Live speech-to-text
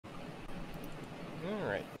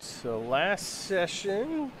Alright, so last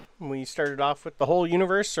session we started off with the whole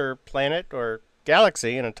universe or planet or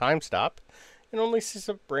galaxy in a time stop, and only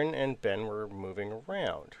Sabryn and Ben were moving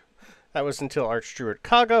around. That was until Archdruid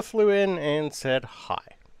Kaga flew in and said hi.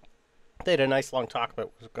 They had a nice long talk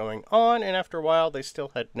about what was going on, and after a while they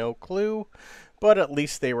still had no clue, but at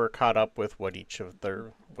least they were caught up with what each of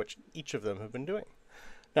them had been doing.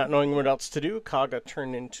 Not knowing what else to do, Kaga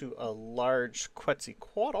turned into a large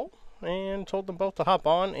Quetzalcoatl and told them both to hop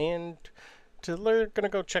on and they're gonna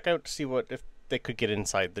go check out to see if they could get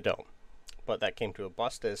inside the dome. But that came to a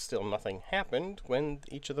bust as still nothing happened when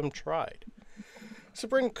each of them tried.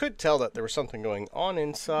 Sabryn could tell that there was something going on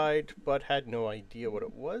inside, but had no idea what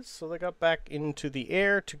it was, so they got back into the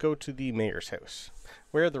air to go to the mayor's house,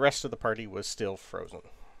 where the rest of the party was still frozen.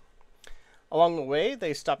 Along the way,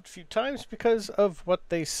 they stopped a few times because of what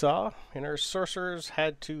they saw, and our sorcerers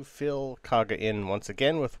had to fill Kaga in once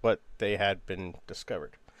again with what they had been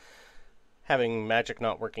discovered. Having magic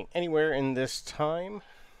not working anywhere in this time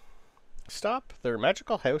stop, their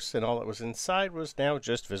magical house and all that was inside was now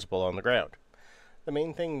just visible on the ground. The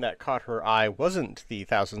main thing that caught her eye wasn't the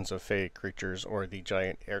thousands of fey creatures or the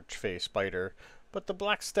giant archfey spider, but the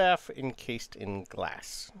black staff encased in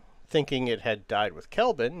glass. Thinking it had died with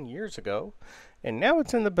Kelvin years ago, and now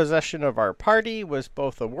it's in the possession of our party was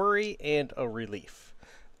both a worry and a relief.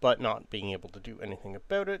 But not being able to do anything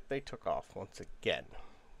about it, they took off once again.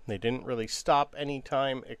 They didn't really stop any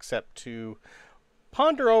time except to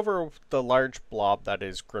ponder over the large blob that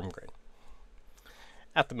is Grimgrin.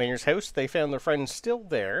 At the mayor's house, they found their friends still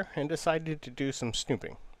there and decided to do some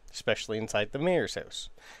snooping, especially inside the mayor's house,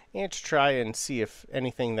 and to try and see if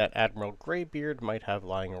anything that Admiral Greybeard might have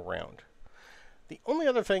lying around. The only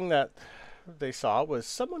other thing that they saw was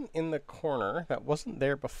someone in the corner that wasn't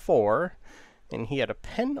there before, and he had a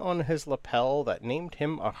pen on his lapel that named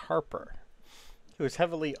him a harper. He was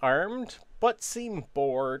heavily armed, but seemed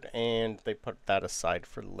bored, and they put that aside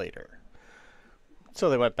for later. So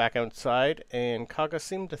they went back outside, and Kaga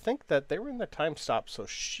seemed to think that they were in the time stop, so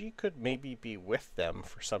she could maybe be with them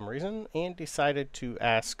for some reason, and decided to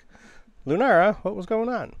ask Lunara what was going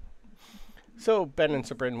on. So Ben and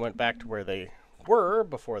Sabryn went back to where they were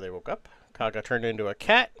before they woke up. Kaga turned into a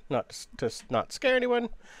cat, not to not scare anyone.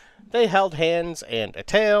 They held hands and a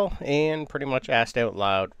tail, and pretty much asked out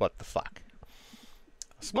loud, "What the fuck?"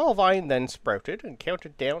 A small vine then sprouted and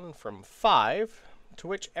counted down from 5, to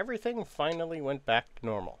which everything finally went back to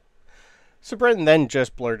normal. Sabryn then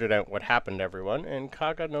just blurted out what happened to everyone, and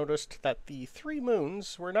Kaga noticed that the 3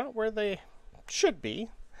 moons were not where they should be,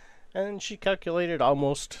 and she calculated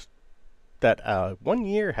almost that 1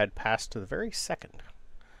 year had passed to the very second.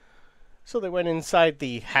 So they went inside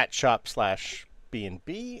the hat shop /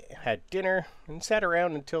 B&B, had dinner, and sat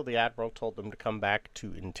around until the Admiral told them to come back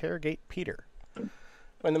to interrogate Peter.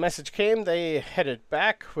 When the message came, they headed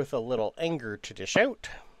back with a little anger to dish out.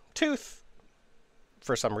 Tooth,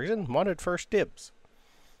 for some reason, wanted first dibs.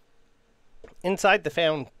 Inside, they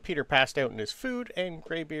found Peter passed out in his food, and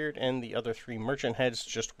Greybeard and the other 3 merchant heads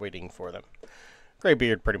just waiting for them.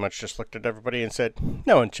 Greybeard pretty much just looked at everybody and said,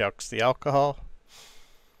 "No one chucks the alcohol."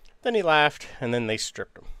 Then he laughed, and then they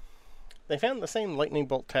stripped him. They found the same lightning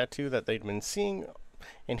bolt tattoo that they'd been seeing,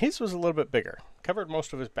 and his was a little bit bigger, covered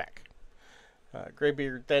most of his back.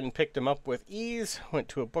 Greybeard then picked him up with ease, went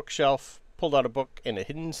to a bookshelf, pulled out a book, and a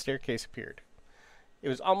hidden staircase appeared. It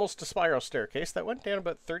was almost a spiral staircase that went down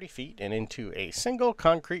about 30 feet and into a single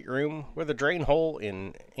concrete room with a drain hole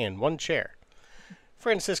and 1 chair.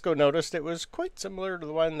 Francisco noticed it was quite similar to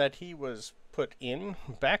the one that he was put in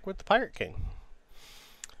back with the Pirate King.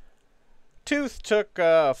 Tooth took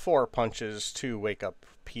 4 punches to wake up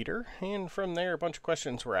Peter, and from there a bunch of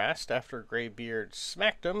questions were asked after Greybeard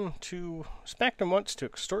smacked him once to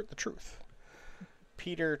extort the truth.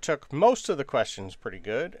 Peter took most of the questions pretty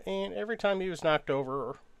good, and every time he was knocked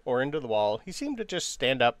over or into the wall, he seemed to just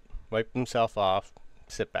stand up, wipe himself off,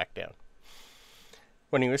 sit back down.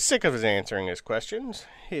 When he was sick of answering his questions,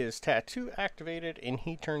 his tattoo activated and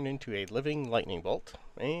he turned into a living lightning bolt,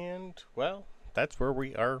 and, well, that's where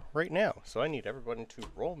we are right now. So I need everyone to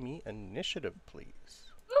roll me initiative, please.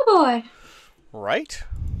 Oh boy. Right?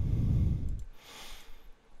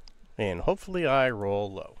 And hopefully I roll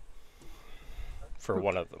low. For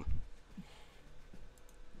one of them.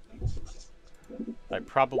 I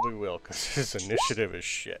probably will, because his initiative is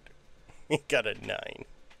shit. He got a 9.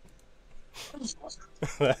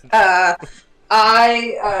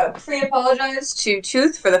 I pre-apologize to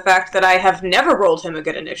Tooth for the fact that I have never rolled him a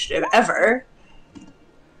good initiative, ever.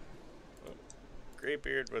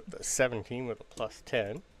 Greybeard with the 17 with a plus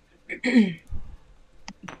 10.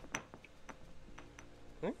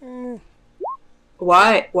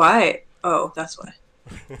 Why? Why? Oh, that's why.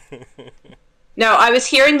 No, I was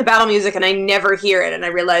hearing the battle music and I never hear it, and I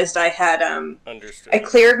realized I had Understood. I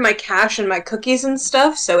cleared my cache and my cookies and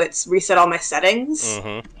stuff, so it's reset all my settings.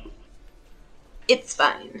 Mm-hmm. It's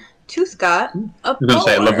fine. Tooth got a I was going to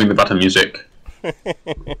say, I love boar. the battle music.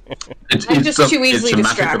 I'm just too easily it's a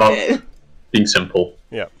magic about distracted. being simple.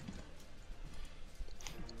 Yep.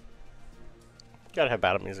 Gotta have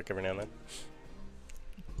battle music every now and then.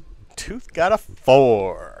 Tooth got a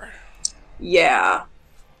 4. Yeah.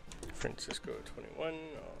 Francisco 21.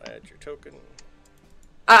 I'll add your token.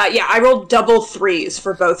 Yeah, I rolled double 3s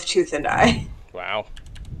for both Tooth and I. Wow.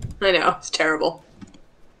 I know, it's terrible.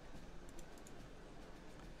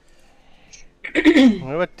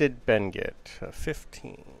 What did Ben get?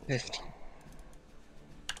 15. 15.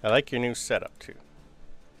 I like your new setup too.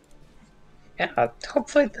 Yeah,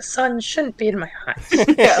 hopefully the sun shouldn't be in my eyes.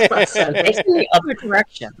 Yeah, It's facing the other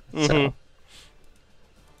direction. So.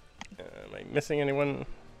 Am I missing anyone?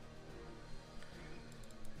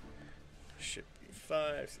 Should be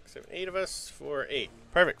 5, 6, 7, 8 of us. 4, 8.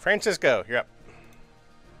 Perfect. Francisco, you're up.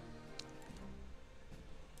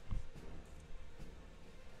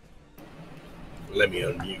 Let me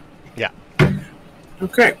unmute. Yeah.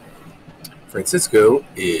 Okay. Francisco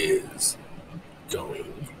is going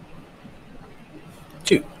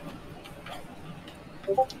to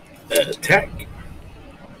attack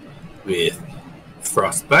with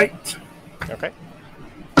Frostbite. Okay.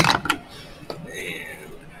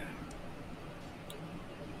 And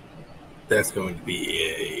that's going to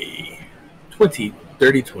be a 20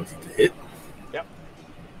 to hit. Yep.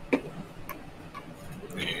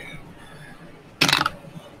 And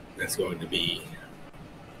that's going to be...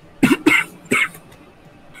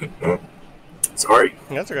 Sorry.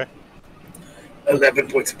 That's okay. 11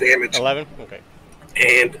 points of damage. 11? Okay.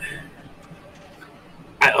 And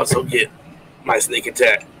I also get my sneak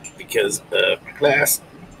attack because of my class.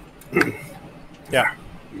 Yeah.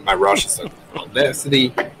 My Rosh is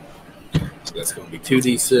audacity. So that's going to be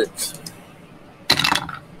 2d6.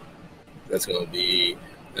 That's going to be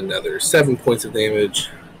another 7 points of damage.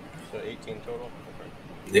 So 18 total?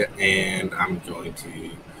 Okay. Yeah, and I'm going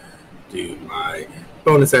to do my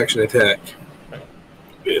bonus action attack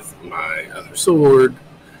with my other sword,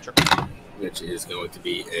 Sure. which is going to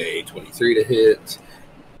be a 23 to hit.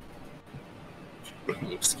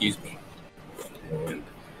 Excuse me. And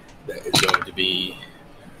that is going to be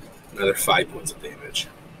another 5 points of damage.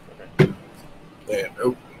 Okay.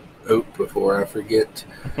 And before I forget,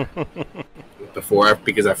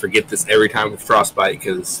 because I forget this every time with Frostbite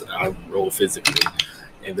because I roll physically.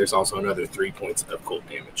 And there's also another 3 points of cold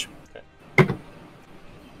damage.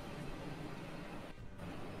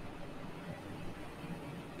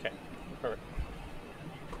 Okay. Perfect.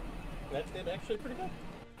 That did actually pretty good.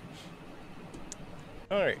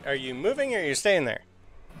 Alright, are you moving or are you staying there?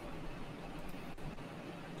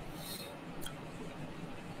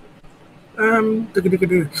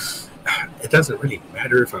 It doesn't really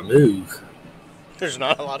matter if I move. There's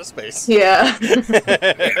not a lot of space. Yeah.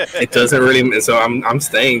 It doesn't really. So I'm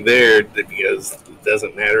staying there because it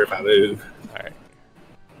doesn't matter if I move. Alright.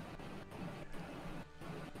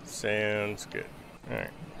 Sounds good.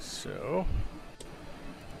 Alright, so...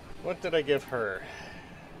 what did I give her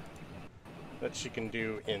that she can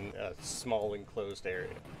do in a small enclosed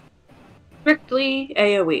area? Strictly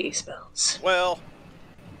AoE spells. Well...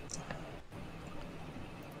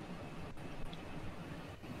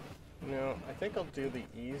 no, I think I'll do the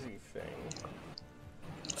easy thing.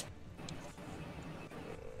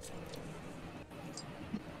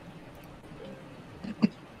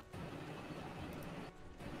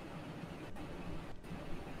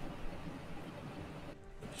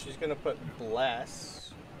 She's gonna put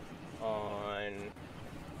Bless on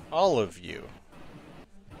all of you.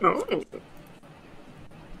 Oh.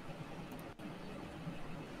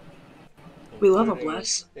 We love a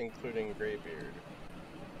bless. Including Greybeard.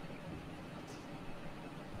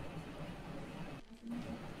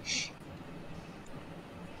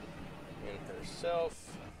 And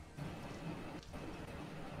herself.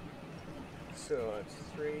 So that's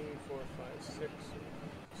 3, 4, 5, 6.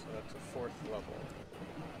 So that's a 4th level.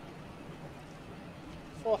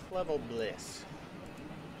 4th level bliss.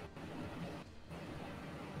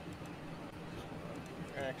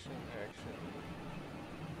 Action, action.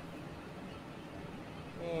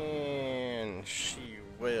 And she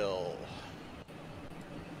will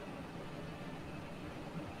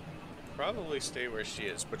probably stay where she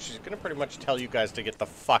is, but she's gonna pretty much tell you guys to get the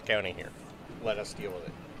fuck out of here. Let us deal with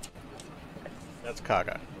it. That's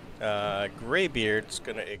Kaga. Greybeard's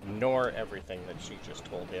gonna ignore everything that she just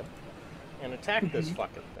told him and attack this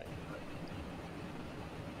fucking thing.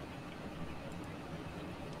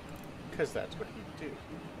 because that's what he'd do.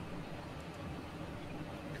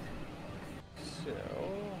 So,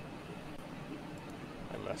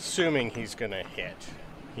 I'm assuming he's going to hit.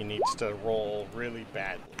 He needs to roll really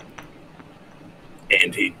badly.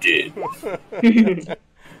 And he did.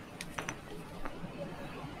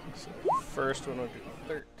 So, first one will do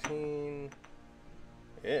 13.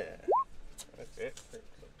 Yeah. That's it.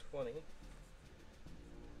 20.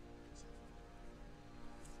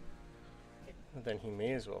 And then he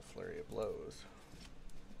may as well flurry of blows.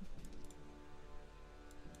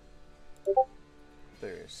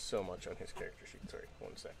 There is so much on his character sheet. Sorry,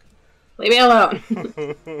 1 sec. Leave me alone.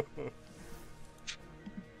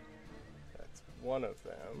 That's one of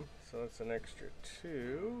them. So that's an extra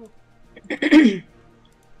 2.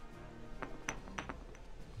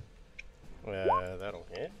 That'll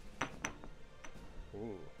hit.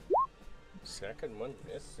 Ooh. Second one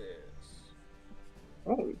misses.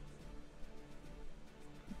 Oh. So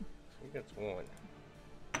he gets 1.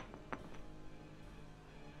 So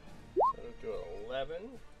we'll do 11.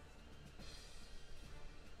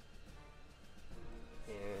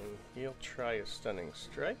 And he'll try a stunning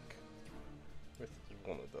strike with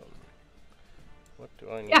one of them. What do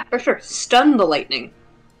I need? Yeah, for sure. Stun the lightning.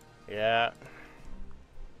 Yeah.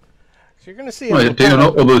 So you're gonna see. Well, do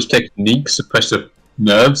not all those techniques suppress the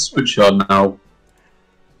nerves, which are now.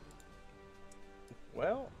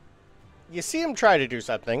 Well, you see him try to do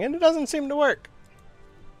something, and it doesn't seem to work.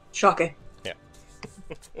 Shocking. Yeah.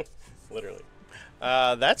 Literally.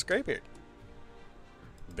 That's Greybeard.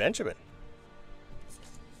 Benjamin.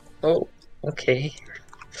 Oh, okay.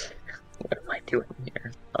 What am I doing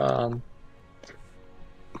here?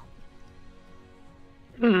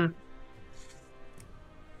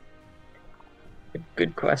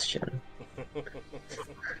 Good question.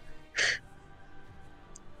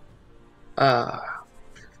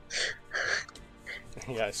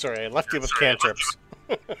 Yeah, sorry, I left you with cantrips.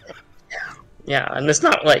 Yeah, and there's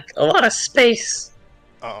not like a lot of space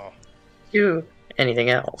Uh-oh. to do anything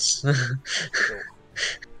else.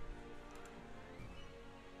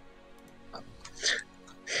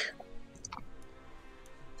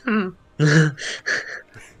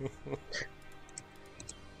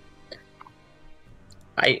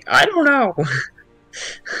 I don't know.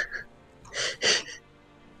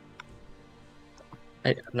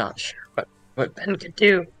 I'm not sure what Ben could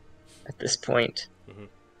do at this point.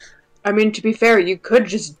 I mean, to be fair, you could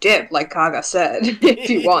just dip, like Kaga said, if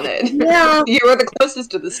you wanted. Yeah. You were the closest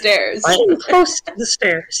to the stairs. I'm close to the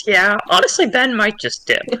stairs, yeah. Honestly, Ben might just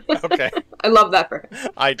dip. Okay. I love that for him.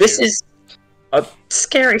 I do. This is a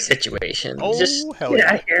scary situation. Oh, just hell get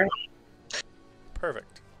yeah. out of here.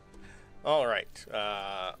 Perfect. All right.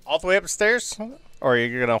 All the way upstairs? Or are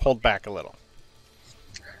you going to hold back a little?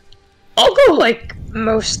 I'll go, like,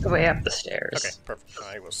 most of the way up the stairs. Okay, perfect.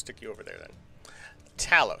 I will stick you over there then.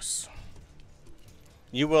 Talos.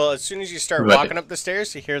 You will, as soon as you start Right. walking up the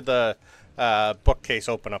stairs, you hear the bookcase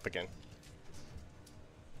open up again.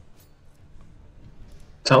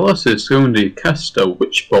 Talos is going to cast a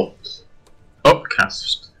Witch Bolt.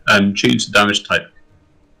 Upcast. And change the damage type.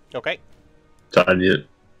 Okay. So I need it.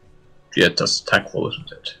 Yeah, that's attack roll,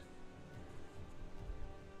 isn't it?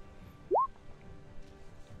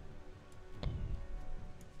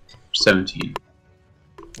 $17.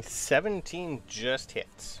 17 just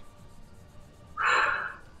hits.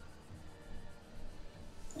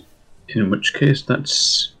 In which case,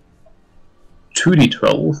 that's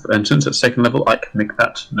 2d12, and since it's second level, I can make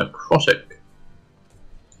that necrotic.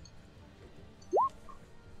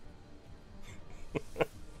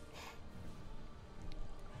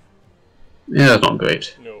 Yeah, that's not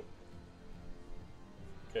great. No.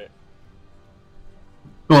 Okay.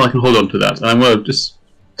 Well, I can hold on to that, and I'm going to just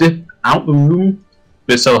dip out the room,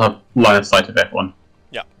 but still have line of sight of everyone.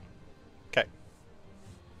 Yeah. Okay.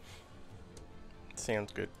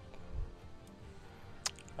 Sounds good.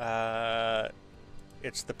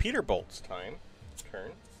 It's the Peterbolt's turn.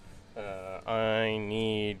 I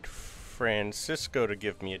need Francisco to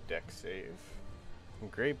give me a deck save.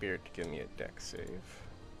 And Greybeard to give me a deck save.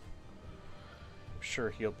 I'm sure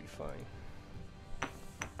he'll be fine.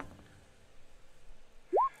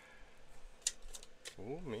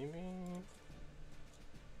 Ooh, maybe.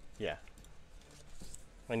 Yeah.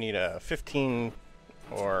 I need a 15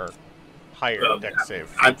 or higher deck save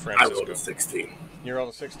from I Francisco. rolled a 16. You rolled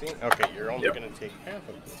a 16? Okay, you're only Yep. going to take half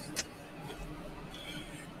of this.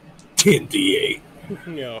 10d8.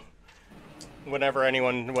 No.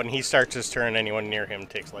 When he starts his turn, anyone near him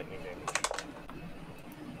takes lightning damage.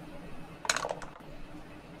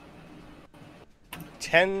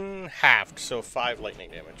 10 halved, so 5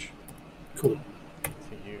 lightning damage. Cool.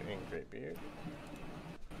 To you and Greybeard.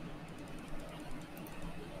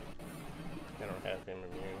 have him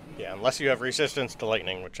immune. Yeah, unless you have resistance to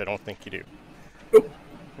lightning, which I don't think you do. Nope.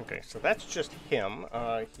 Okay, so that's just him.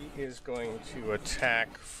 He is going to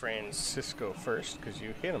attack Francisco first, because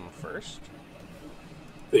you hit him first.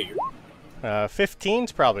 Figure.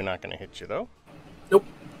 15's probably not going to hit you, though. Nope.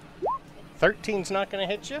 13's not going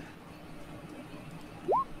to hit you.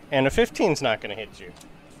 And a 15's not going to hit you.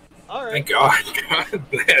 All right. Thank God. God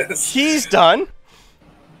bless. He's done.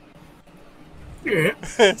 Yeah.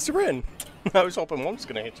 Sabryn. I was hoping one was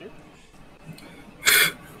going to hit you.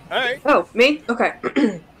 All right. Oh, me? Okay.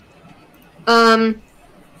 I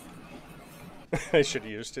should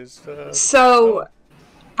have used his... So,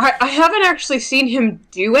 I haven't actually seen him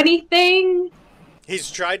do anything. He's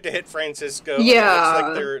tried to hit Francisco. Yeah. It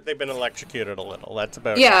looks like they've been electrocuted a little. That's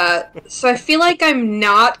about it. Yeah, so I feel like I'm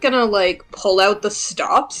not gonna, like, pull out the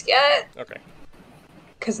stops yet. Okay.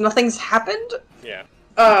 Because nothing's happened. Yeah.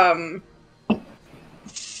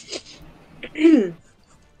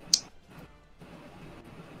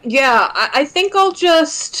 Yeah, I think I'll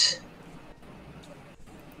just...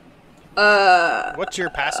 What's your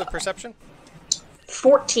passive perception?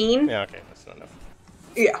 14? Yeah, okay. That's not enough.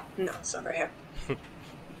 Yeah, no, it's not right here.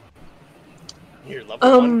 Your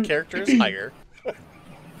level 1 character is higher.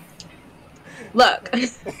 Look.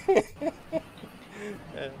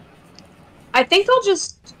 I think I'll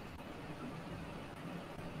just...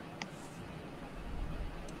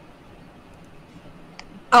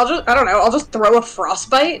 I don't know, I'll just throw a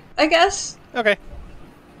frostbite, I guess? Okay.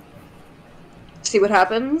 See what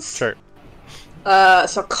happens? Sure.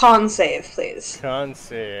 So con save, please. Con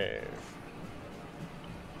save.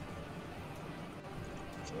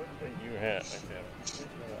 What do you have? I have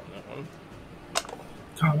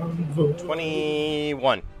that one.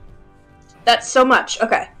 21. That's so much.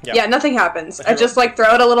 Okay. Yep. Yeah, nothing happens. I just, like, throw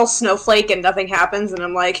out a little snowflake and nothing happens, and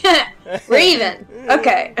I'm like, we're even.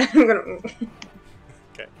 Okay.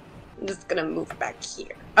 Okay. I'm just gonna move back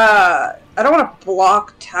here. I don't want to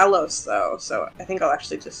block Talos, though, so I think I'll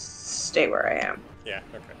actually just stay where I am. Yeah,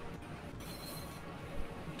 okay.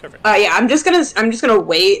 Perfect. Yeah, I'm just gonna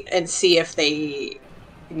wait and see if they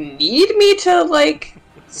need me to, like,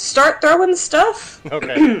 start throwing stuff.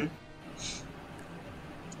 Okay.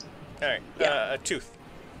 Alright, Yeah. a tooth.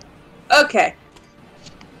 Okay.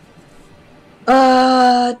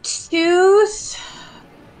 Tooth.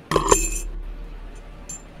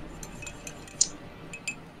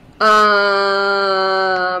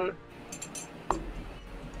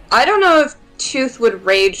 I don't know if Tooth would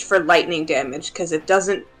rage for lightning damage, because it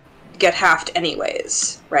doesn't get halved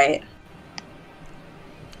anyways, right?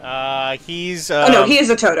 He's, oh no, he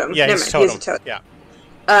is a totem. Yeah, Never he's mind, totem. he is a totem. Yeah.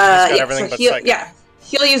 Yeah, everything so but he'll, psychic. yeah,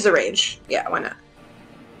 he'll use the rage. Yeah, why not?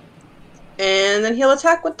 And then he'll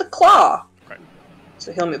attack with the claw. Okay.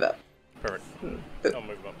 So he'll move up. Perfect. Boop. I'll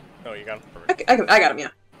move him up. Oh, you got him? Perfect. I got him, yeah.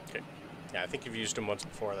 Okay. Yeah, I think you've used him once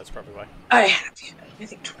before, that's probably why. I have, I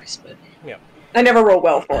think twice, but... Yeah. I never roll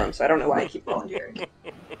well for him, so I don't know why I keep volunteering.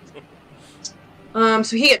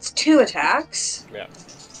 So he gets 2 attacks. Yeah.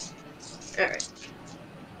 Alright.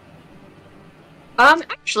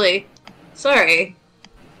 Actually, sorry.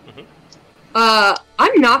 I'm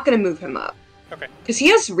not gonna move him up. Okay. Because he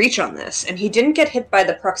has reach on this, and he didn't get hit by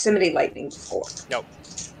the proximity lightning before. Nope.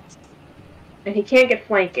 And he can't get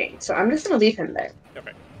flanking, so I'm just gonna leave him there.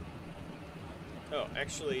 Okay. Oh,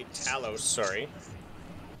 actually, Talos, sorry.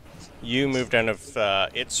 You moved out of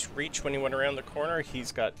its reach when he went around the corner.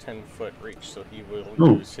 He's got 10-foot reach, so he will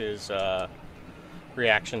use his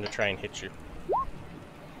reaction to try and hit you.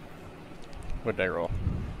 What did I roll?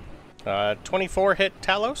 24 hit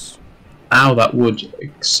Talos? Ow, that would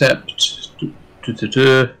accept...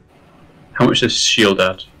 How much does shield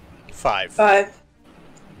add? 5. 5.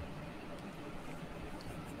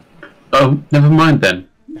 Oh, never mind then.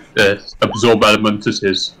 Absorb element is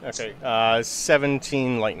his. Okay,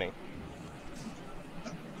 17 lightning.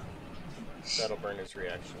 That'll burn his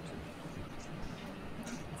reaction.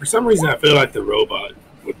 For some reason, I feel like the robot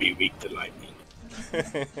would be weak to lightning.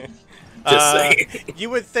 Just saying. You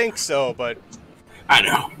would think so, but I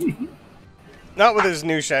know. not with his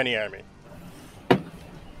new shiny army.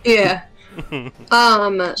 Yeah. So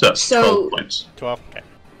that's 12 points. 12?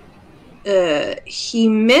 Okay. He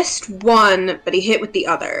missed 1, but he hit with the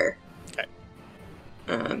other. Okay.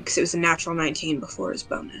 Because it was a natural 19 before his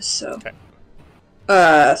bonus, so... Okay.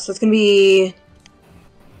 So it's gonna be...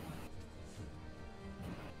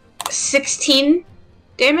 16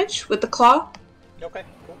 damage with the claw. Okay,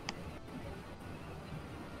 cool.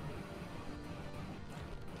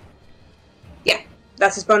 Yeah,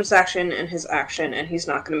 that's his bonus action and his action, and he's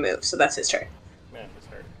not gonna move, so that's his turn. Yeah, it's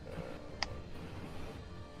hard.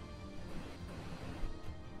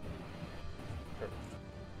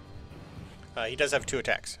 He does have 2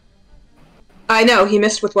 attacks. I know, he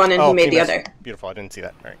missed with one and he made the missed. other. Beautiful, I didn't see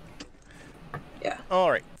that. All right. Yeah. All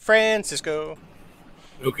right, Francisco.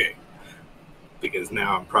 Okay. Because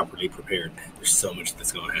now I'm properly prepared. There's so much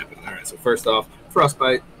that's going to happen. All right, so first off,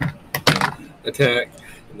 Frostbite attack,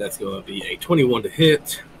 and that's going to be a 21 to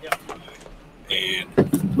hit. Yep. And,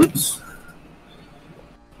 whoops.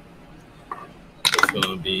 It's going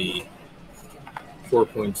to be 4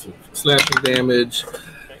 points of slashing damage.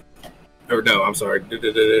 Or no, I'm sorry.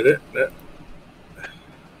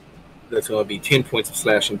 That's going to be 10 points of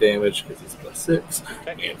slashing damage because it's +6.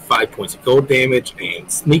 Okay. And 5 points of gold damage and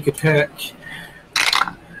sneak attack,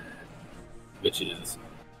 which is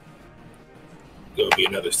going to be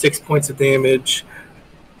another 6 points of damage.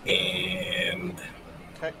 And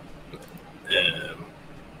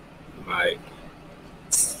my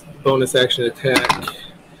bonus action attack,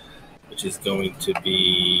 which is going to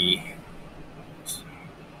be,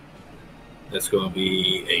 that's going to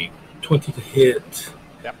be a 20 to hit.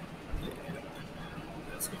 Yep. And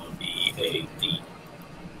that's going to be a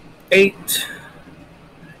D8.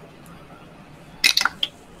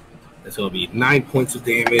 That's going to be 9 points of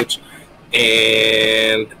damage.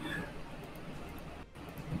 And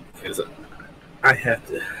because I have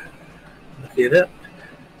to look it up,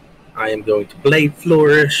 I am going to Blade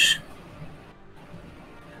Flourish.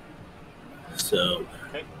 So,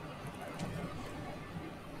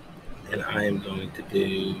 and I am going to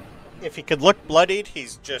do... If he could look bloodied,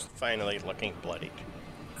 he's just finally looking bloodied.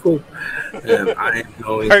 Cool. And I am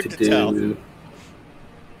going to do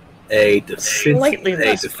a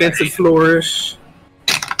defensive flourish.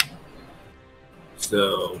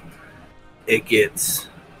 So it gets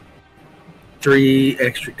 3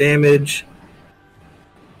 extra damage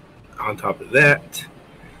on top of that.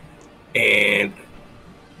 And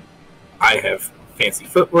I have fancy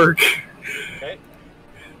footwork. Okay.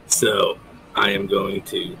 So I am going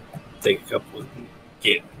to take a couple,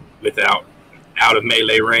 get out of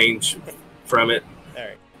melee range from it. All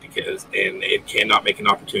right. Because and it cannot make an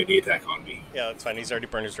opportunity attack on me. Yeah, that's fine. He's already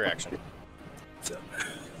burned his reaction. So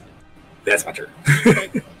that's my turn.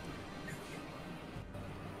 Okay.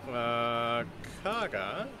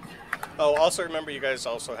 Kaga. Oh, also remember you guys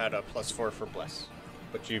also had a +4 for bless,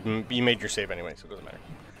 but you made your save anyway, so it doesn't matter.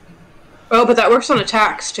 Oh, but that works on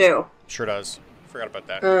attacks too. Sure does. Forgot about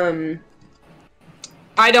that.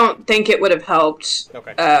 I don't think it would have helped.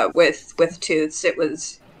 Okay. With Tooths, it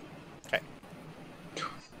was. Okay.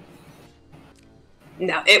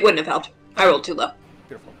 No, it wouldn't have helped. I rolled too low.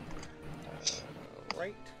 Beautiful.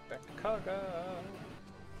 Right, back to Kaga.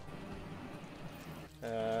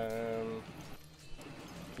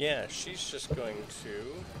 Yeah, she's just going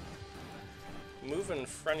to move in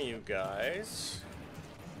front of you guys.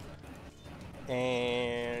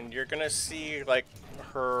 And you're gonna see, like,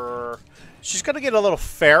 she's gonna get a little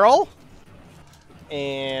feral.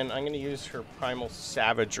 And I'm gonna use her primal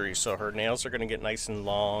savagery, so her nails are gonna get nice and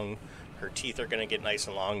long. Her teeth are gonna get nice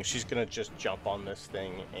and long. She's gonna just jump on this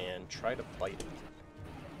thing and try to bite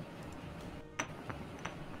it.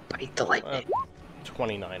 Bite the lightning.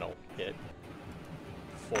 29 will hit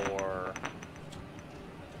for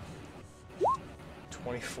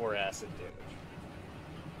 24 acid damage.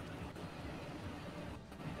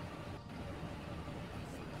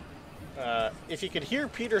 If you could hear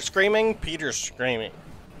Peter screaming, Peter's screaming.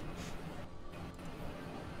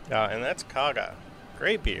 And that's Kaga.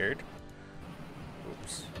 Greybeard.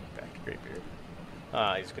 Oops. Back to Greybeard.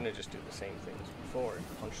 He's going to just do the same thing as before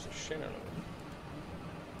and punch the shit out of him.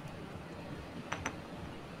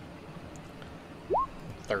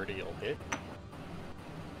 30 will hit.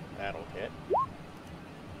 That'll hit.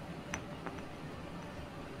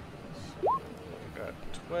 So we got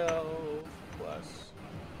 12 plus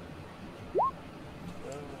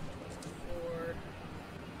 12 plus 4.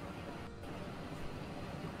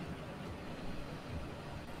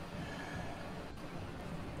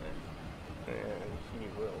 And he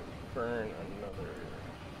will burn another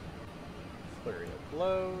flurry of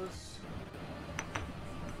blows.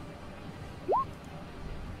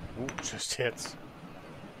 Ooh, just hits.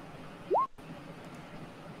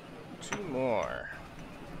 2 more.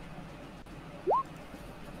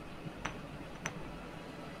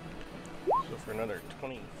 So for another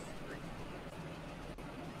 23.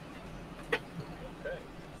 Okay.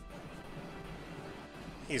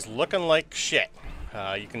 He's looking like shit.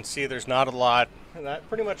 You can see there's not a lot. And that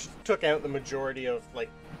pretty much took out the majority of, like,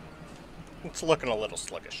 it's looking a little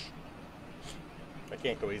sluggish. I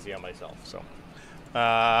can't go easy on myself, so.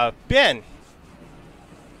 Ben.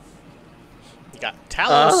 You got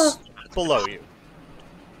Talos below you.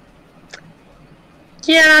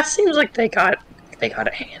 Yeah, seems like they got they got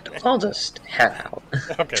it handled. I'll just head out.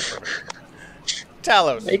 Okay, perfect.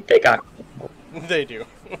 Talos. They got. They do.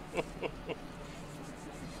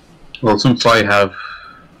 Well, since I have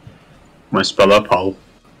my spell up, I'll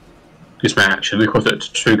use my action because it's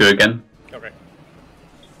trigger again. Okay.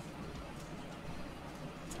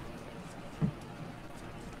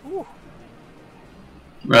 Ooh.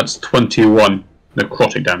 That's 21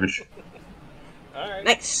 necrotic damage. Alright.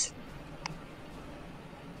 Nice.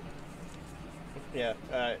 Yeah.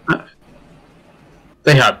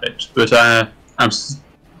 They have it, but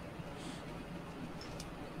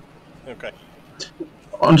Okay.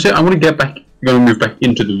 honestly, I want to get back. I'm going to move back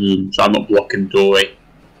into the room, so I'm not blocking the doorway.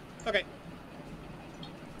 Okay.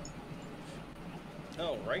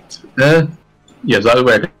 Alright. Yeah, that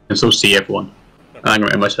way I can still see everyone. Okay. I'm going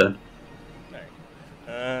to end my turn.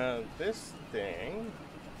 Alright. This thing...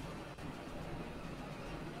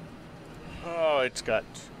 Oh, it's got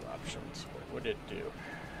two options. What would it do?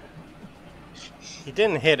 He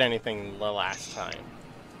didn't hit anything the last time.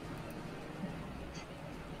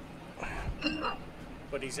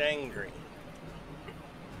 But he's angry.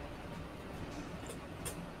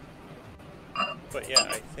 But yeah,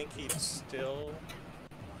 I think he'd still...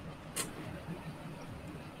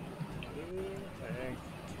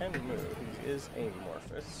 I can move. He is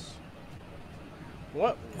amorphous.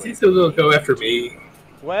 What Is he still gonna go after me?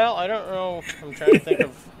 Well, I don't know. I'm trying to think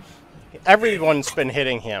of... Everyone's been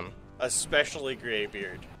hitting him. Especially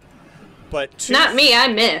Greybeard. But Tooth... Not me, I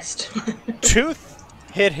missed. Tooth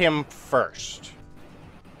hit him first.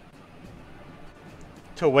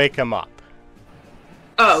 To wake him up.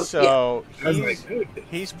 Oh, So I was like, dude.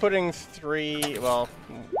 he's putting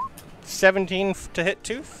 17 to hit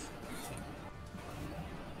Tooth?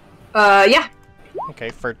 yeah. Okay,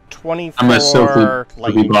 for I'm going to still 24 Sylvie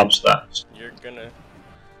lightning. Bob's that. You're gonna...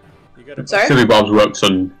 You gotta... Sorry? Sylvie Bob's works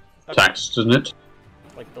on attacks, doesn't it?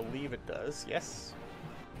 I believe it does, yes.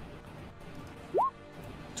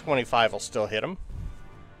 25 will still hit him.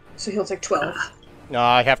 So he'll take 12. No,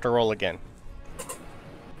 I have to roll again.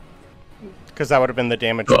 Because that would have been the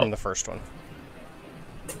damage Oh. from the first one.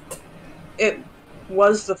 It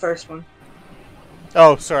was the first one.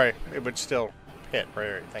 Oh, sorry. It would still hit.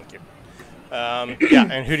 Right, thank you. Yeah,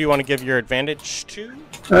 and who do you want to give your advantage to?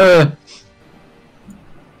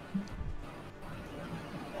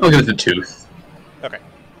 I'll give it to Tooth. Okay.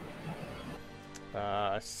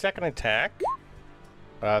 Second attack.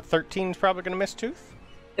 13's probably going to miss Tooth.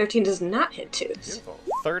 13 does not hit Tooth. Beautiful.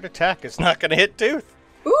 Third attack is not going to hit Tooth.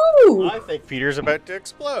 Ooh! I think Peter's about to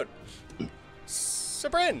explode.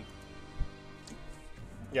 Sabryn!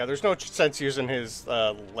 Yeah, there's no sense using his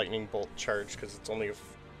lightning bolt charge because it's only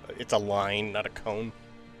it's a line, not a cone.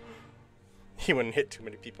 He wouldn't hit too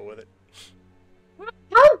many people with it.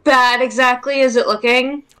 How bad exactly is it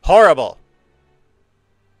looking? Horrible.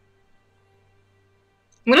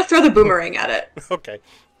 I'm gonna throw the boomerang at it. Okay.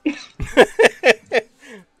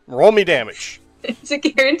 Roll me damage. It's a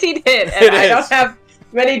guaranteed hit, and It I is. don't have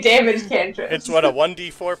many damage cantrips. It's what, a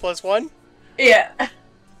 1d4 plus 1? Yeah.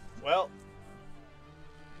 Well,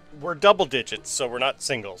 we're double digits, so we're not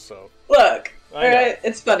single, so... Look. I know. Alright,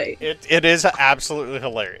 it's funny. It is absolutely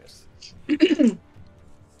hilarious.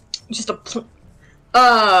 Just a...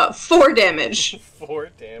 4 damage. 4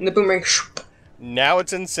 And damage. the boomerang... Now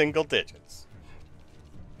it's in single digits.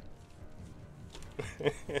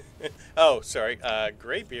 Oh, sorry.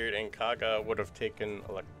 Greybeard and Kaga would have taken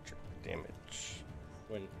electric damage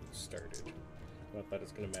when he started. Not that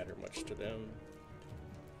it's going to matter much to them.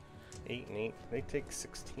 8 and 8. They take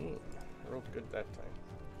 16. Rolled good that time.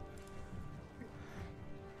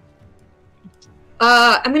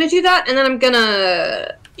 I'm gonna do that, and then I'm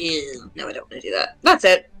gonna... Ew, no, I don't want to do that. That's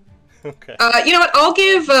it. Okay. You know what? I'll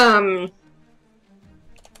give, Wow,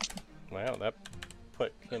 that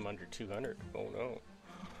put him under 200. Oh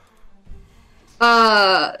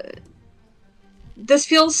no. This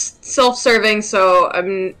feels self-serving, so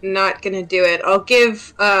I'm not gonna do it. I'll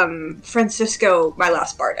give, Francisco my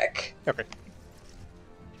last bardic. Okay.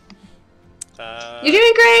 You're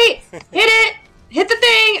doing great! Hit it! Hit the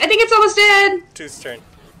thing! I think it's almost dead! Tooth's turn.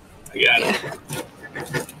 I got it.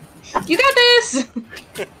 You got this!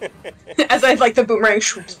 As I, like, the boomerang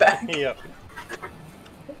swoops back. Yep.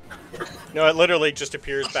 No, it literally just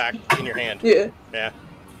appears back in your hand. Yeah.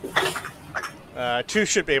 Yeah. Tooth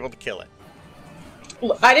should be able to kill it.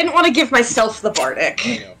 I didn't want to give myself the bardic.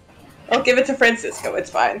 I know. I'll give it to Francisco, it's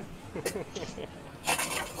fine.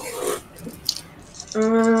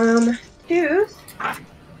 Tooth.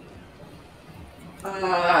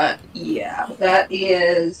 Yeah, that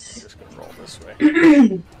is... I'm just gonna roll this way.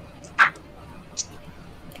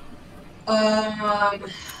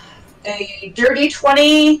 a dirty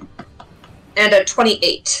 20 and a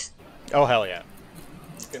 28. Oh, hell yeah.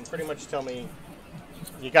 You can pretty much tell me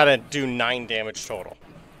you gotta do 9 damage total.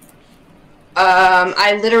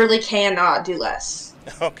 I literally cannot do less.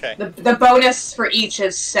 Okay. The bonus for each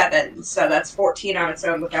is 7, so that's 14 on its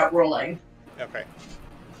own without rolling. Okay.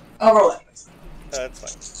 I'll roll it. That's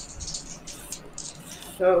fine.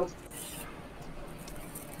 So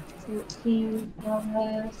 14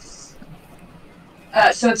 plus.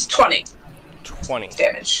 So it's 20 20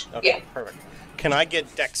 damage. Okay, Yeah. perfect. Can I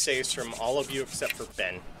get dex saves from all of you except for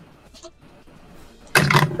Ben?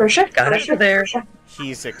 For sure. Got it there.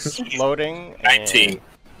 He's exploding. 19.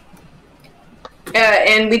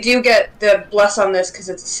 And we do get the bless on this because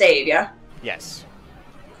it's a save, yeah? Yes.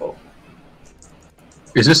 Cool.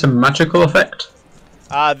 Is this a magical effect?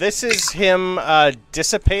 This is him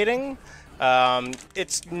dissipating.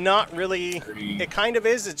 It's not really... It kind of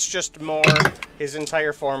is. It's just more... His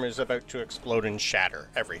entire form is about to explode and shatter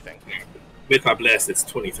everything. With my bless, it's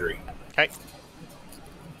 23. Okay.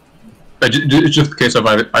 It's just the case of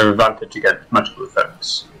I have advantage against magical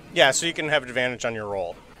effects. Yeah, so you can have advantage on your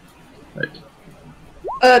roll.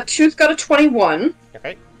 Right. Tooth got a 21.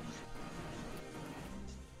 Okay.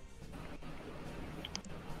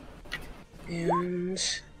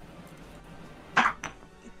 And...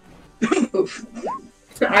 Oof.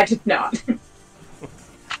 I did not.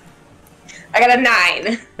 I got a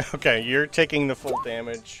 9. Okay, you're taking the full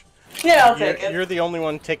damage. Yeah, I'll take it. You're the only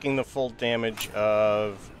one taking the full damage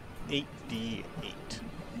of 8d8.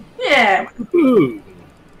 Yeah. Ooh.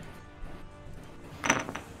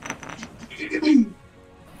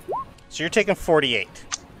 So you're taking 48.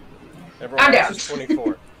 Everyone I'm else down. is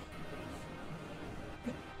 24.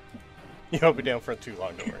 You won't be down for too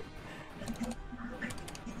long, don't worry.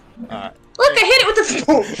 Look, I hit it with the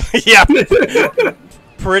spoon. Yeah,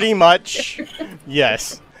 pretty much.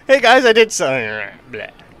 Yes. Hey guys, I did something. Blah.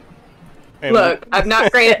 And Look, I'm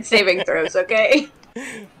not great at saving throws, okay?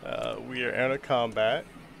 we are out of combat.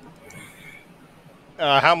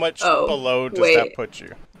 How much Oh, below does wait. that put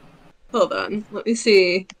you? Hold on, let me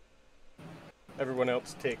see. Everyone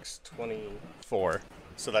else takes 24.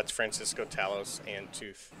 So that's Francisco, Talos, and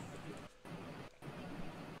Tooth.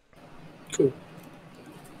 Cool.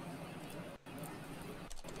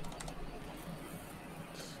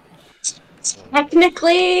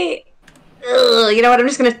 Technically, you know what? I'm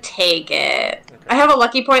just gonna take it. Okay. I have a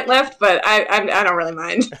lucky point left, but I don't really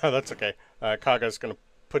mind. Oh, that's okay. Kaga's gonna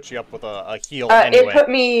put you up with a heal anyway. It put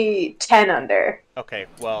me 10 under. Okay,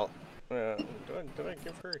 well, did I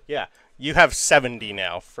give her? Yeah, you have 70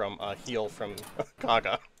 now from a heal from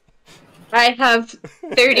Kaga. I have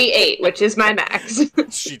 38, which is my max.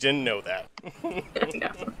 She didn't know that.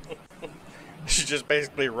 No. She just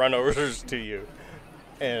basically run overs to you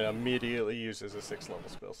and immediately uses a 6th level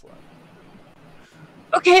spell slot.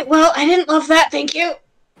 Okay, well, I didn't love that. Thank you.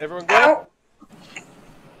 Everyone go.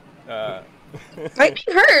 Ow.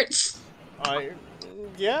 Lightning hurts.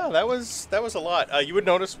 Yeah, that was a lot. You would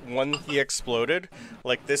notice when he exploded,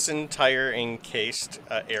 like this entire encased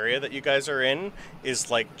area that you guys are in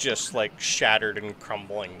is like just like shattered and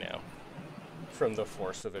crumbling now from the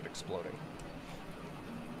force of it exploding.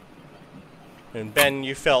 And Ben,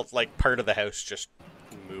 you felt like part of the house just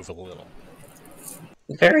move a little.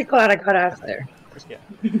 Very glad I got out of there. Yeah.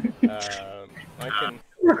 I can.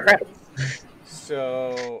 Crap.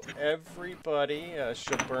 So everybody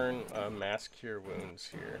should burn mass cure wounds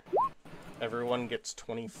here. Everyone gets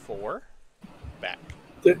 24 back.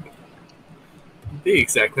 The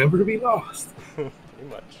exact number we lost. Pretty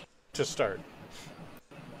much. To start.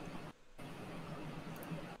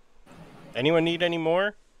 Anyone need any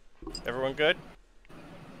more? Everyone good?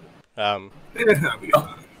 I'll be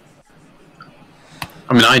fine.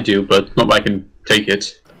 I mean, I do, but not that I can take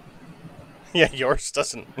it. Yeah, yours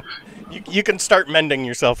doesn't. You can start mending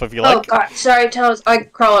yourself if you Oh like. god, sorry, Talos. I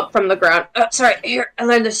crawl up from the ground. Sorry, here, and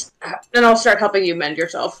then this, and I'll start helping you mend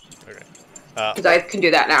yourself. Okay. Because I can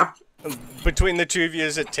do that now. Between the two of you,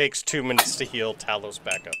 it takes 2 minutes to heal Talos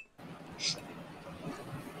back up.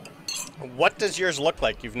 What does yours look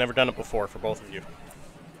like? You've never done it before for both of you.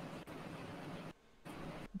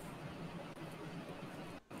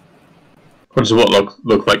 What does what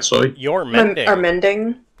look like, sorry? You're mending. Are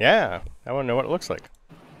mending. Yeah, I want to know what it looks like.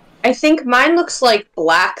 I think mine looks like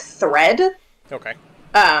black thread, Okay.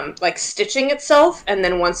 like stitching itself, and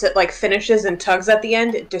then once it like finishes and tugs at the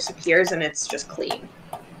end, it disappears and it's just clean.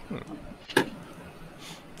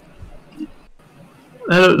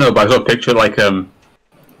 I don't know, but I got a picture like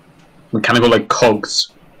mechanical like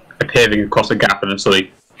cogs appearing across a gap and then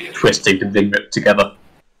suddenly twisting to bring it together.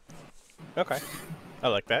 Okay. I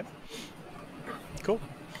like that. Cool.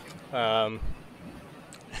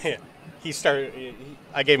 He started.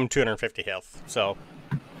 I gave him 250 health, so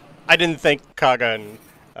I didn't think Kaga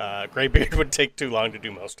and Greybeard would take too long to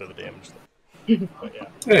do most of the damage. But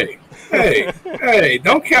yeah. Hey!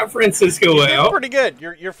 Don't count Francisco out. Pretty good.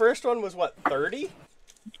 Your first one was what, 30?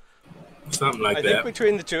 Something like I that. think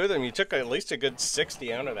between the two of them, you took at least a good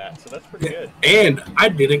 60 out of that, so that's pretty good. And I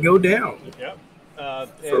didn't go down. Yep.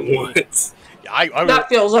 For once. That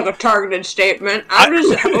feels like a targeted statement. I'm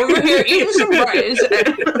just over here eating some rice.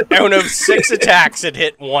 Out of 6 attacks, it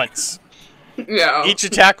hit once. Yeah. Each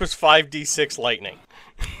attack was 5d6 lightning.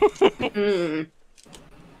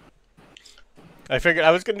 I figured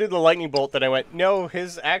I was going to do the lightning bolt, then I went, no,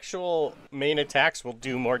 his actual main attacks will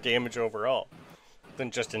do more damage overall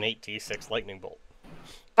than just an 8d6 lightning bolt.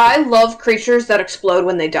 I love creatures that explode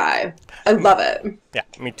when they die. I love it. Yeah,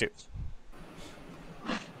 me too.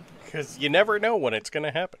 Because you never know when it's going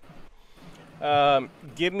to happen.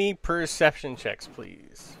 Give me perception checks,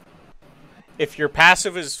 please. If your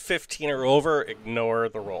passive is 15 or over, ignore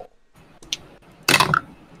the roll.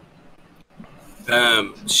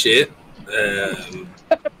 Shit.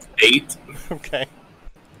 8. Okay.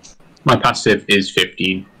 My passive is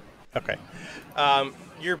 15. Okay.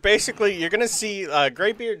 You're going to see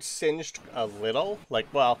Greybeard singed a little. Like,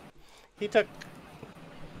 well, he took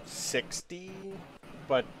 60,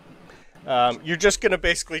 but you're just going to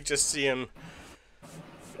basically just see him,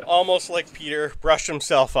 almost like Peter, brush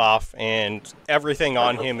himself off, and everything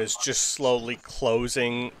on him is just slowly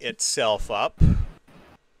closing itself up.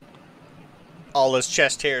 All his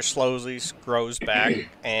chest hair slowly grows back,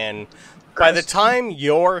 and by the time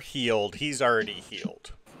you're healed, he's already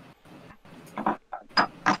healed.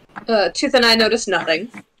 Tooth and I noticed nothing.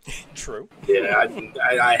 True. Yeah,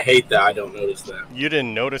 I hate that I don't notice that. You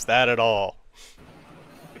didn't notice that at all.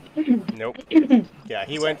 Nope. Yeah,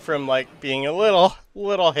 he went from like being a little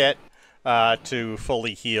hit to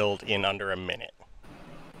fully healed in under a minute.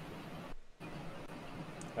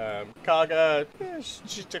 Kaga,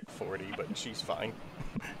 she took 40, but she's fine.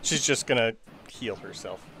 She's just gonna heal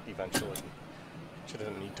herself eventually. She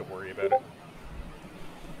doesn't need to worry about it.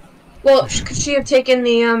 Well, could she have taken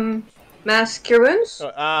the mass cure wounds?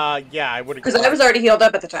 Yeah, I would have. Because I was already healed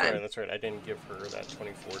up at the time. Sorry, that's right. I didn't give her that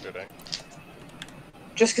 24, did I?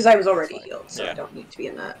 Just because I was already healed, so Yeah. I don't need to be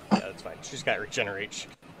in that. Yeah, that's fine. She's got regenerate.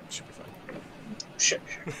 Should be fine. Sure.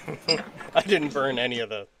 I didn't burn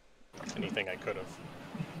anything I could have.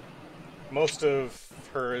 Most of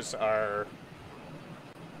hers are.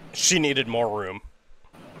 She needed more room.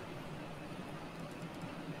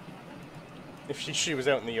 If she was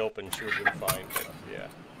out in the open, she would have been fine. But yeah.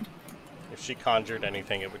 If she conjured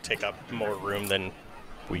anything, it would take up more room than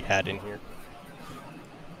we had in here.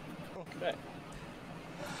 Okay.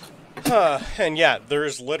 And yeah,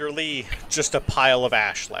 there's literally just a pile of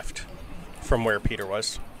ash left from where Peter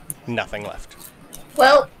was. Nothing left.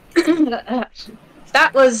 Well,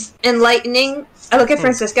 that was enlightening. I look at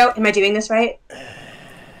Francisco. Am I doing this right?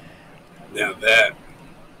 Now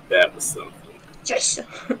that was something. Yes.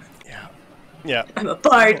 Yeah. I'm a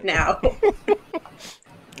bard now.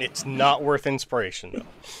 It's not worth inspiration, though.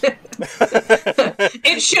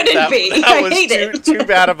 It shouldn't be. That I was hate it. too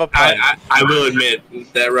bad of a pun. I will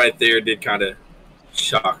admit that right there did kind of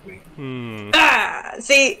shock me.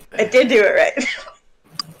 See, I did do it right.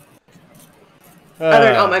 I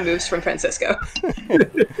learned all my moves from Francisco.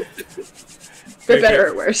 For better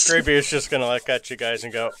or worse. Greybeard's just gonna look at you guys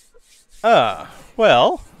and go,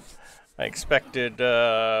 well, I expected,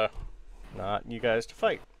 not you guys to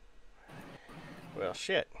fight. Well,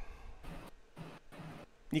 shit.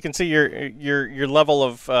 You can see your level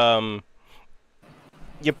of,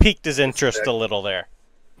 you piqued his interest a little there.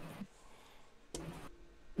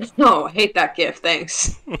 No, I hate that gift,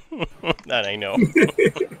 thanks. That I know.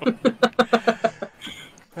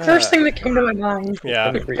 First thing that came to my mind.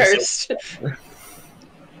 Yeah. First.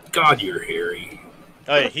 God, you're hairy.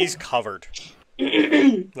 Oh yeah, he's covered.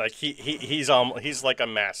 Like he's like a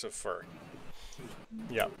massive fur.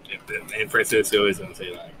 Yeah. And Francisco is gonna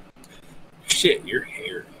say like, "Shit, you're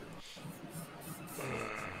hairy."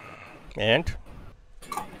 And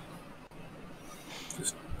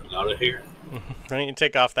Just a lot of hair. why don't you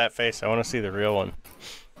take off that face? I want to see the real one.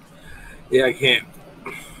 Yeah, I can't.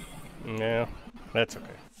 No, that's okay.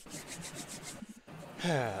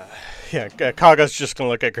 Yeah, Kaga's just gonna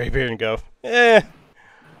look at Greybeard and go,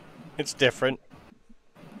 it's different.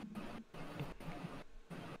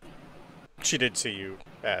 She did see you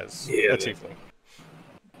as a tiefling.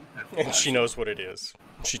 And she knows what it is.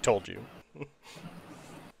 She told you.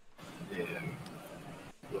 Yeah.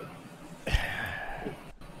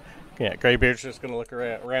 Yeah, Greybeard's just gonna look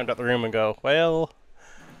around at the room and go, well,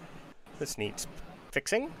 This needs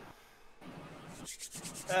fixing.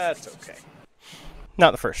 That's okay.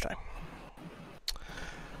 Not the first time.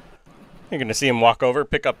 You're going to see him walk over,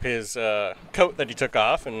 pick up his coat that he took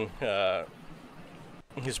off, and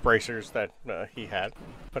his bracers that he had,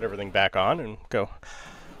 put everything back on, and go,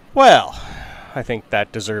 well, I think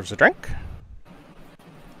that deserves a drink.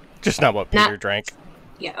 Just not what Peter drank.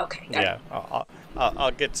 Yeah, okay. Yeah,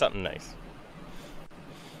 I'll get something nice.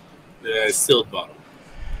 Sealed bottle.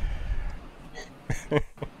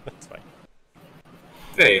 That's fine.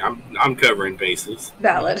 Hey, I'm covering bases.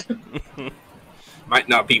 Valid. Might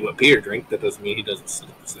not be what Peter drank. That doesn't mean he doesn't sip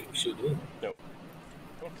the same shit in. Nope.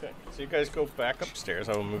 Okay, so you guys go back upstairs.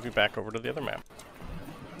 I will move you back over to the other map.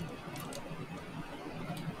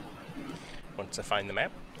 Once I find the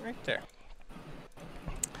map, right there.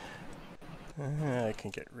 I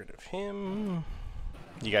can get rid of him.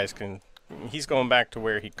 You guys can... He's going back to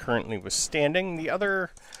where he currently was standing. The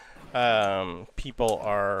other people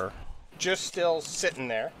are just still sitting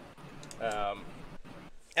there.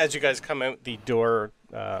 As you guys come out the door,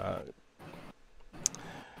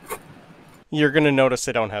 you're going to notice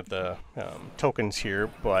they don't have the tokens here,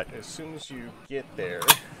 but as soon as you get there,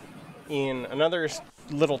 in another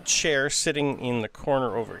little chair sitting in the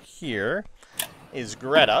corner over here is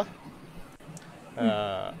Greta.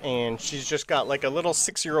 And she's just got like a little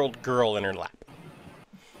 6-year-old girl in her lap.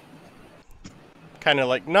 Kind of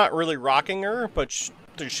like not really rocking her, but she's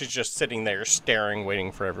just sitting there staring,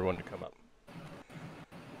 waiting for everyone to come up.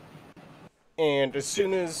 And as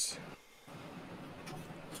soon as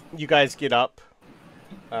you guys get up,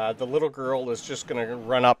 the little girl is just going to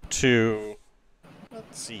run up to...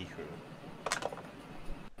 Let's see who.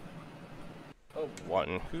 Oh,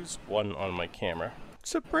 one. Who's one on my camera?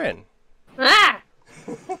 Sabryn. Ah!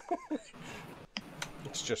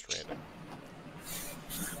 It's just random.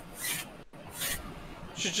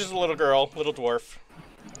 She's just a little girl, little dwarf.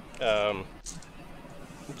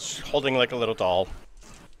 Holding like a little doll.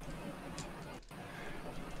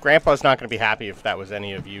 Grandpa's not going to be happy if that was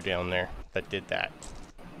any of you down there that did that.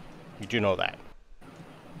 You do know that.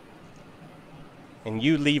 And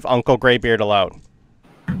you leave Uncle Greybeard alone.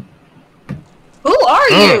 Who are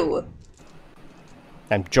you?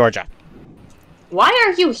 I'm Georgia. Why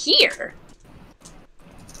are you here?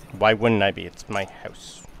 Why wouldn't I be? It's my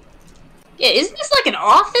house. Yeah, isn't this like an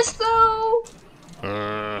office though?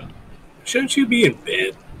 Shouldn't you be in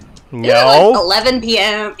bed? Isn't it No. like 11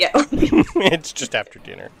 p.m. Yeah. It's just after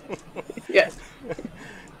dinner. Yes.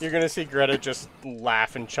 You're going to see Greta just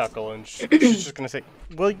laugh and chuckle, and she's just going to say,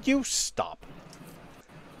 will you stop?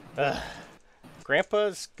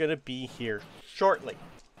 Grandpa's going to be here shortly.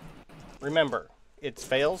 Remember, it's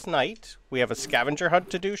Vale's night. We have a scavenger hunt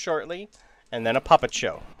to do shortly, and then a puppet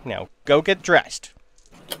show. Now, go get dressed.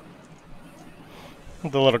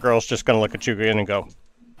 The little girl's just going to look at you again and go,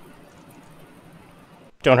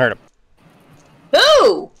 don't hurt him.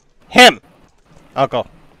 Who? Him! Uncle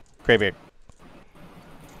Greybeard.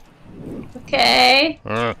 Okay.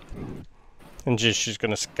 And she's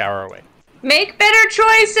going to scour away. Make better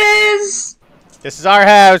choices! This is our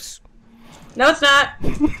house! No, it's not.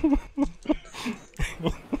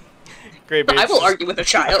 Greybeard's I will argue with a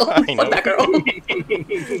child. I know. Fuck that girl.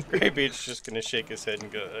 Greybeard's just going to shake his head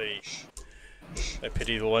and go, I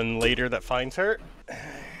pity the one later that finds her.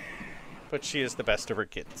 But she is the best of her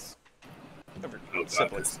kids. Of her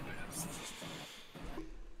siblings.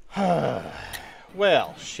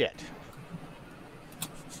 Well, shit.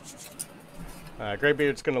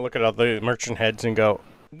 Greybeard's going to look at all the merchant heads and go,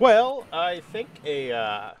 well, I think we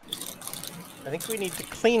need to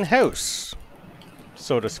clean house,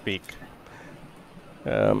 so to speak.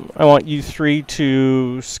 I want you three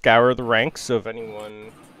to scour the ranks of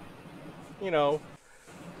anyone,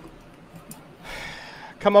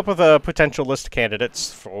 come up with a potential list of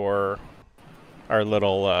candidates for our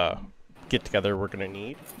little get-together we're going to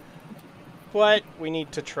need. But we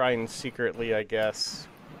need to try and secretly, I guess,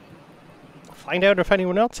 find out if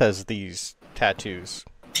anyone else has these tattoos.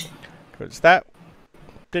 Because that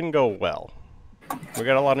didn't go well. We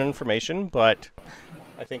got a lot of information, but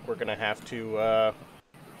I think we're going to have to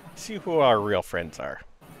see who our real friends are.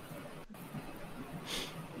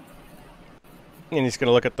 And he's going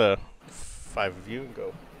to look at the 5 of you and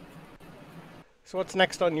go, so what's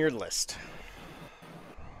next on your list?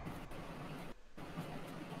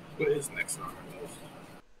 What is next on our list?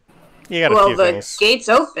 You got a Well, few the things. gates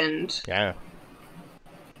opened. Yeah.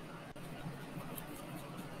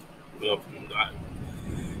 Well,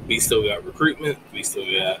 we still got recruitment. We still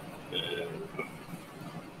got...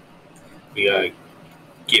 we got to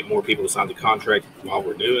get more people to sign the contract while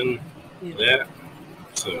we're doing that.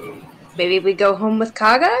 So... Maybe we go home with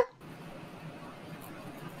Kaga?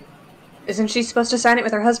 Isn't she supposed to sign it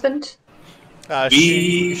with her husband?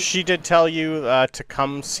 She did tell you to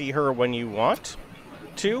come see her when you want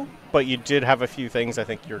to, but you did have a few things I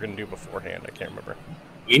think you were going to do beforehand. I can't remember.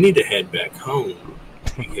 We need to head back home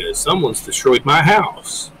because someone's destroyed my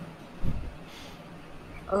house.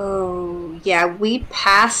 Oh, yeah, we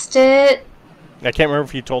passed it. I can't remember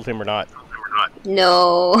if you told him or not.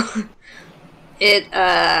 No. It,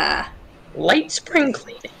 Light spring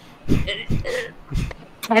cleaning.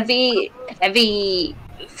 heavy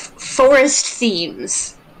forest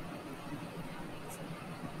themes.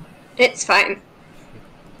 It's fine.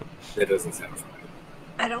 That doesn't sound fine.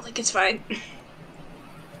 I don't think it's fine.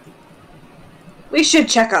 We should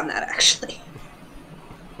check on that, actually.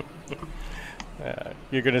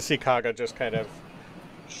 You're going to see Kaga just kind of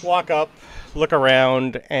walk up, look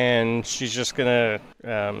around, and she's just going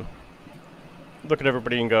to look at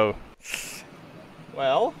everybody and go,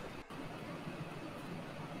 well,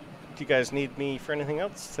 do you guys need me for anything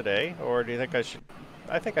else today? Or do you think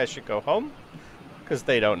I think I should go home? Because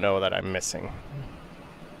they don't know that I'm missing.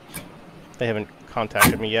 They haven't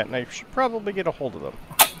contacted me yet, and I should probably get a hold of them.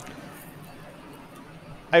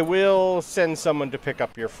 I will send someone to pick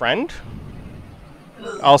up your friend.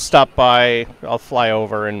 I'll stop by, I'll fly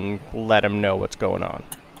over and let him know what's going on.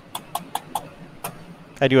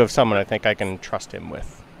 I do have someone I think I can trust him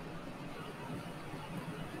with.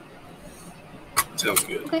 Sounds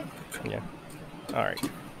good. Okay. Yeah. Alright.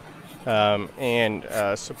 And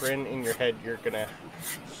Sabryn, in your head, you're going to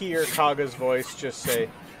hear Kaga's voice just say,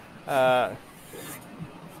 I'll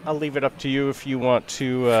leave it up to you if you want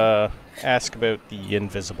to ask about the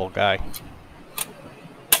invisible guy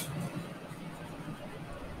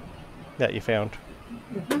that you found.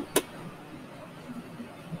 Mm-hmm.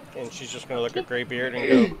 And she's just going to look at Greybeard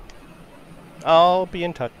and go, I'll be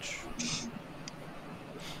in touch.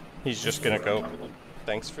 He's just going to go,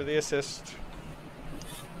 thanks for the assist.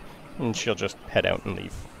 And she'll just head out and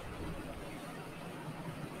leave.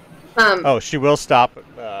 Oh, she will stop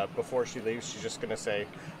before she leaves. She's just going to say,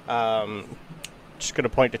 she's going to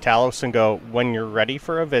point to Talos and go, when you're ready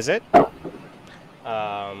for a visit,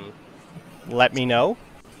 let me know.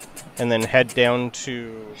 And then head down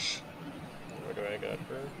to... Where do I got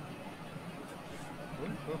her?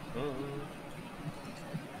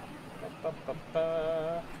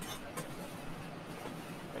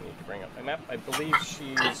 I need to bring up my map. I believe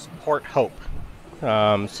she's Port Hope.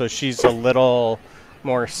 So she's a little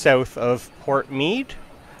more south of Port Mead.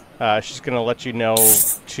 She's going to let you know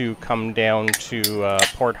to come down to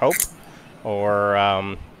Port Hope. Or,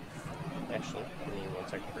 actually, give me 1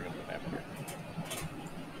 second to bring up the map here.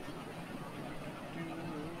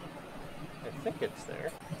 I think it's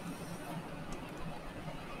there.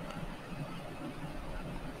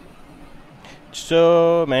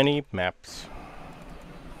 So many maps.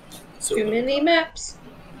 Too many maps.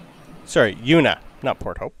 Sorry, Una, not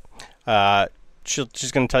Port Hope.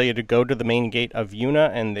 She's going to tell you to go to the main gate of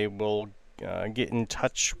Una, and they will get in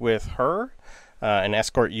touch with her and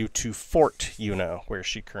escort you to Fort Una, where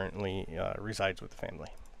she currently resides with the family.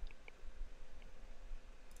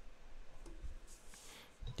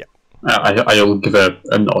 Yeah. I'll give her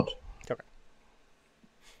a nod. Okay.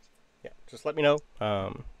 Yeah, just let me know.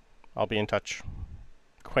 I'll be in touch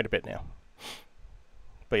quite a bit now.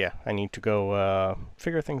 But yeah, I need to go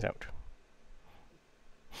figure things out.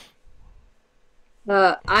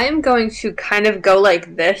 I am going to kind of go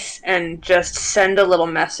like this and just send a little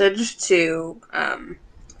message to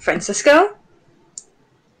Francisco.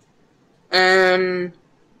 Do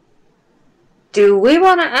we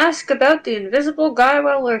want to ask about the invisible guy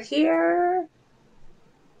while we're here?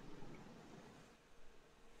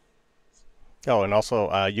 Oh, and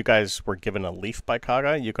also, you guys were given a leaf by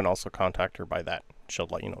Kaga. You can also contact her by that. She'll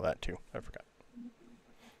let you know that too. I forgot.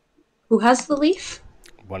 Who has the leaf?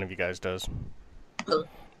 One of you guys does.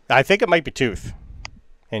 I think it might be Tooth.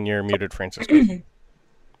 And you're muted, Francisco.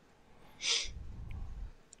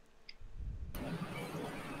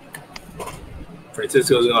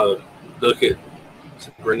 Francisco's gonna look at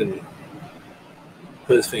Brendan,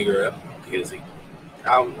 put his finger up because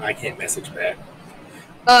I can't message back.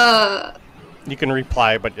 You can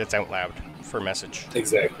reply, but it's out loud for message.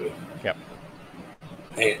 Exactly. Yep.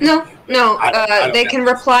 And No. I don't They know. can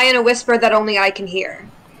reply in a whisper that only I can hear.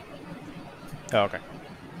 Oh, okay.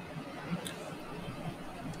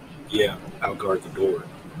 Yeah, I'll guard the door.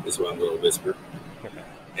 Is what I'm gonna whisper. Okay.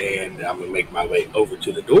 And I'm gonna make my way over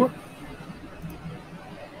to the door.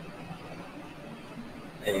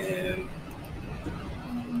 And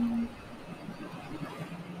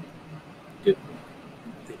good.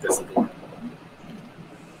 I think that's the door.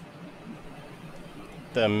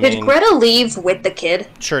 The main... Did Greta leave with the kid?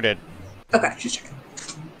 Sure did. Okay, just checking.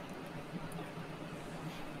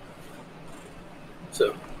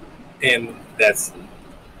 So, and that's,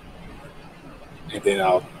 and then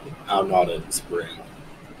I'll nod at Sabryn.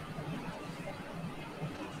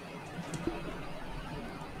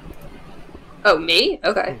 Oh, me?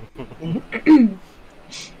 Okay.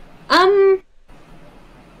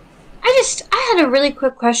 I had a really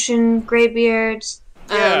quick question, Greybeard.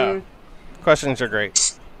 Yeah. Questions are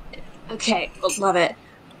great. Okay, love it.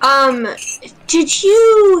 Did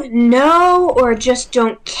you know or just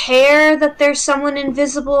don't care that there's someone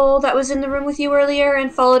invisible that was in the room with you earlier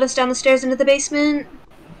and followed us down the stairs into the basement?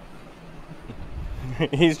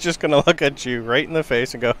 He's just gonna look at you right in the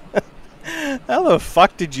face and go, how the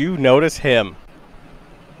fuck did you notice him?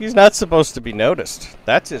 He's not supposed to be noticed.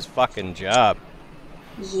 That's his fucking job.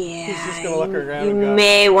 Yeah, He's just gonna look around you and go,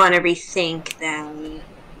 may want to rethink that.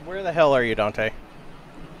 where the hell are you, Dante?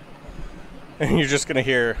 And you're just gonna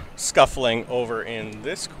hear scuffling over in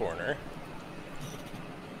this corner.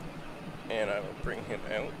 And I will bring him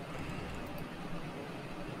out.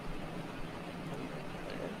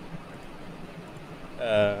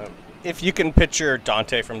 If you can picture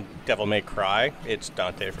Dante from Devil May Cry, it's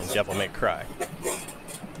Dante from Devil May Cry.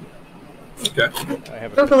 Okay. I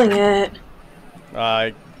have a Googling it.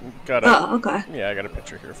 I got a, Oh, okay. yeah, I got a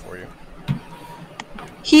picture here for you.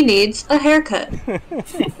 He needs a haircut.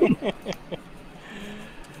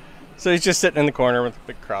 So he's just sitting in the corner with a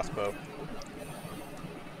big crossbow.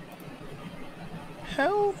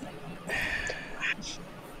 How?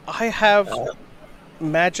 I have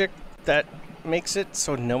magic that makes it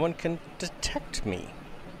so no one can detect me.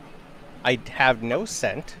 I have no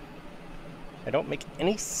scent. I don't make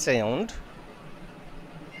any sound.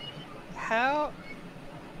 How?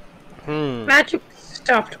 Magic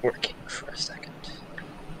stopped working for a second.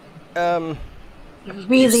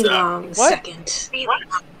 Really long What? second.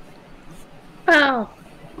 Well,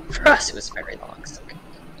 for us it was a very long second.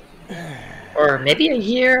 Or maybe a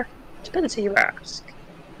year. Depends who you ask.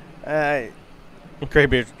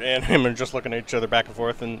 Greybeard and him are just looking at each other back and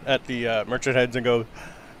forth and at the merchant heads and go,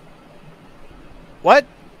 what?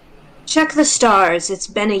 Check the stars. It's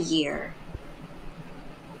been a year.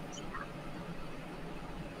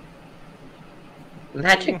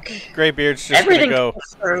 Magic. Greybeard's just Everything gonna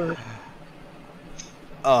goes through.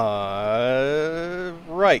 go,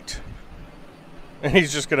 right. And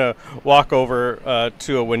he's just gonna walk over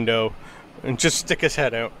to a window and just stick his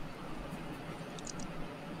head out.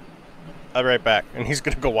 I'll be right back. And he's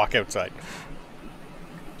gonna go walk outside.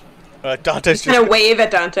 Dante's Kind just of wave at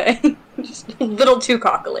Dante. Just a little too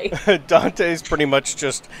cockily. Dante's pretty much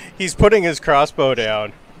just, he's putting his crossbow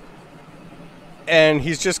down. And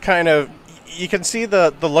he's just kind of, you can see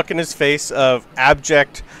the look in his face of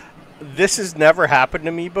abject, this has never happened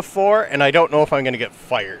to me before, and I don't know if I'm going to get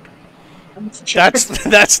fired.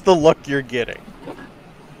 That's the look you're getting.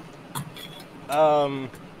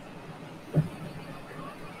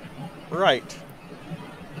 Right.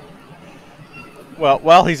 Well,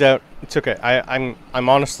 while he's out, it's okay. I'm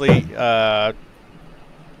honestly can't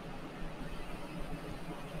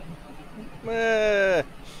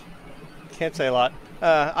say a lot.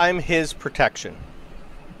 I'm his protection.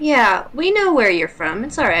 Yeah, we know where you're from.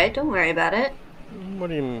 It's alright. Don't worry about it. What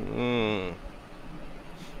do you mean?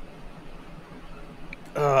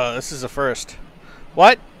 This is a first.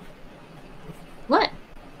 What? What?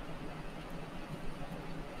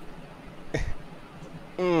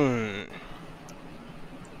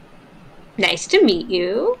 Nice to meet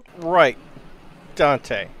you. Right.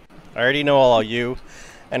 Dante. I already know all of you,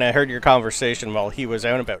 and I heard your conversation while he was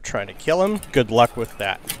out about trying to kill him. Good luck with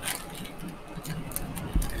that.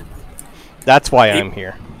 That's why I'm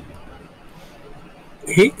here.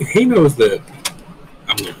 He knows that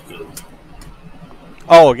I'm looking.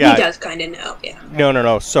 Oh, yeah. He does kind of know, yeah.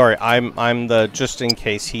 No. Sorry. I'm the, just in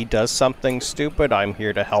case he does something stupid, I'm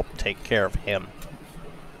here to help take care of him.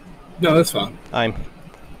 No, that's fine.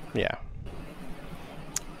 Yeah.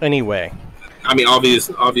 Anyway. I mean,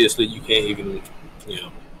 obviously you can't even,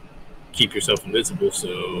 keep yourself invisible,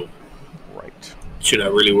 so... Right. Should I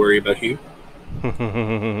really worry about you?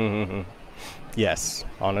 Yes,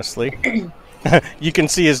 honestly. You can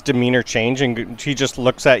see his demeanor change, and he just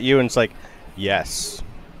looks at you and it's like, yes.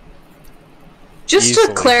 Just Easily.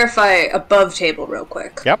 to clarify above table real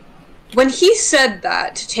quick. Yep. When he said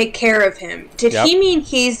that, to take care of him, did he mean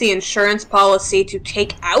he's the insurance policy to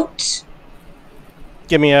take out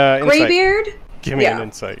Give me a insight. Greybeard? Give me an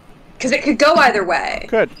insight. Because it could go either way.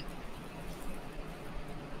 Good.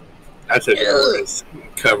 I said always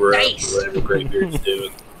cover Nice. up whatever Greybeard's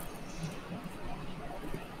doing.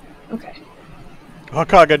 Okay.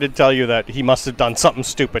 Hakaga did tell you that he must have done something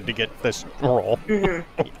stupid to get this roll.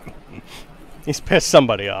 He's pissed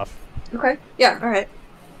somebody off. Okay. Yeah. All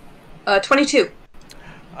right. 22.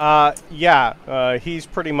 Yeah. He's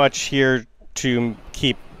pretty much here to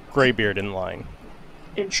keep Greybeard in line.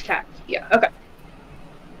 In check. Yeah. Okay.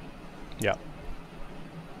 Yeah.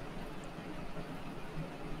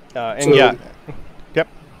 And So- yeah. Yep.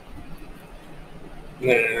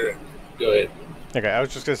 No. Go ahead. Okay, I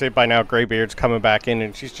was just gonna say by now Greybeard's coming back in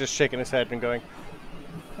and she's just shaking his head and going,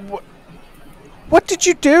 What did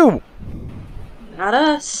you do? Not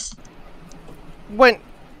us. When?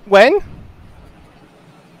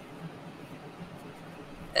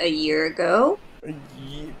 A year ago.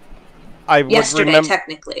 I would Yesterday, remember.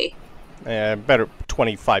 technically. Better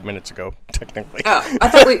 25 minutes ago, technically. Oh, I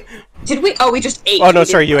thought we did. We just ate. Oh no, We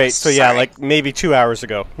sorry, didn't you ate. rest. So yeah, Sorry. like maybe 2 hours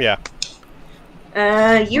ago. Yeah.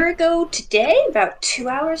 A year ago today, about 2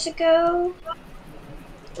 hours ago.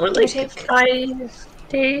 Or Give or like take. 5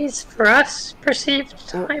 days for us, perceived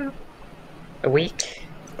time? A week?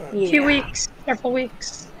 A few weeks? Several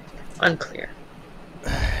weeks? Unclear.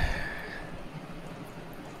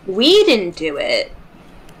 We didn't do it.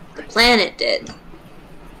 The planet did.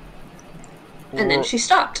 And then Well, she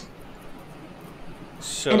stopped.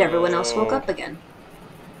 So, And everyone else woke up again.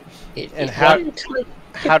 And how do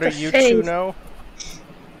the you phase. two know?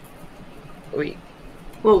 We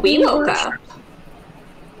Well, we We woke were- up.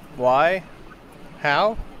 Why?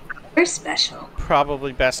 How? We're special.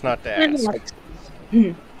 Probably best not to and ask.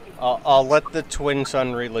 like I'll let the twin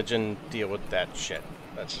sun religion deal with that shit.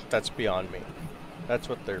 That's beyond me. That's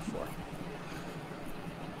what they're for.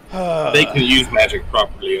 They can use magic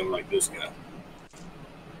properly, unlike this guy.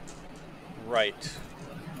 Right.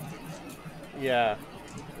 Yeah.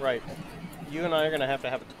 Right. You and I are gonna have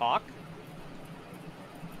a talk.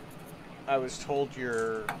 I was told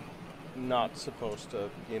you're not supposed to,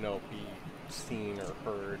 be seen or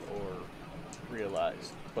heard or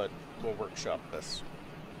realized, but we'll workshop this.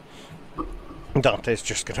 Dante's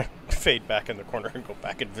just gonna fade back in the corner and go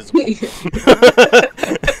back invisible.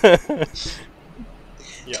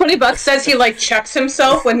 Yeah. $20 says he checks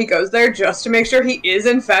himself when he goes there just to make sure he is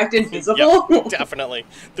in fact invisible. Yep, definitely.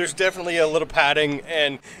 There's definitely a little padding,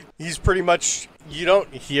 and he's pretty much. You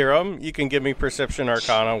don't hear him. You can give me perception,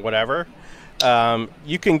 arcana, whatever.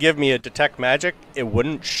 You can give me a detect magic. It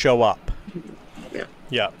wouldn't show up.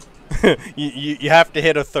 Yeah. you have to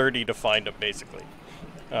hit a 30 to find him, basically.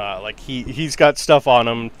 He's got stuff on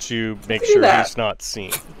him to make sure that. he's not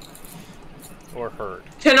seen or heard.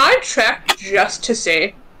 Can I check just to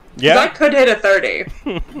see? 'Cause I Yeah. could hit a 30.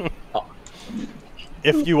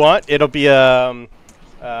 If you want, it'll be a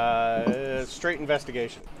straight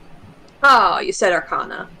investigation. Oh, you said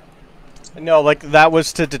Arcana. No, that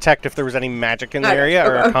was to detect if there was any magic in the Okay, area,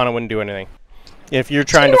 or okay. Arcana wouldn't do anything. If you're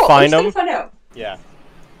trying to find them, Find out. yeah,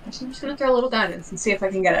 I'm just gonna throw a little guidance and see if I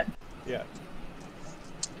can get it. yeah.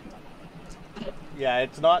 Yeah,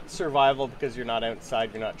 it's not survival because you're not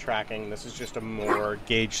outside, you're not tracking. This is just a more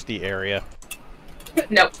gauge the area.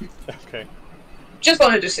 Nope. Okay. Just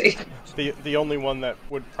wanted to see. The only one that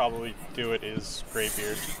would probably do it is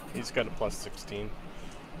Greybeard. He's got a plus 16.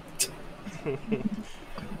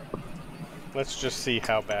 Let's just see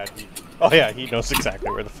how bad he... Oh yeah, he knows exactly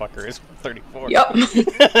where the fucker is. 34.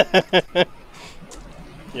 Yep.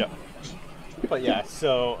 Yeah. But yeah,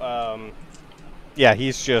 so, yeah,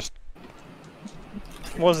 he's just...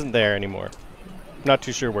 wasn't there anymore. Not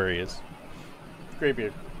too sure where he is.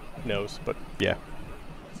 Greybeard knows, but yeah.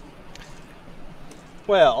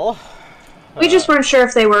 Well... We just weren't sure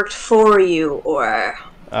if they worked for you or...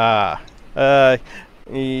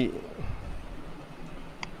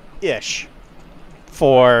 Ish.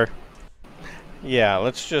 For... Yeah,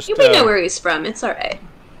 let's just... We know where he's from. It's alright.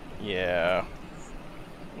 Yeah.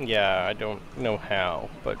 Yeah, I don't know how,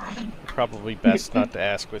 but probably best not to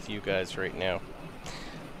ask with you guys right now.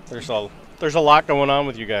 There's a lot going on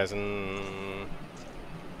with you guys, and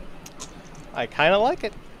I kind of like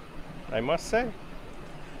it, I must say.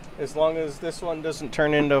 As long as this one doesn't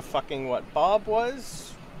turn into fucking what Bob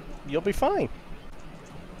was, you'll be fine.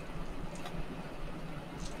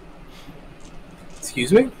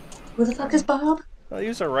 Excuse me? Who the fuck is Bob? Well, he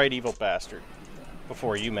was a right evil bastard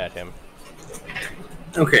before you met him.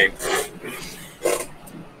 Okay.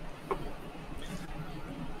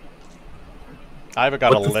 I've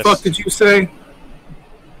got What a the list. fuck did you say?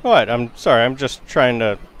 What? I'm sorry, I'm just trying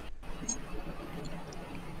to...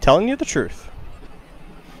 telling you the truth.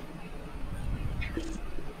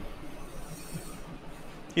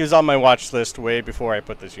 He was on my watch list way before I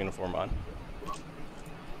put this uniform on.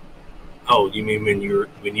 Oh, you mean when you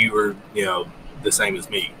were, the same as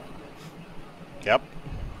me? Yep.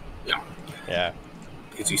 Yeah. Yeah.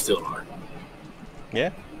 Because you still are.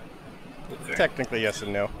 Yeah. Okay. Technically, yes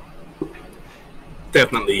and no.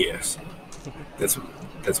 Definitely yes. That's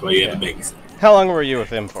why you have a babysitter. How long were you with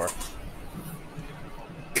him for?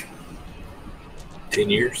 10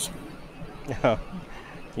 years.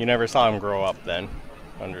 You never saw him grow up then.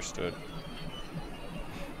 Understood.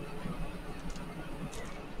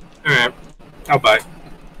 Alright. I'll buy.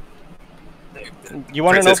 You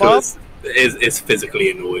want to know Bob? Is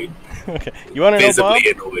physically annoyed. Okay. You want to know Bob?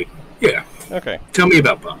 Visibly annoyed. Yeah. Okay. Tell me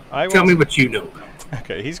about Bob. Tell me what you know about him.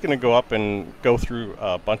 Okay, he's going to go up and go through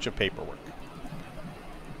a bunch of paperwork.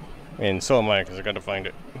 And so am I, because I got to find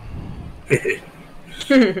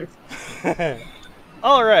it.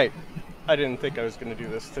 All right. I didn't think I was going to do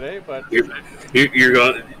this today, but... You're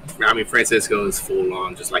going... I mean, Francisco is full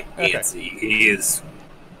on, just like Nancy. Okay. He is...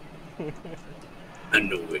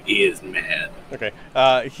 annoyed. He is mad. Okay.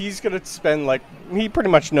 He's going to spend, like... He pretty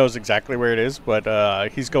much knows exactly where it is, but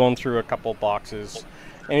he's going through a couple boxes.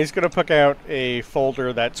 And he's going to pick out a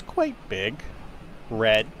folder that's quite big.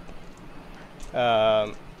 Red.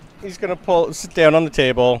 He's going to sit down on the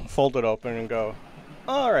table, fold it open, and go,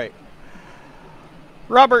 all right.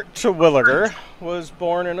 Robert Terwilliger was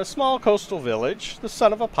born in a small coastal village, the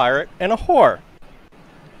son of a pirate and a whore.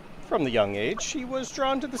 From the young age, he was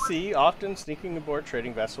drawn to the sea, often sneaking aboard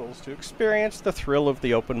trading vessels to experience the thrill of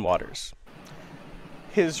the open waters.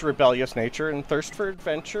 His rebellious nature and thirst for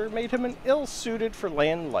adventure made him ill-suited for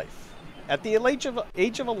land life. At the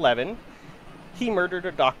age of 11, he murdered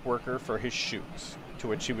a dock worker for his shoes, to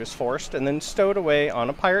which he was forced and then stowed away on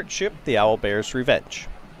a pirate ship, the Owlbear's Revenge.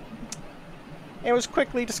 It was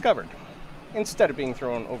quickly discovered. Instead of being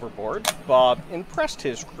thrown overboard, Bob impressed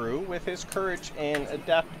his crew with his courage and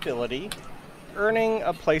adaptability, earning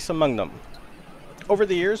a place among them. Over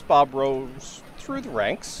the years, Bob rose through the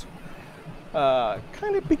ranks,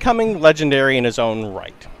 kind of becoming legendary in his own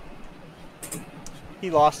right. He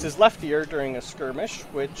lost his left ear during a skirmish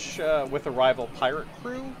with a rival pirate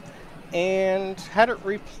crew, and had it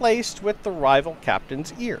replaced with the rival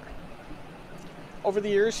captain's ear. Over the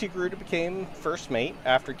years, he grew to become first mate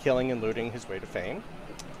after killing and looting his way to fame.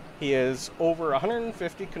 He has over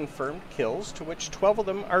 150 confirmed kills, to which 12 of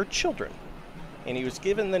them are children. And he was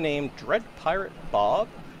given the name Dread Pirate Bob,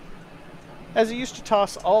 as he used to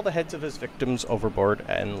toss all the heads of his victims overboard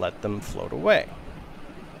and let them float away.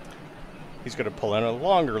 He's going to pull in a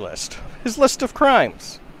longer list. His list of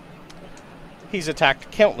crimes. He's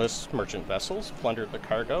attacked countless merchant vessels, plundered the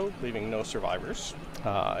cargo, leaving no survivors.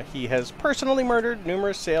 He has personally murdered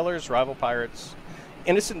numerous sailors, rival pirates,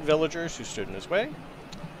 innocent villagers who stood in his way.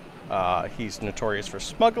 He's notorious for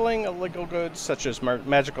smuggling illegal goods such as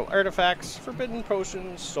magical artifacts, forbidden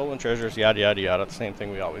potions, stolen treasures, yada yada yada, the same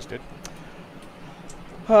thing we always did.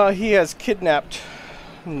 He has kidnapped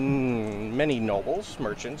many nobles,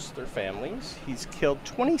 merchants, their families. He's killed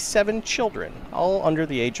 27 children, all under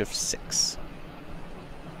the age of 6.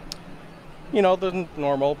 You know, the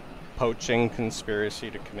normal poaching,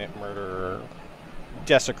 conspiracy to commit murder,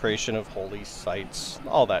 desecration of holy sites,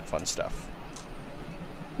 all that fun stuff.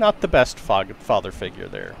 Not the best father figure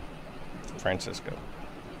there, Francisco.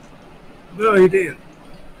 No, he did.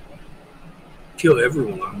 Kill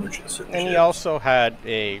everyone on merchants. And he also had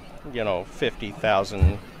a,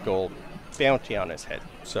 50,000 gold bounty on his head,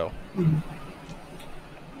 so.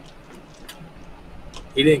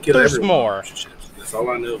 He didn't kill There's everyone. More. That's all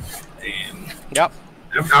I know. And yep.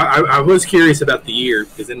 I was curious about the year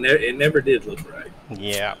because it never did look right.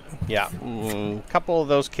 Yeah. A couple of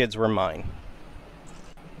those kids were mine.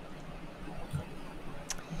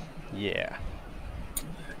 Yeah.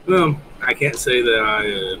 Well, I can't say that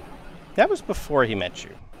I... That was before he met you.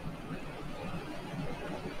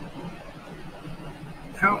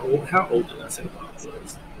 How old did I say Bob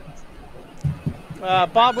was?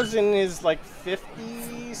 Bob was in his, 50s,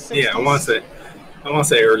 60s? Yeah, I want to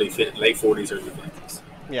say late 40s, early 50s.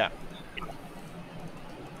 Yeah.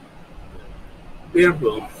 Yeah,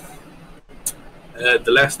 well,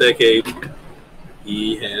 the last decade,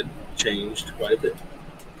 he had changed quite a bit.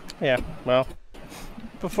 Yeah, well,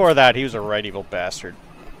 before that, he was a right evil bastard.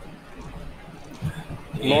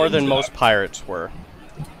 More than most pirates were.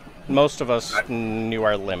 Most of us knew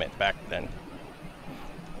our limit back then.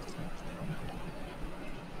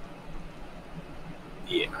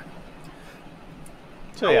 Yeah.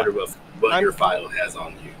 So, I wonder what your file has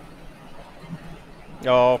on you.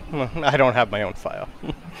 Oh, I don't have my own file.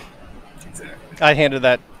 Exactly. I handed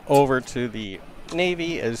that over to the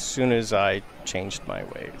Navy as soon as I changed my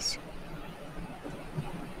ways.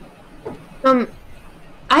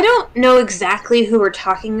 I don't know exactly who we're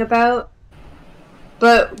talking about.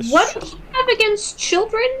 But what do you have against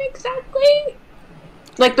children exactly?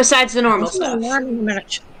 Like besides the normal stuff.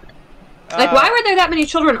 Like why were there that many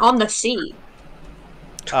children on the sea?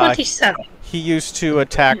 27. He used to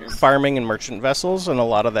attack farming and merchant vessels, and a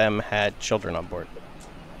lot of them had children on board.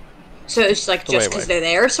 So it's like just because they're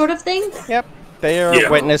there, sort of thing. Yep, they are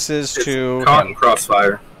witnesses to caught in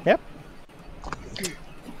crossfire. Yep.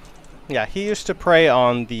 Yeah, he used to prey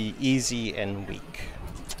on the easy and weak.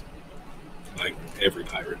 Like every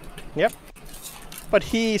pirate. Yep. But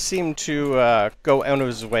he seemed to go out of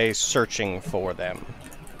his way searching for them.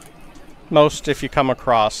 Most, if you come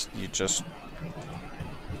across, you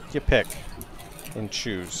pick and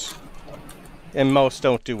choose. And most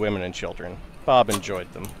don't do women and children. Bob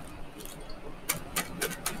enjoyed them.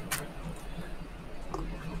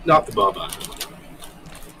 Not the Bob.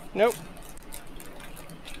 Nope.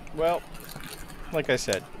 Well, like I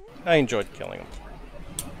said, I enjoyed killing them.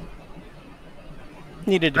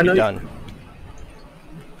 Needed to be done.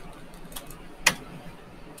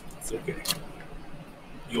 It's okay.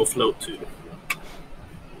 You'll float too.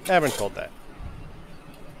 I haven't told that.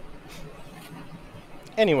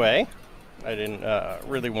 Anyway, I didn't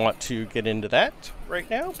really want to get into that right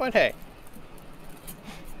now, but hey.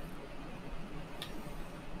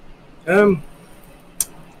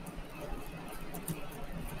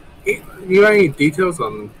 You got any details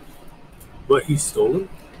on what he's stolen?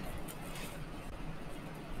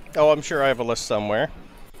 Oh, I'm sure I have a list somewhere.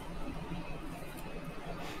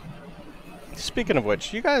 Speaking of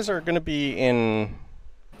which, you guys are going to be in...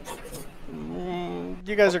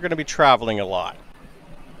 You guys are going to be traveling a lot.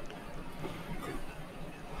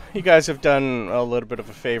 You guys have done a little bit of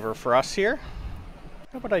a favor for us here.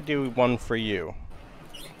 How about I do one for you?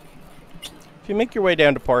 If you make your way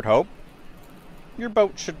down to Port Hope, your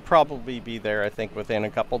boat should probably be there, I think, within a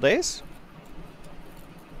couple days.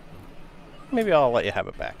 Maybe I'll let you have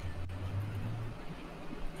it back.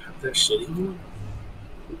 That shitty one?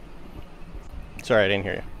 Sorry, I didn't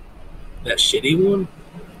hear you. That shitty one?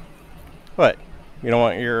 What? You don't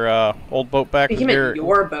want your old boat back? You meant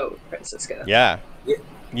your boat, Francisco. Yeah.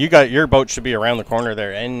 You got your boat should be around the corner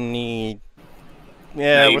there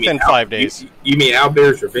within 5 days. You mean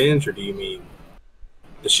Owlbear's Revenge, or do you mean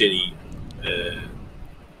the shitty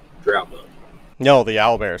drow boat? No, the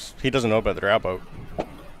owlbears. He doesn't know about the drow boat.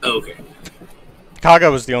 Oh, okay.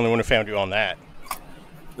 Kaga was the only one who found you on that.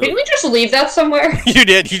 Didn't we just leave that somewhere? You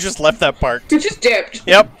did. You just left that part. You just dipped.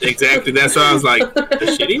 Yep. Exactly. That's why I was like, the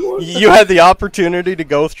shitty one? You had the opportunity to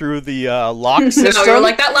go through the lock system. No, you were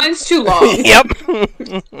like, that line's too long. Yep.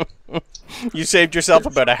 You saved yourself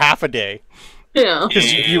about a half a day. Yeah.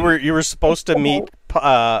 Because you were supposed to meet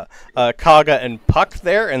Kaga and Puck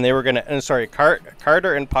there, and they were gonna.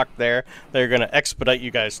 Carter and Puck there. They were gonna expedite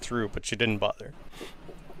you guys through, but you didn't bother.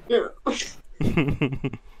 Yeah.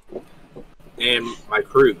 And my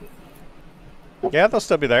crew. Yeah, they'll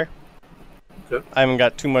still be there. Okay. I haven't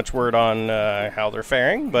got too much word on how they're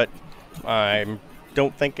faring, but I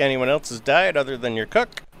don't think anyone else has died other than your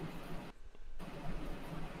cook.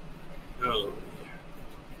 Oh.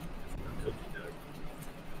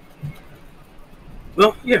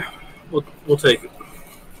 Well, yeah, we'll take it.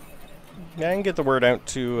 Yeah, I can get the word out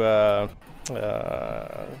to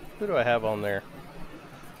who do I have on there?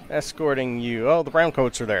 Escorting you. Oh, the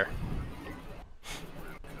browncoats are there.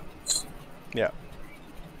 Yeah.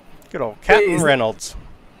 Good old Captain Reynolds.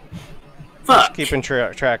 Fuck. Just keeping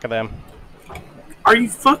track of them. Are you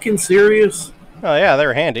fucking serious? Oh yeah,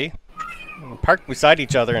 they're handy. Parked beside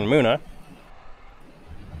each other in Muna.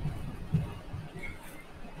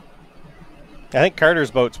 I think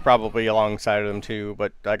Carter's boat's probably alongside of them too,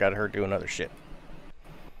 but I got her doing other shit.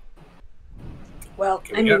 Well,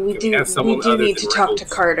 I mean, we do need to talk to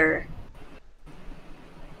Carter.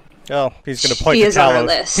 Oh, he's going to point to Talos. On our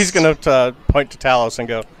list. He's going to point to Talos and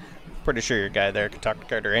go, pretty sure your guy there can talk to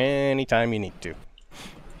Carter anytime you need to.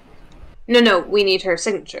 No, we need her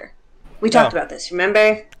signature. We talked about this,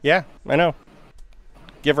 remember? Yeah, I know.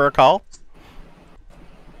 Give her a call.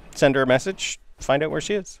 Send her a message. Find out where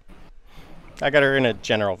she is. I got her in a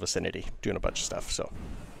general vicinity, doing a bunch of stuff, so...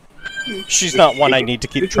 She's not one I need to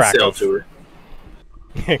keep track of. To her.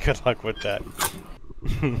 Good luck with that.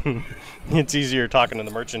 It's easier talking to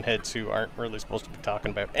the merchant heads who aren't really supposed to be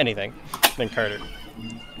talking about anything than Carter.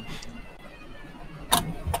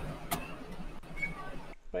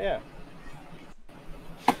 But yeah.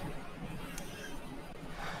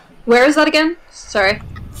 Where is that again? Sorry.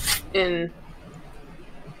 To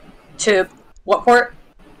what port?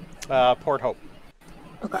 Port Hope.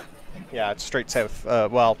 Okay. Yeah, it's straight south.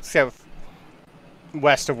 South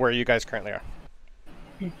west of where you guys currently are.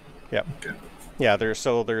 Yep. Okay. Yeah, there's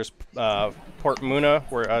Port Muna,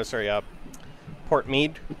 Port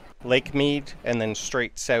Mead, Lake Mead, and then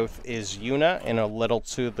straight south is Una, and a little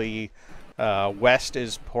to the west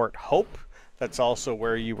is Port Hope. That's also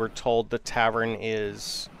where you were told the tavern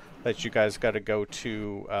is that you guys got to go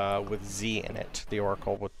to with Z in it, the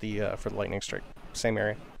Oracle with the for the lightning strike. Same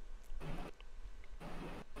area.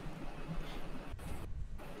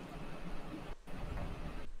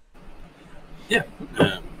 Yeah.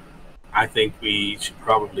 I think we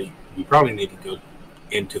probably need to go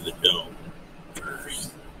into the dome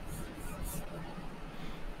first.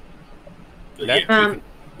 But yeah,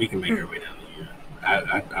 we can make our way down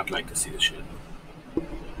there. I'd like to see the ship,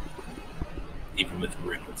 even with the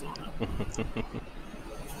ripples on it.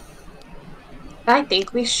 I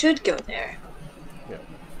think we should go there. Yeah.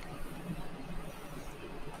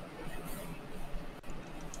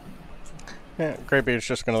 Yeah, Greybeard's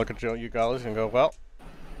just going to look at you guys and go, well,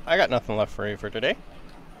 I got nothing left for you for today.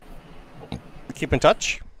 Keep in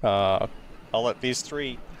touch. I'll let these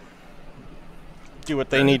three do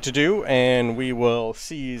what they need to do, and we will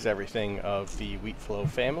seize everything of the Wheatflow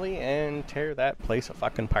family and tear that place a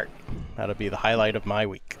fucking part. That'll be the highlight of my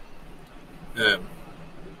week. And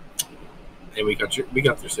we got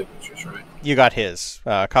their signatures, right? You got his.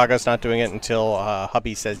 Kaga's not doing it until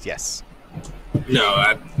hubby says yes.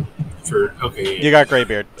 No, okay. You got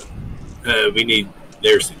Greybeard. We need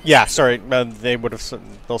their signatures. Yeah, sorry,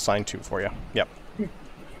 they'll sign 2 for you. Yep.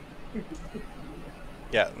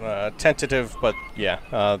 Yeah, tentative, but yeah,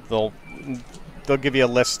 they'll give you a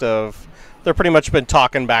list of. They're pretty much been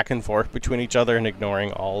talking back and forth between each other and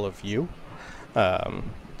ignoring all of you.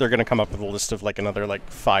 They're gonna come up with a list of like another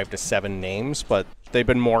 5 to 7 names, but they've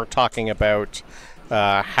been more talking about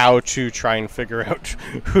how to try and figure out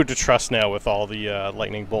who to trust now with all the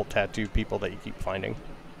lightning bolt tattoo people that you keep finding.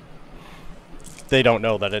 They don't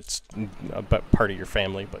know that it's part of your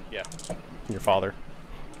family, but yeah, your father.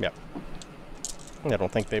 Yep. I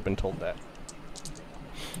don't think they've been told that.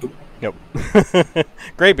 Nope.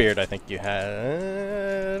 Greybeard, I think you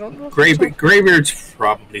had. I don't know. Greybeard's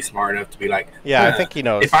probably smart enough to be like. Yeah, I think he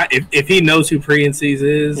knows. If he knows who Priences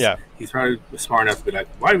is, yeah, he's probably smart enough to be like,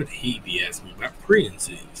 why would he be asking me about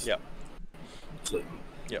Priences? Yep. So,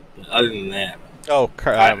 yep. Other than that,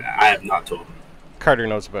 I have not told him. Carter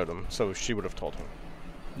knows about him, so she would have told him.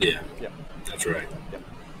 Yeah. Yep. That's right. Yep.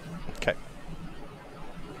 Okay.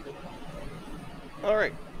 All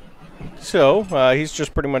right. So, he's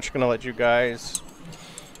just pretty much going to let you guys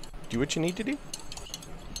do what you need to do.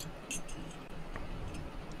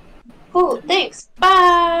 Cool, thanks.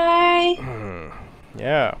 Bye!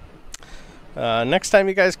 Yeah. Next time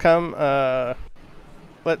you guys come,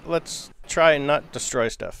 let's try and not destroy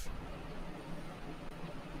stuff.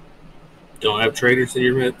 Don't have traitors in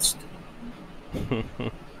your midst.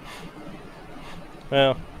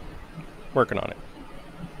 Well, working on it.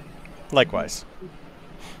 Likewise.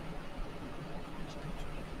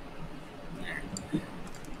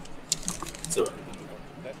 So,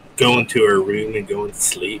 going to her room and going to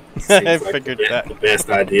sleep I figured that. The best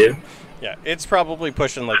idea. Yeah, it's probably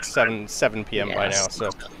pushing 7 p.m. by now, so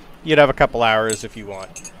you'd have a couple hours if you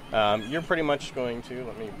want. You're pretty much going to,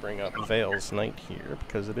 let me bring up Vale's Night here,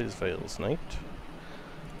 because it is Vale's Night.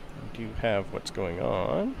 I do have what's going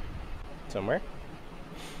on somewhere.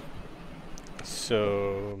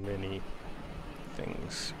 So many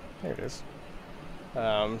things. There it is.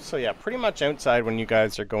 So yeah, pretty much outside, when you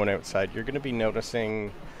guys are going outside, you're going to be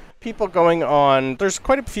noticing people going on. There's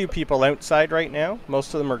quite a few people outside right now.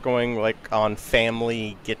 Most of them are going on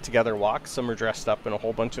family get-together walks. Some are dressed up in a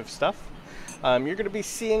whole bunch of stuff. You're going to be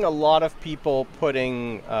seeing a lot of people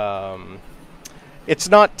putting. It's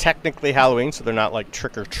not technically Halloween, so they're not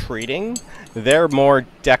trick-or-treating. They're more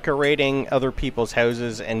decorating other people's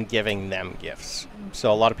houses and giving them gifts.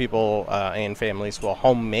 So a lot of people and families will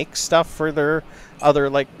home make stuff for their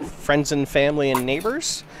other friends and family and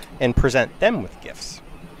neighbors and present them with gifts.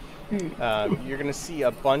 You're going to see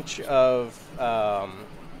a bunch of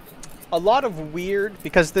a lot of weird,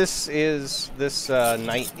 because this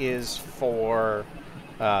night is for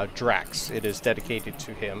Drax. It is dedicated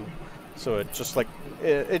to him. So it just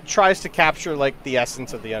it tries to capture the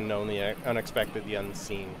essence of the unknown, the unexpected, the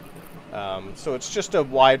unseen. So it's just a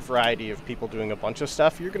wide variety of people doing a bunch of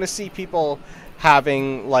stuff. You're going to see people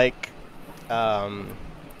having a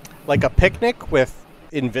picnic with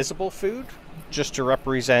invisible food, just to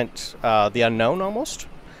represent the unknown almost.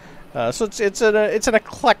 So it's an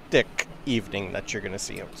eclectic evening that you're going to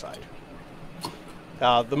see outside.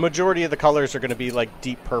 The majority of the colors are going to be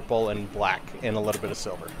deep purple and black and a little bit of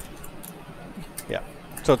silver. Yeah.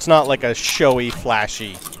 So it's not a showy,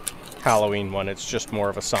 flashy Halloween one. It's just more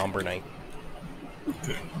of a somber night.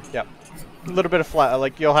 Yep. A little bit of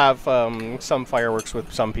like you'll have some fireworks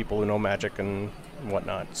with some people who know magic and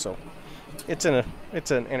whatnot. So it's an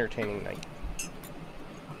entertaining night.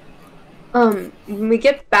 When we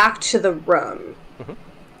get back to the room,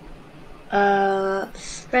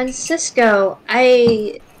 Francisco,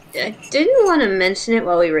 I didn't want to mention it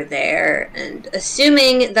while we were there, and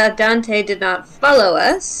assuming that Dante did not follow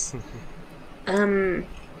us, when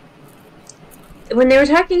they were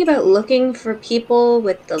talking about looking for people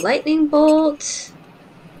with the lightning bolt,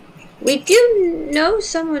 we do know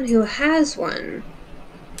someone who has one,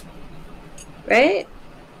 right?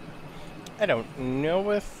 I don't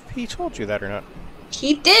know if he told you that or not.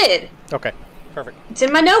 He did. Okay, perfect. It's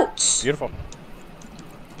in my notes. Beautiful.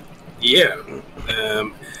 Yeah,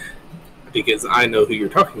 because I know who you're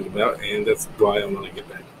talking about, and that's why I want to get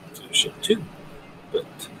back to the ship too. But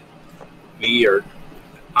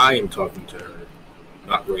I am talking to her,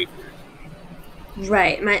 not Rapier.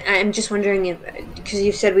 Right. I'm just wondering if, because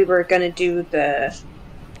you said we were going to do the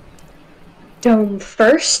dome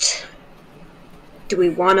first, do we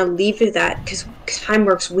want to leave it that? Because time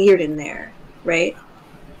works weird in there, right?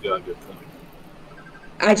 Yeah, good point.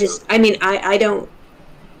 I don't.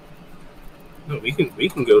 No, we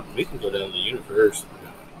can go down the universe.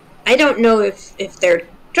 I don't know if they're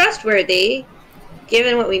trustworthy,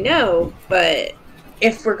 given what we know, but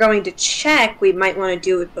if we're going to check, we might want to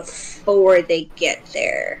do it before they get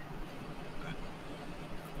there.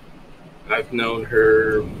 I've known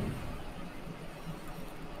her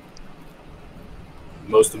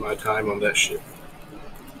most of my time on that ship.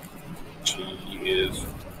 She is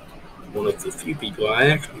one of the few people I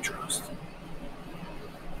actually trust.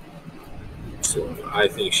 So I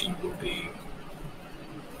think she will be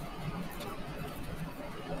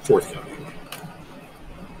forthcoming.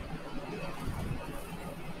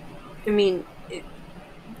 I mean,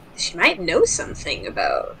 she might know something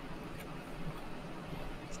about,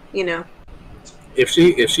 If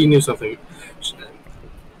she knew something,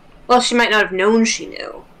 well, she might not have known she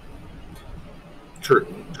knew. true.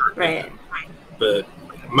 Right. But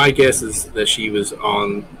my guess is that she was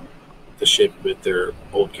on the ship with their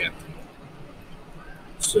old captain.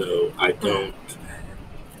 So I doubt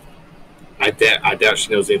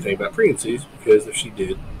she knows anything about pregnancies, because if she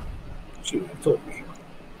did, she would have told me.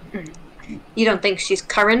 You don't think she's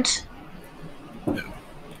current? No,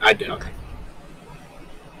 I doubt it.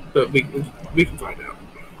 But we can find out.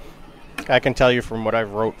 I can tell you from what I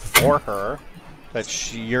wrote for her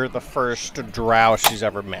that you're the first drow she's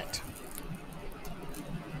ever met.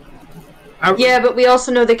 Yeah, but we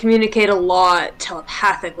also know they communicate a lot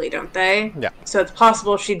telepathically, don't they? Yeah. So it's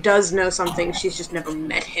possible she does know something, she's just never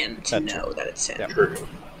met him to That's know that it's him. Yeah. True.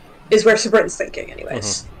 Is where Sabryn's thinking,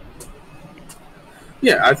 anyways.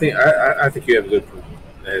 Yeah, I think you have a good point.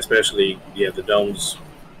 Especially, the dome's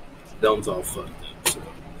all fucked up, so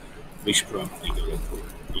we should probably go look for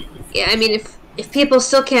it. Yeah, I mean, if people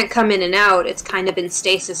still can't come in and out, it's kind of been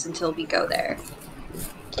stasis until we go there.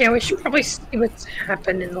 Yeah, we should probably see what's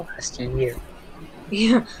happened in the last year.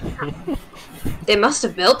 Yeah. They must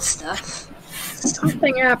have built stuff.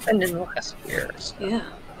 Something happened in the last year. So. Yeah.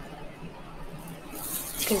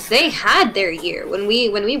 Because they had their year. When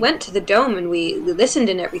we went to the dome and we listened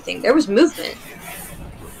and everything, there was movement.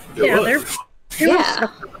 Yeah,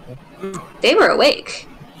 they were awake.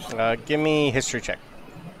 Give me history check.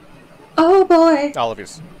 Oh boy. All of you.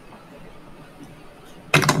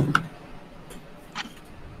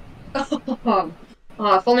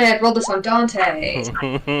 Oh, if only I'd rolled this on Dante.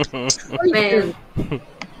 Man.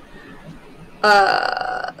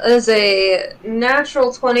 That is a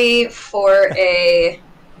natural 20 for a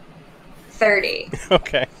 30.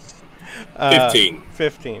 Okay. 15.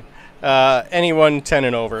 15. Anyone 10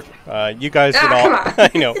 and over. You guys would all... Come on.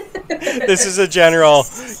 I know. This is a general...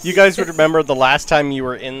 You guys would remember the last time you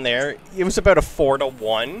were in there, it was about a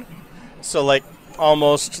 4-to-1. So, like,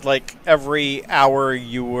 almost, like, every hour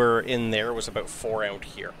you were in there was about 4 out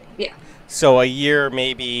here. Yeah. So a year,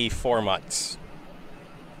 maybe 4 months.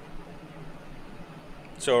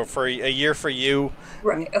 So for a year for you...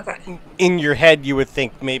 Right, okay. In your head, you would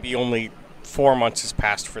think maybe only 4 months has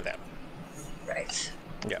passed for them. Right.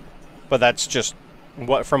 Yeah. But that's just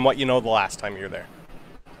from what you know the last time you're there.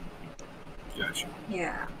 Gotcha.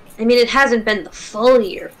 Yeah. I mean, it hasn't been the full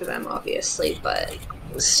year for them, obviously, but...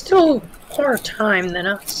 Still more time than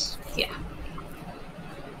us. Yeah.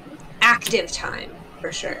 Active time,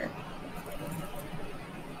 for sure.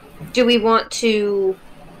 Do we want to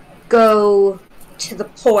go to the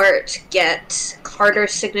port, get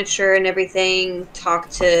Carter's signature and everything, talk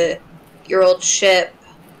to your old ship,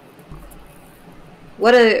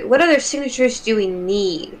 What other signatures do we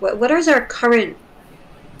need? What is our current...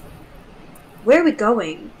 Where are we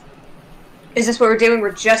going? Is this what we're doing?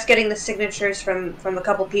 We're just getting the signatures from a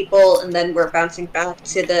couple people, and then we're bouncing back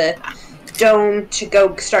to the dome to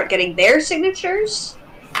go start getting their signatures?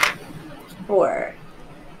 Or...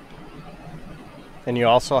 And you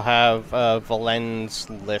also have Valen's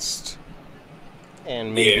list.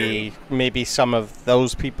 And maybe some of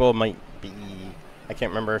those people might be... I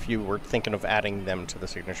can't remember if you were thinking of adding them to the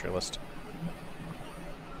signature list.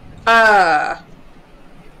 Well,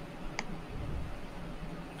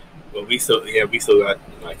 we still got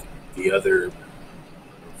like the other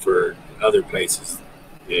for other places.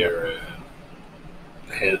 They're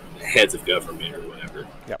heads of government or whatever.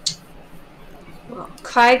 Yep. Well,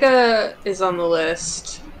 Kaiga is on the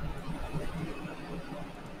list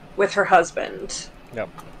with her husband. Yep.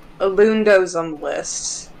 Alundo's on the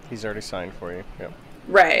list. He's already signed for you. Yep.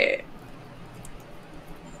 Right.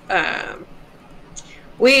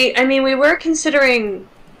 We were considering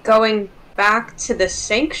going back to the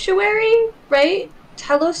sanctuary, right?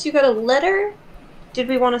 Talos, you got a letter? Did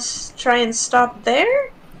we want to try and stop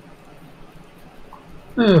there?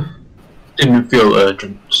 Didn't feel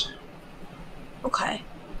urgent. Okay.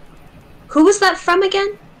 Who was that from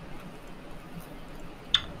again?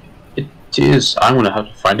 It is. I'm gonna have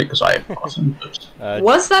to find it because I have forgotten.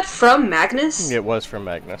 Was that from Magnus? It was from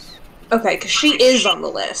Magnus. Okay, because she is on the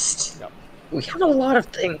list. Yep. We have a lot of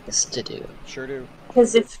things to do. Sure do.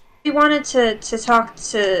 Because if we wanted to talk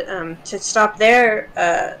to stop there,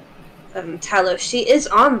 Talos, she is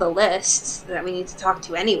on the list that we need to talk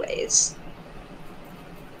to anyways.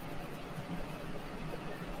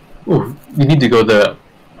 Oh, we need to go there.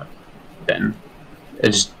 Then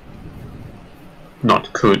it's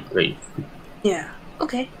not currently. Yeah.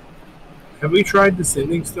 Okay. Have we tried the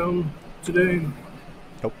sending stone today?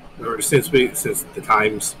 Nope. Or since the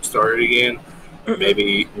times started again,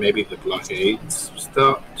 maybe the blockades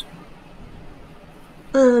stopped.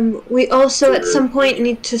 We also at some point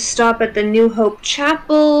need to stop at the New Hope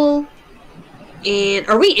Chapel. And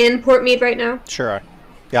are we in Port Mead right now? Sure are.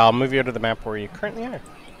 Yeah, I'll move you to the map where you currently are.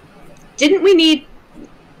 Did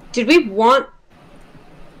we want...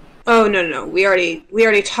 Oh, no. We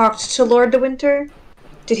already talked to Lord de Winter.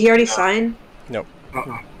 Did he already sign? Nope.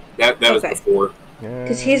 That was before.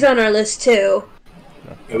 Because he's on our list, too.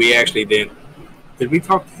 And we actually didn't... Did we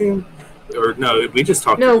talk to him? Or no, we just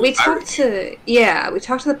talked No, to we talked to... Yeah, we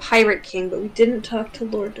talked to the Pirate King, but we didn't talk to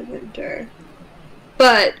Lord de Winter.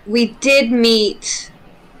 But we did meet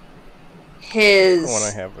his... The one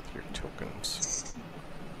I have with your tokens.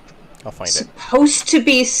 I'll find it. Supposed to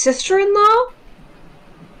be sister-in-law?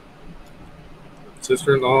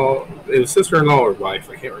 Sister-in-law? It was sister-in-law or wife,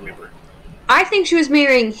 I can't remember. I think she was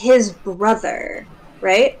marrying his brother,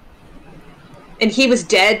 right? And he was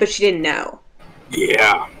dead, but she didn't know.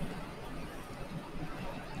 Yeah.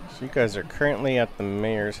 So you guys are currently at the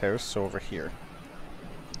mayor's house over here.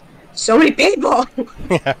 So many people!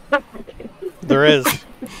 Yeah. There is.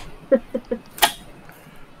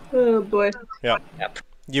 Oh, boy. Yeah. Yep.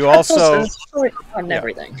 You also... on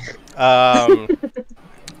everything.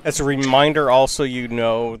 As a reminder, also, you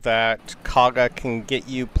know that Kaga can get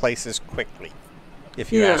you places quickly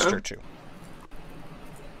if you asked her to.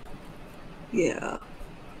 Yeah.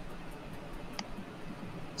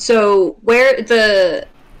 So, where the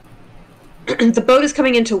boat is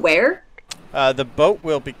coming into where? The boat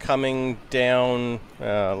will be coming down...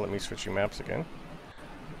 let me switch you maps again.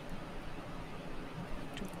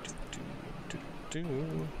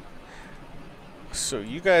 So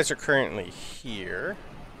you guys are currently here.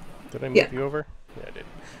 Did I move you over? Yeah, I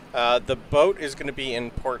did. The boat is going to be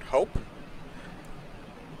in Port Hope.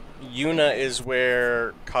 Yuna is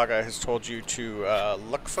where Kaga has told you to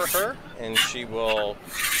look for her, and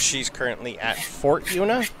she's currently at Fort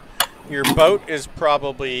Yuna. Your boat is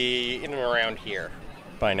probably in and around here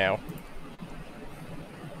by now.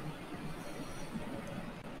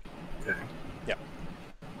 Okay. Yep.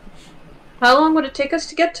 How long would it take us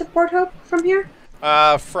to get to Port Hope from here?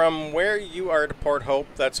 From where you are to Port Hope,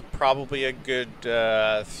 that's probably a good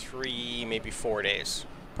 3, maybe 4 days.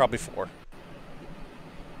 Probably 4.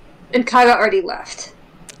 And Kaga already left.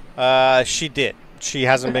 She did. She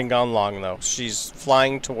hasn't been gone long, though. She's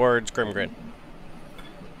flying towards Grimgrin.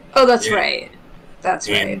 Oh, that's right. That's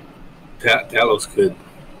and right. Talos could,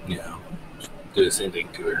 do the same thing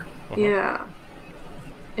to her. Yeah.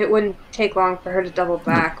 It wouldn't take long for her to double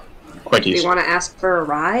back. Quite Do you easy. want to ask for a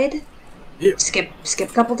ride? Yeah. Skip a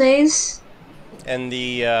couple days? And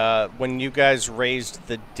the when you guys raised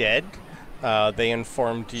the dead, they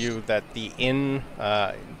informed you that the inn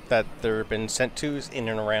that they've been sent to is in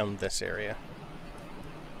and around this area.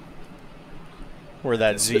 where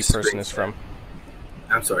that Z person is from.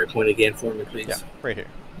 I'm sorry, point again for me, please. Yeah, right here.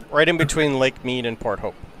 Right in between Lake Mead and Port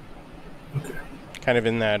Hope. Okay. Kind of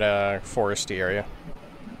in that foresty area.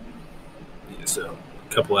 Yeah, so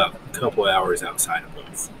couple hours outside of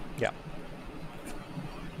both. Yeah.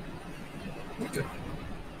 Okay.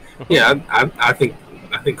 Yeah, I think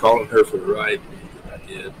calling her for a ride would be a good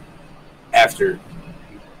idea. After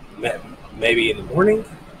maybe in the morning,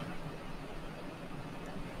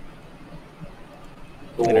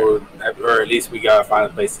 or at least we gotta find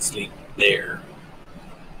a place to sleep there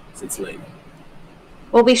since it's late.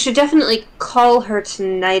 Well, we should definitely call her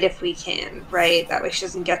tonight if we can, right? That way she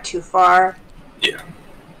doesn't get too far. Yeah.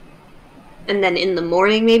 And then in the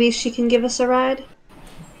morning, maybe she can give us a ride.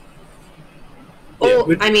 Yeah,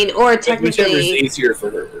 or technically, whichever is easier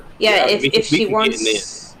for her. Yeah, if she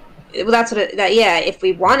wants. Well, that's what. If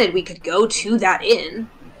we wanted, we could go to that inn.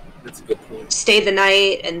 That's a good point. Stay the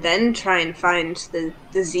night and then try and find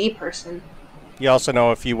the Z person. You also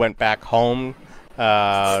know if you went back home,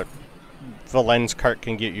 Valen's cart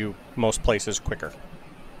can get you most places quicker.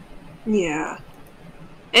 Yeah.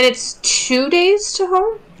 And it's 2 days to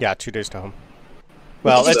home? Yeah, 2 days to home.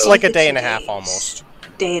 Well, it's like a day and a half almost.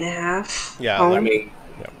 Day and a half? Yeah. Home? I mean,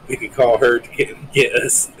 we could call her to get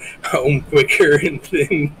us home quicker and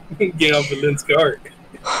then get off Valen's cart.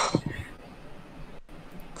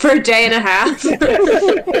 For a day and a half?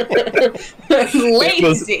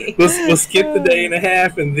 Lazy. We'll skip the day and a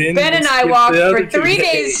half and then Ben and I walked for 3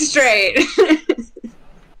 days straight.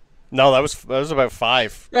 No, that was about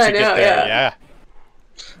 5 to I get know, there. Yeah.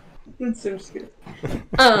 That seems good.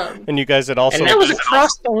 And you guys had also... And that was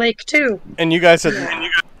across the lake, too. And you guys had...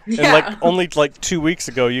 Yeah. And only 2 weeks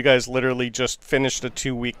ago, you guys literally just finished a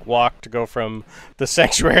 2-week walk to go from the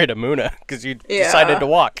sanctuary to Muna, because you decided to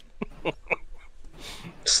walk.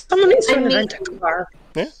 Someone needs to rent a car.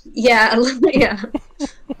 Yeah.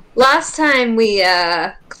 Last time we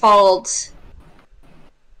called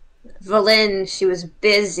Valen, she was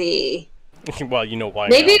busy. Well, you know why.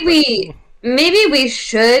 Maybe now, we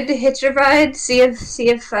should hitch a ride. See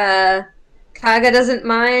if Kaga doesn't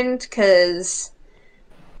mind, because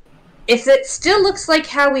if it still looks like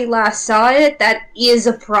how we last saw it, that is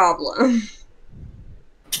a problem.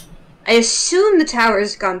 I assume the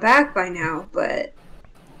tower's gone back by now, but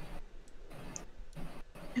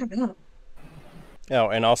I don't know. Oh,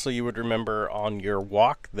 and also you would remember on your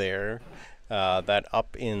walk there that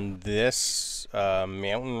up in this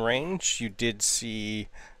mountain range, you did see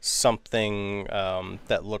something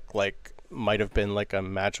that looked like might have been like a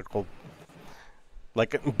magical,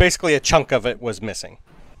 basically a chunk of it was missing.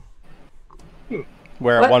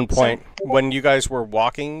 Where at one point, when you guys were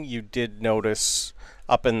walking, you did notice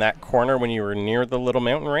up in that corner when you were near the little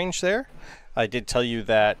mountain range there, I did tell you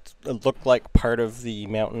that it looked like part of the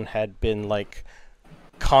mountain had been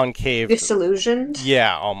concave. Disillusioned?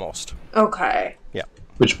 Yeah, almost. Okay. Yeah.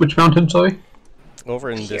 Which mountain, sorry? Over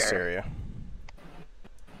in this area.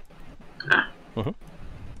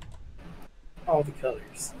 All the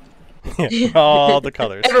colors. Yeah, all the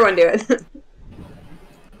colors. Everyone do it.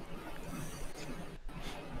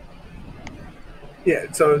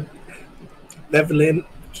 Yeah, so let Valen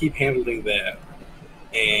keep handling that,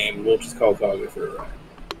 and we'll just call Kaga for a ride.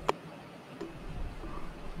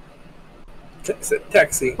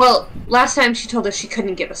 Taxi. Well, last time she told us she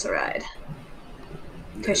couldn't give us a ride.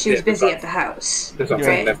 Because she was busy at the house. That's what I'm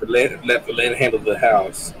saying. Let Valen handle the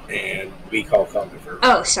house, and we call Kaga for a ride.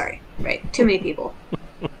 Oh, sorry. Right. Too many people.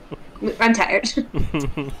 I'm tired.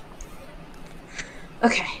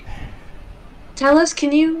 Okay. Talos,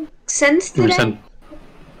 can you send today?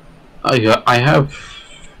 I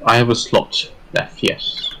have a slot left.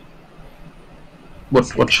 Yes.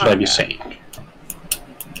 What should I be saying?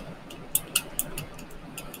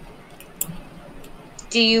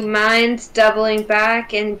 Do you mind doubling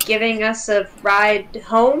back and giving us a ride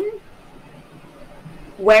home?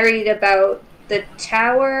 Worried about the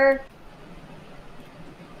tower?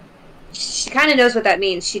 She kind of knows what that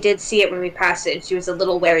means. She did see it when we passed it, and she was a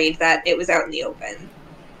little worried that it was out in the open.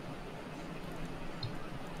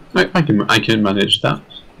 I can manage that.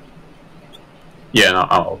 Yeah, no,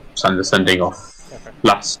 I'll send the sending off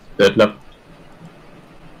third level.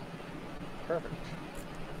 Perfect.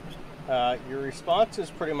 Your response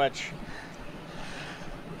is pretty much,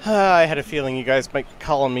 I had a feeling you guys might be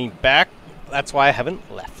calling me back. That's why I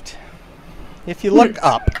haven't left. If you look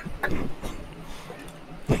up,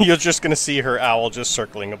 you're just going to see her owl just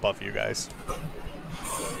circling above you guys.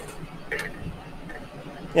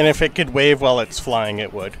 And if it could wave while it's flying,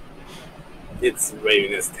 it would. It's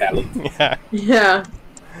waving its talons. Yeah. Yeah.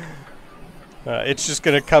 It's just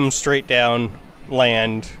going to come straight down,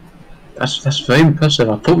 land, That's very impressive.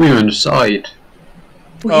 I thought we were inside.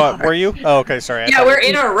 Were you? Oh, okay, sorry. Yeah, we're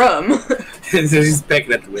in our room. So she's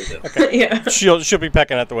pecking at the window. Okay. Yeah. She'll be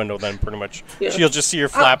pecking at the window then, pretty much. Yeah. She'll just see her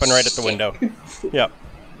flapping right at the shit. window. Yep.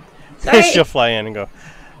 Sorry. She'll fly in and go,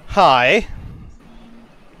 "Hi."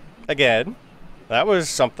 Again. That was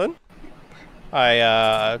something.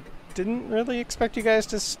 I didn't really expect you guys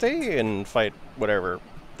to stay and fight whatever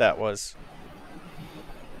that was.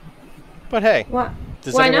 But hey. What?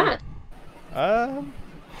 Does Why anyone... not?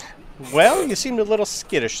 Well, you seemed a little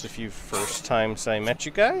skittish the few first times I met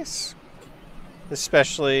you guys.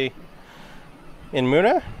 Especially in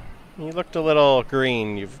Muna. You looked a little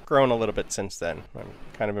green. You've grown a little bit since then. I'm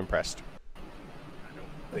kind of impressed. I don't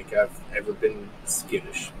think I've ever been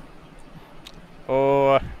skittish.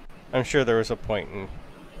 Oh, I'm sure there was a point in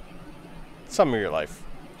some of your life.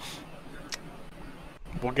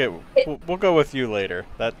 We'll go with you later.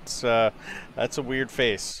 That's a weird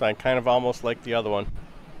face. I kind of almost like the other one.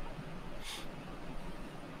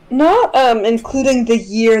 Not including the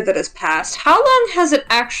year that has passed. How long has it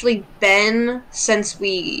actually been since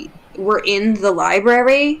we were in the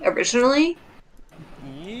library originally?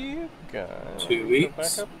 You guys 2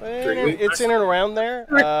 weeks. 3 weeks. It's in and around there.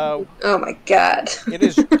 Oh my god. It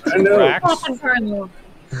is I know. Drax.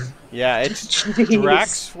 Yeah, it's Jeez.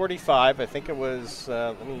 Drax 45. I think it was.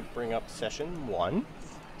 Let me bring up session 1.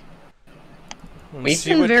 We've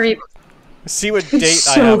been very... See what date I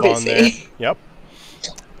So have on there. busy. Yep.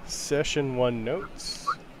 Session 1 notes.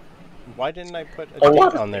 Why didn't I put a A date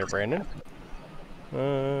lot. on there, Brandon?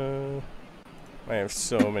 I have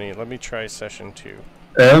so many. Let me try session 2.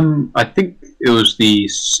 I think it was the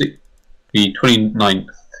 29th.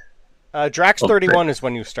 Drax Oh, 31 is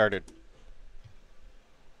when you started.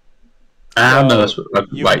 No, that's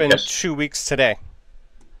You've right. been Yes. 2 weeks today.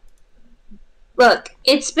 Look,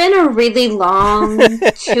 it's been a really long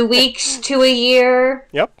 2 weeks to a year.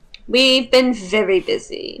 Yep. We've been very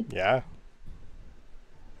busy. Yeah.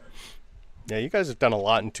 Yeah, you guys have done a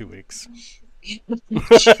lot in 2 weeks.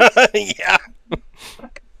 Yeah.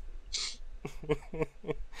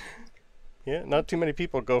 Yeah, not too many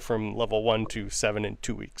people go from level 1 to 7 in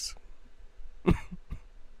 2 weeks.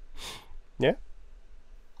 Yeah?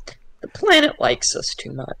 The planet likes us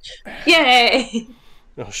too much. Yay!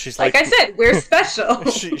 No, she's Like I said, we're special.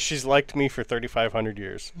 she's liked me for 3,500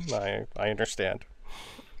 years. I understand.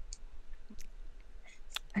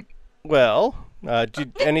 Well,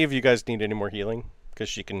 do any of you guys need any more healing? Because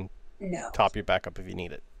she can No. top you back up if you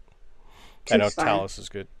need it. I know Two's fine. Talos is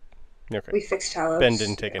good. Okay. We fixed Talos. Ben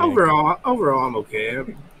didn't take any. Overall, I'm okay.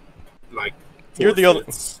 I'm, like, You're the only.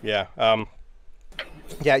 fits. Yeah.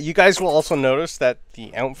 Yeah. You guys will also notice that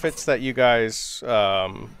the outfits that you guys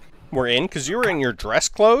were in, because you were in your dress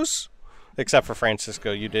clothes, except for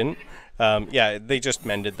Francisco, you didn't. Yeah, they just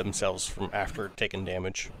mended themselves from after taking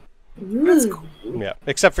damage. That's cool. Yeah,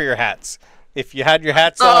 except for your hats. If you had your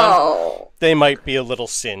hats on, Oh. they might be a little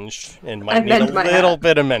singed and I might need a mend my little hat.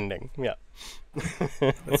 bit of mending. Yeah.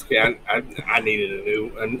 That's okay. I needed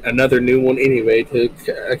another new one anyway to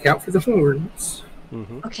account for the horns.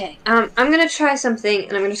 Okay, I'm gonna try something,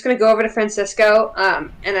 and I'm just gonna go over to Francisco,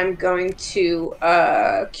 and I'm going to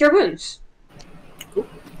cure wounds.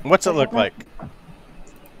 What's it look like?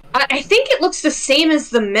 I think it looks the same as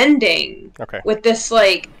the mending, Okay. with this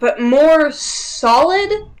but more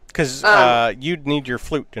solid. Because you'd need your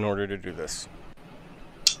flute in order to do this.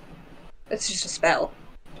 It's just a spell.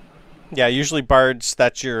 Yeah, usually bards,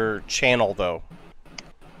 that's your channel, though.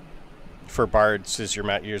 For bards, is your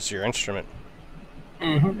instrument.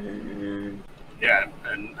 Yeah,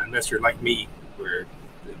 and unless you're like me, where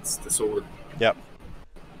it's the sword. Yep.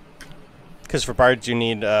 Because for bards, you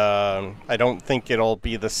need. I don't think it'll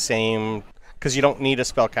be the same. Because you don't need a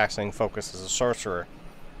spellcasting focus as a sorcerer.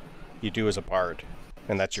 You do as a bard,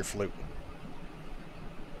 and that's your flute.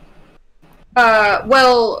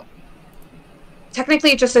 Well,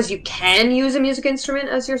 technically it just says you can use a music instrument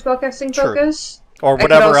as your spellcasting True. focus. Or I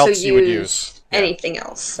could whatever also else you would use. Yeah. Anything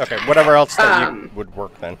else. Okay, whatever else that you would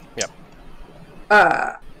work then. Yep.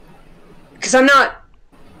 Because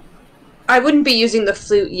I wouldn't be using the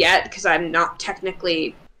flute yet, because I'm not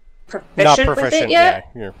technically Not proficient with proficient, it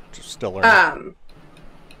yet. yeah. You're just still learning.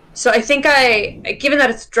 So I think given that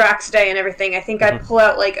it's Drax Day and everything, I think I'd pull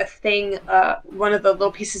out a thing, one of the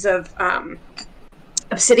little pieces of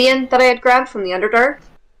obsidian that I had grabbed from the Underdark,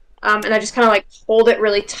 and I just kind of hold it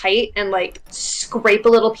really tight and scrape a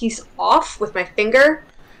little piece off with my finger.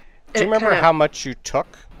 Do you remember how much you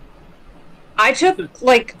took? I took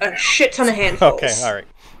a shit ton of handfuls. Okay, all right.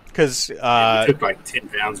 Because It took like 10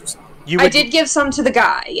 pounds or something. I did give some to the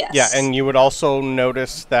guy, yes. Yeah, and you would also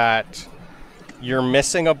notice that You're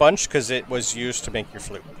missing a bunch because it was used to make your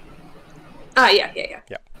flute. Yeah.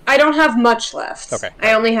 Yeah. I don't have much left. Okay.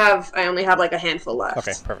 I only have like a handful left.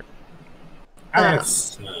 Okay, perfect. I have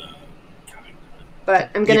but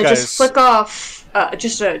I'm gonna just flick off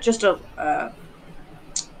just a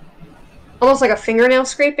almost like a fingernail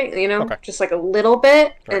scraping, you know, just like a little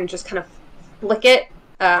bit, and just kind of flick it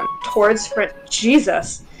towards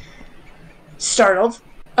Jesus. Startled.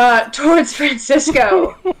 Towards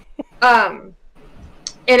Francisco.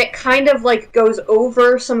 And it kind of like goes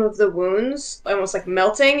over some of the wounds, almost like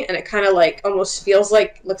melting, and it kind of like almost feels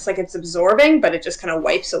like, looks like it's absorbing, but it just kind of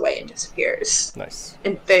wipes away and disappears. Nice.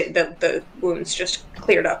 And the wounds just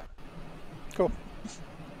cleared up. Cool.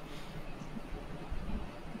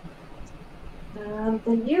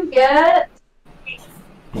 Then you get...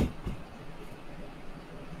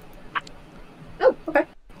 Oh, okay.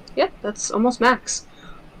 Yeah, that's almost max.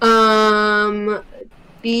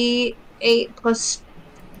 B8 plus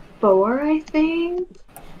 4, I think.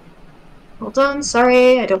 Hold on,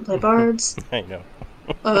 sorry, I don't play bards. I know.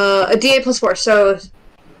 A D8 plus 4, so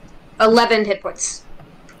 11 hit points.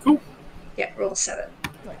 Cool. Yeah, roll a 7.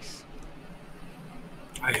 Nice.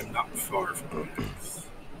 I am not far from this.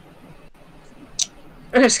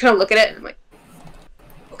 And I just kind of look at it and I'm like,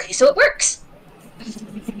 okay, so it works.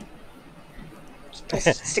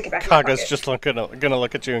 Just stick it back in my Kaga's pocket. just gonna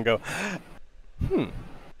look at you and go,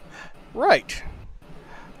 right.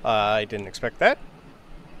 I didn't expect that.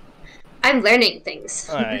 I'm learning things.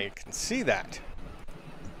 I can see that.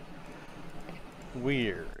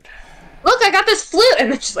 Weird. Look, I got this flute!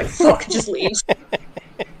 And then she's like, fuck, just leaves.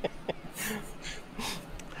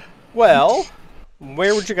 Well,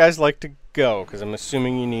 where would you guys like to go? Because I'm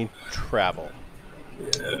assuming you need travel.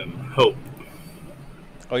 Hope.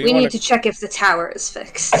 Oh, you We wanna... need to check if the tower is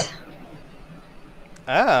fixed.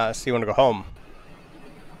 Ah, so you want to go home.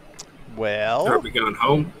 Are Well, we going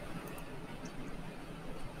home?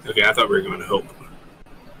 Okay, I thought we were going to Hope.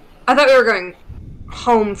 I thought we were going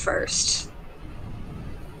home first.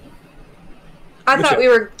 I thought we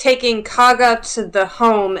were taking Kaga to the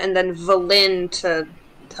home and then Valin to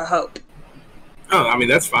Hope. Oh, I mean,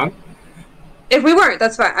 that's fine. If we weren't,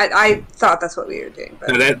 that's fine. I thought that's what we were doing.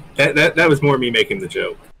 But... No, that was more me making the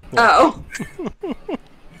joke. Oh.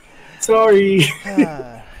 Sorry.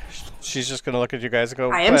 she's just going to look at you guys and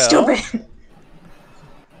go, I am well, stupid.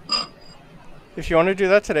 If you want to do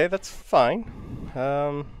that today, that's fine.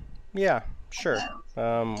 Yeah, sure.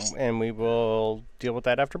 And we will deal with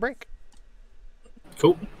that after break.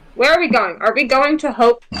 Cool. Where are we going? Are we going to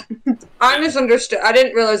Hope? I misunderstood. I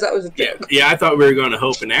didn't realize that was a joke. Yeah, I thought we were going to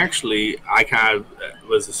Hope, and actually, I kind of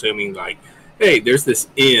was assuming, like, hey, there's this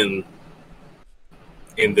inn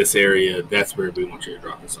in this area. That's where we want you to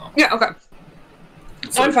drop us off. Yeah, okay.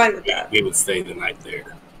 So I'm fine with that. We would stay the night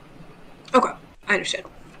there. Okay, I understand.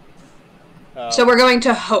 So we're going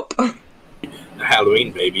to Hope. A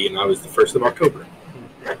Halloween baby, and I was the 1st of October.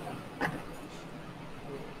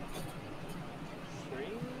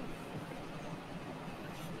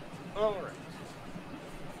 Alright.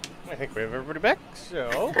 I think we have everybody back,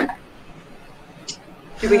 so...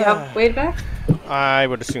 Do we have Wade back? I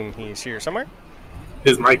would assume he's here somewhere.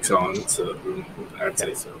 His mic's on, so I'd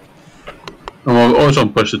say so. Well, always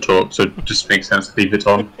on push to talk, so it just makes sense to leave it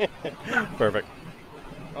on. Perfect.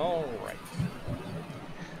 Alright.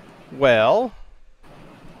 Well...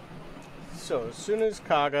 So, as soon as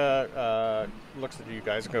Kaga looks at you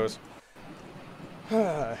guys and goes,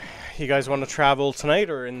 you guys want to travel tonight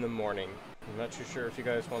or in the morning? I'm not too sure if you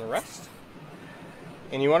guys want to rest.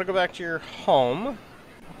 And you want to go back to your home.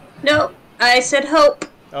 No, I said Hope.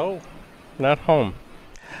 Oh, not home.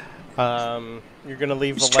 You're going to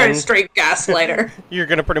leave Just trying to Valen. straight gaslight her. You're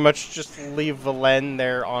going to pretty much just leave Valen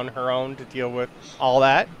there on her own to deal with all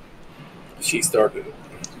that? She started it.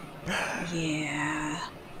 Yeah.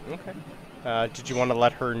 Okay. Did you want to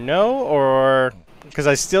let her know, or... Because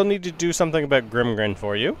I still need to do something about Grimgrin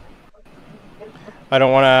for you. I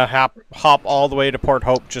don't want to hop all the way to Port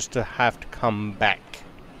Hope just to have to come back.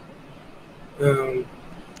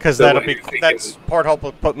 Because So that'll what be... you're thinking- That's... Port Hope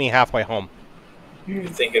will put me halfway home. You're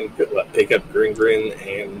thinking, what, pick up Grin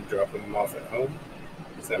and drop him off at home?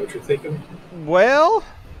 Is that what you're thinking? Well...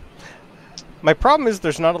 My problem is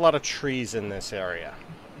there's not a lot of trees in this area.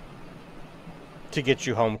 To get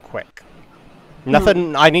you home quick.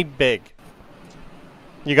 Nothing... I need big.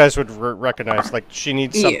 You guys would recognize, like, she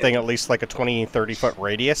needs something at least like a 20, 30-foot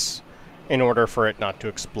radius in order for it not to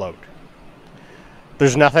explode.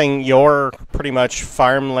 There's nothing... You're pretty much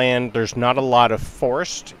farmland. There's not a lot of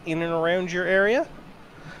forest in and around your area.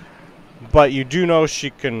 But you do know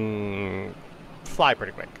she can fly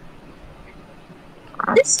pretty quick.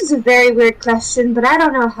 This is a very weird question, but I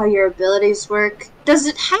don't know how your abilities work. Does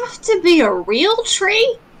it have to be a real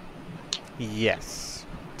tree? Yes.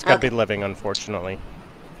 It's got to be living, unfortunately.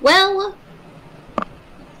 Well,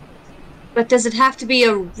 but does it have to be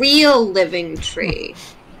a real living tree?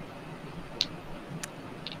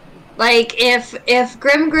 Like, if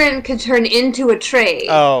Grimgrin could turn into a tree...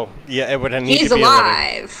 Oh, yeah, it would need he's to be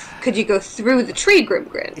alive. Could you go through the tree,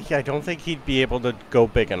 Grimgrin? Yeah, I don't think he'd be able to go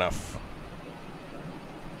big enough.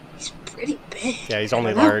 He's pretty big. Yeah, he's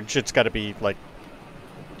only large. It's got to be, like,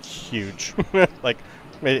 huge. Like,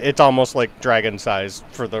 it's almost like dragon size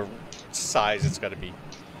for the size it's got to be.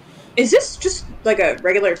 Is this just like a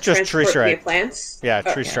regular just tree transport via stride. plants? Yeah,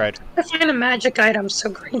 tree stride. I find a magic item so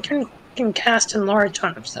Green can cast enlarge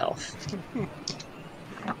on himself.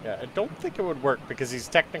 Yeah, I don't think it would work because he's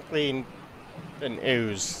technically an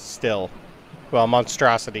ooze still. Well,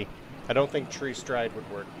 monstrosity. I don't think tree stride would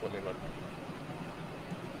work. Let me look.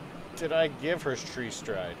 Did I give her tree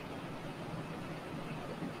stride?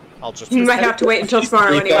 I'll just... You might have to wait until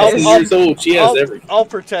tomorrow 3,000 anyways. years old. She has everything. I'll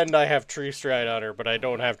pretend I have tree stride on her, but I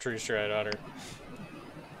don't have tree stride on her.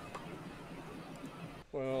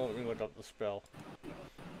 Well, let me look up the spell.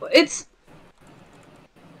 It's...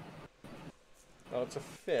 Oh, it's a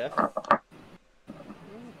 5th.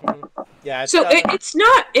 Yeah, So it's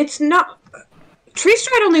not... Tree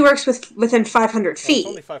stride only works within 500 feet. It's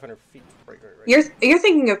only 500 feet. Right. You're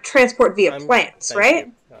thinking of transport via plants, right?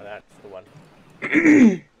 You. No, that's the one.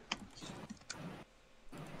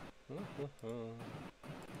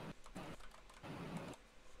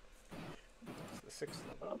 It's the 6th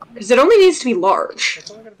level. Because it only needs to be large.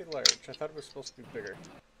 It's only going to be large. I thought it was supposed to be bigger.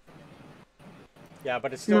 Yeah,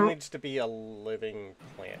 but it still needs to be a living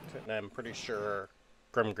plant, and I'm pretty sure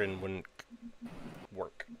Grimgrin wouldn't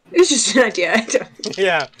work. It's just an idea. I don't...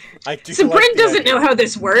 Yeah, I do. So like Bryn the doesn't idea. know how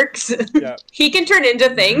this works. Yeah. He can turn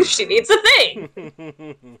into things. She needs a thing.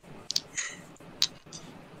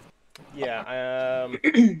 Yeah.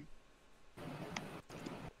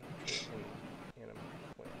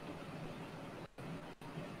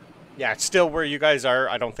 Yeah, still where you guys are,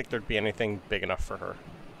 I don't think there'd be anything big enough for her.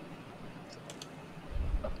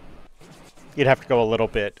 You'd have to go a little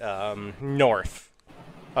bit north,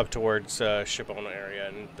 up towards Shibona area,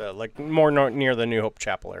 and like more near the New Hope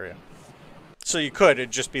Chapel area. So you could,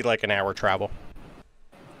 it'd just be like an hour travel.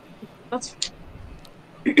 That's...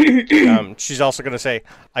 She's also going to say,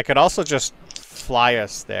 I could also just fly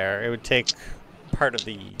us there. It would take part of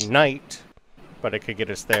the night, but it could get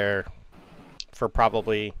us there for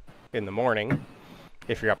probably in the morning,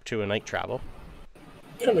 if you're up to a night travel.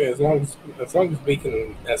 I mean, as long as we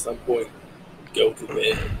can at some point go to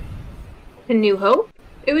bed. A New Hope?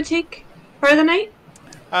 It would take part of the night?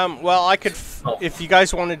 Well, I could, if you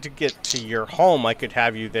guys wanted to get to your home, I could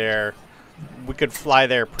have you there. We could fly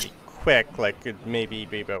there pretty quick, like it'd maybe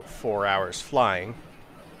be about 4 hours flying.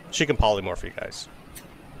 She can polymorph you guys.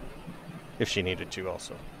 If she needed to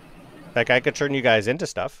also. Like, I could turn you guys into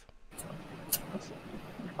stuff.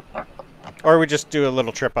 Or we just do a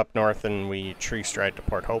little trip up north and we tree stride to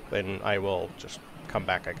Port Hope, and I will just come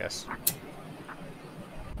back, I guess.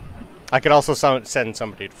 I could also send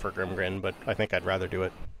somebody for Grimgrin, but I think I'd rather do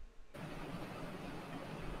it.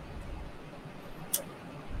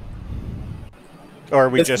 Or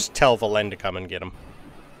we just tell Valen to come and get him.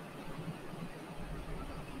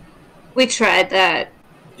 We tried that.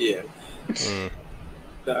 Yeah. Mm.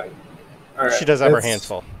 All right, She does have her hands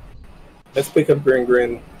full. Let's pick up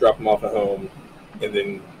Grin, drop him off at home, and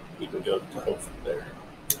then we can go to Hope from there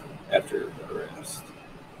after the rest.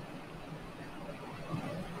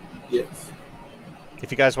 Yes.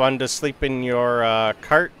 If you guys wanted to sleep in your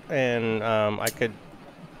cart, and I could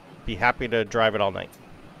be happy to drive it all night.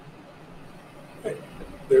 Right.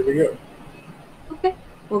 There we go. Okay.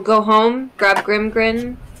 We'll go home, grab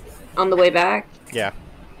Grimgrin on the way back, Yeah.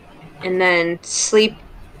 and then sleep,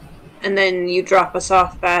 and then you drop us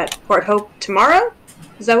off at Port Hope tomorrow?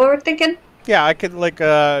 Is that what we're thinking? Yeah, I could, like,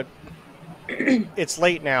 it's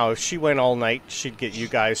late now. If she went all night, she'd get you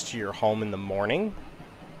guys to your home in the morning.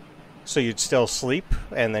 So you'd still sleep,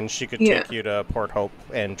 and then she could take you to Port Hope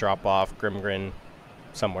and drop off Grimgrin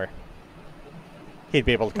somewhere. He'd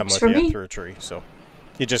be able to come with you through a tree, so...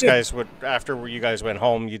 You just guys would, after you guys went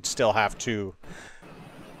home, you'd still have to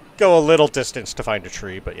go a little distance to find a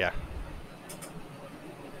tree, but yeah.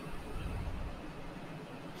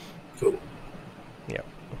 Cool. Yep.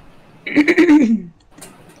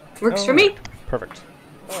 Works for me. Perfect.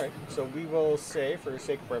 Alright, so we will say, for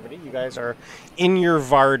sake of brevity, you guys are in your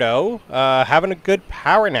Vardo, having a good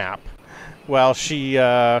power nap, while she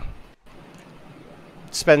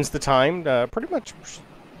spends the time pretty much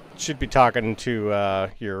should be talking to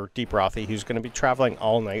your Deep Rothy, who's going to be traveling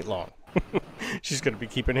all night long. She's going to be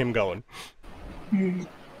keeping him going.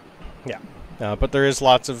 Yeah. But there is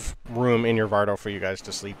lots of room in your Vardo for you guys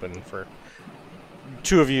to sleep in. For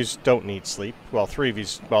 2 of you don't need sleep. Well, 3 of you...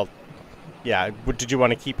 Well, yeah. Did you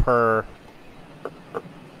want to keep her...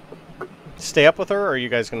 Stay up with her, or are you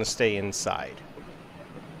guys going to stay inside?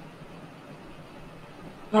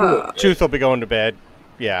 Tooth will be going to bed.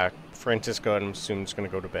 Yeah. Francisco, I'm assuming, is going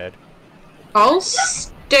to go to bed. I'll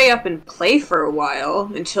stay up and play for a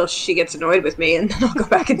while until she gets annoyed with me, and then I'll go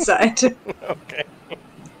back inside. Okay.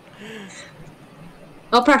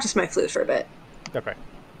 I'll practice my flute for a bit. Okay.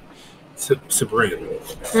 Sabryn,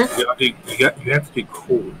 Huh? you have to do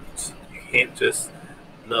chords. You can't just...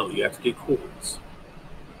 No, you have to do chords.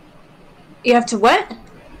 You have to what?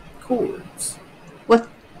 Chords. What?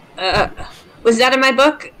 Was that in my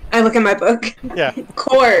book? I look in my book. Yeah.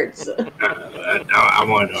 Chords. I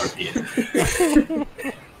wanted to argue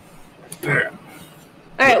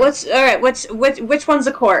it. Which one's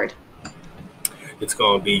a chord? It's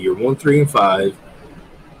going to be your 1, 3, and 5.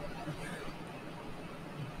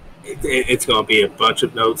 It's going to be a bunch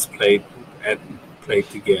of notes played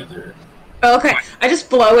together. Oh, okay. I just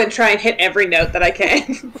blow and try and hit every note that I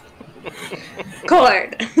can.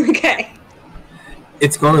 Chord. Okay.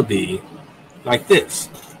 It's going to be like this.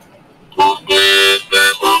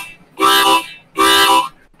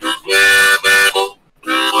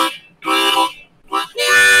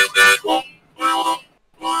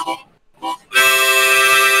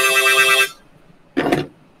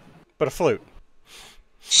 But a flute.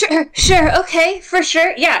 Sure, okay, for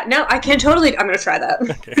sure. Yeah, no, I can totally... I'm gonna try that.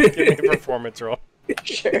 Okay, give me a performance roll.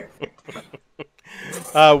 Sure.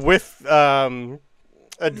 With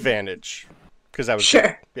advantage. Because that was...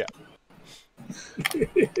 Sure. Good.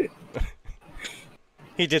 Yeah.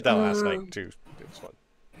 He did that last night, too. It was fun.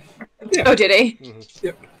 Yeah. Oh, did he? Mm-hmm.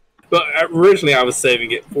 Yep. But originally I was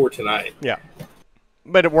saving it for tonight. Yeah.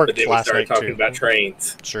 But it worked But then we last started night, talking too. about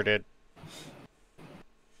trains. Sure did.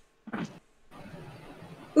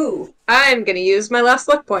 Ooh, I'm gonna use my last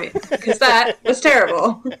luck point, because that was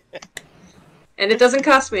terrible. And it doesn't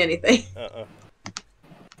cost me anything.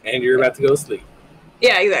 And you're about to go to sleep.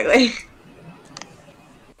 Yeah, exactly.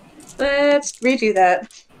 Let's redo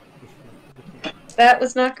that. That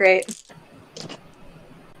was not great.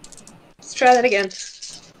 Let's try that again.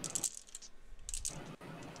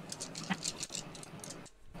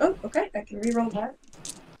 Oh, okay, I can re-roll that.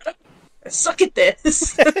 I suck at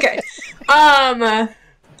this. Okay.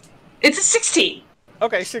 It's a 16.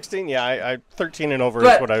 Okay, 16. Yeah, I 13 and over is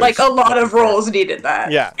But, what I was... like, a lot of rolls needed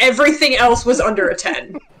that. Yeah. Everything else was under a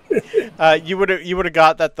 10. You would have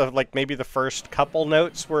got that maybe the first couple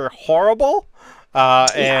notes were horrible,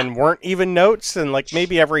 and weren't even notes, and like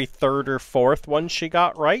maybe every third or fourth one she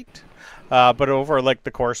got right. But over like the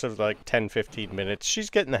course of like 10-15 minutes, she's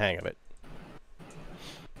getting the hang of it.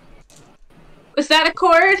 Was that a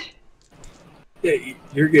chord? Yeah,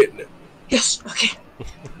 you're getting it. Yes, okay.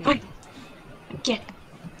 Fine. I get it.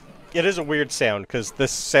 It is a weird sound because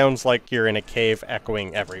this sounds like you're in a cave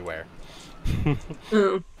echoing everywhere.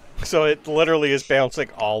 Mm. So it literally is bouncing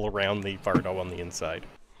all around the Vardo on the inside.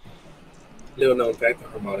 Little known fact, the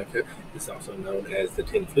harmonica is also known as the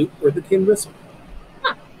tin flute or the tin whistle.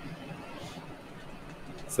 Huh.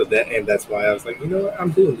 So that's why I was like, you know what,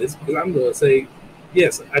 I'm doing this because I'm going to say,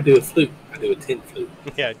 yes, I do a flute. I do a tin flute.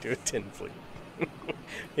 Yeah, I do a tin flute.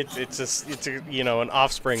 it's an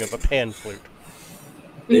offspring of a pan flute.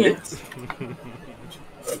 It is.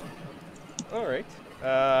 All right.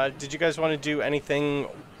 Did you guys want to do anything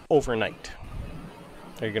overnight?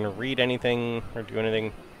 Are you going to read anything or do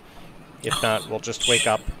anything? If not, we'll just wake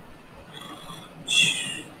up.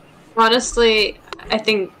 Honestly, I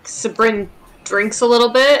think Sabryn drinks a little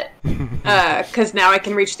bit, because now I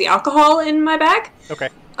can reach the alcohol in my bag. Okay.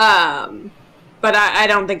 But I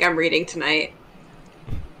don't think I'm reading tonight.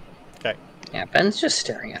 Okay. Yeah, Ben's just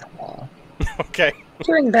staring at a wall. Okay.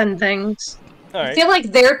 Doing Ben things. All I right. feel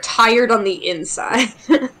like they're tired on the inside.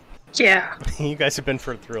 Yeah. You guys have been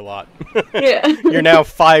through a lot. Yeah. You're now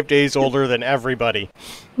 5 days older than everybody.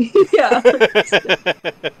 Yeah.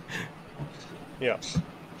 Yeah.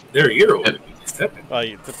 They're a year older.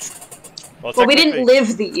 Well, Well, we didn't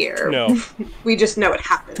live the year. No. We just know it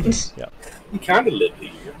happened. Yeah. You kind of lived the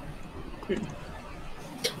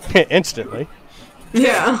year. Instantly.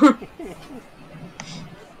 Yeah.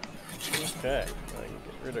 Okay. I can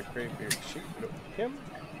get rid of Greybeard Sheep. Go to him.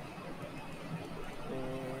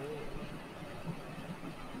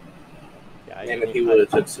 Yeah, And if he would have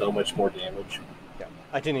took so much more damage. Yeah,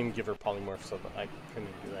 I didn't even give her polymorph, so I couldn't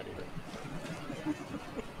do that either.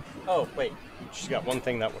 Oh, wait. She's got one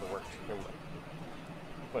thing that would have worked. Never mind.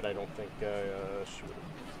 But I don't think she would have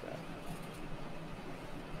used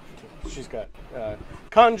that. She's got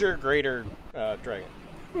Conjure Greater Dragon.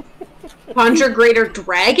 Conjure Greater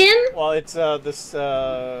Dragon? Well, it's this,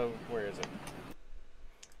 where is it?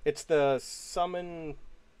 It's the Summon...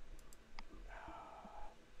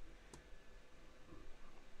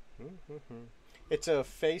 It's a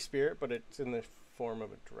Fey Spirit, but it's in the form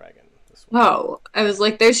of a dragon. This one. Oh, I was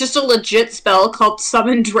like, there's just a legit spell called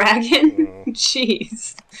Summon Dragon?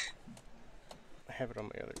 Jeez. I have it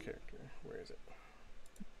on my other character. Where is it?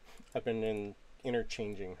 I've been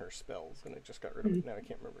interchanging her spells, and I just got rid of it. Now I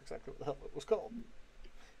can't remember exactly what the hell it was called.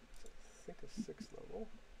 I think it's 6th level.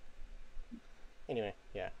 Anyway,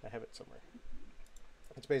 yeah, I have it somewhere.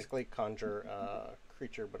 It's basically conjure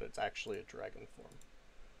creature, but it's actually a dragon form.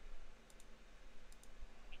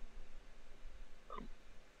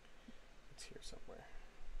 It's here somewhere.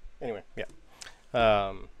 Anyway, yeah.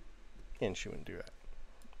 And she wouldn't do that.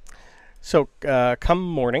 So, come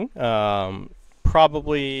morning,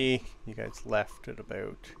 probably you guys left at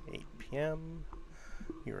about 8 p.m.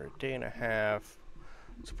 You were a day and a half.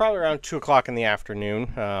 So probably around 2 o'clock in the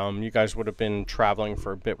afternoon. You guys would have been traveling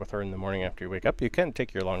for a bit with her in the morning after you wake up. You can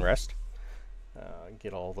take your long rest.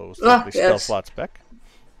 Get all those lovely spell slots back.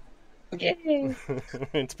 Yay.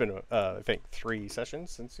 It's been, I think, 3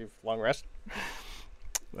 sessions since you've long rested.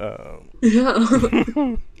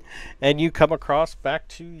 And you come across back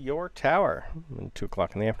to your tower at 2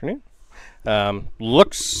 o'clock in the afternoon.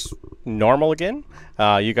 Looks normal again.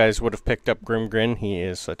 You guys would have picked up Grimgrin. He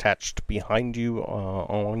is attached behind you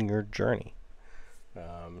on your journey.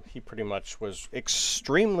 He pretty much was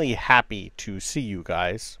extremely happy to see you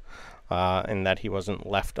guys, and that he wasn't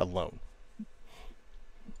left alone.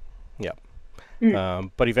 Yep.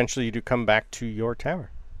 But eventually you do come back to your tower.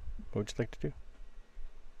 What would you like to do?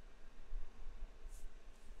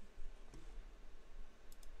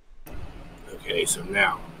 Okay, so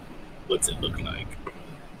now, what's it look like?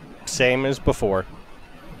 Same as before.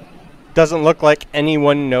 Doesn't look like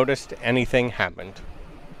anyone noticed anything happened.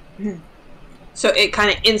 So it kind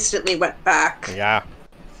of instantly went back. Yeah.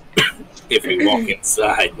 If we walk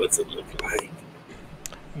inside, what's it look like?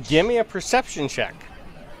 Give me a perception check.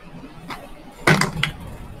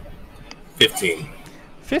 15.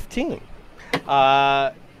 15.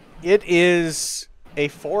 It is a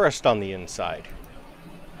forest on the inside.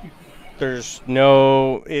 There's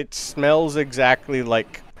no... It smells exactly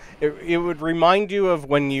like... It would remind you of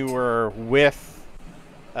when you were with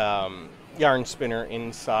Yarn Spinner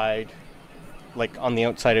inside, like on the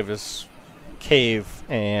outside of his cave,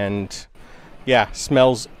 and yeah,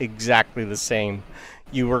 smells exactly the same.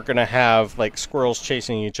 You were going to have like squirrels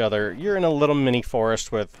chasing each other. You're in a little mini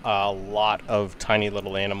forest with a lot of tiny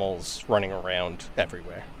little animals running around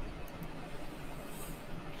everywhere.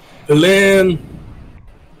 Lynn!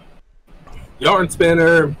 Yarn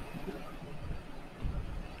Spinner!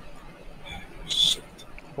 Shit.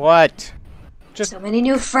 What? Just So many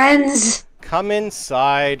new friends. come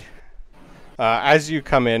inside. As you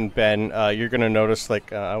come in, Ben, you're going to notice,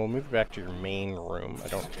 like, I will move you back to your main room.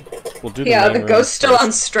 We'll do the Yeah, main the room ghost's still first.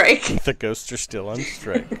 on strike. The ghosts are still on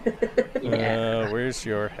strike. Yeah. Where's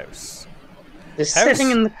your house? Just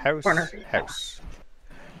sitting in the house, corner. house.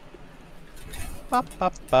 Ba,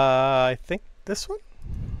 ba, ba. I think this one?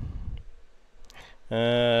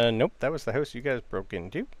 Nope, that was the house you guys broke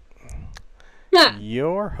into. Yeah.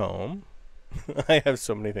 Your home. I have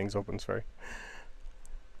so many things open, sorry.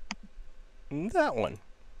 That one.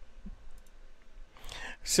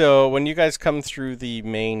 So when you guys come through the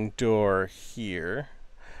main door here,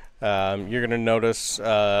 you're going to notice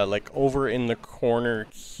like over in the corner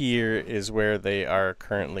here is where they are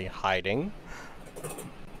currently hiding.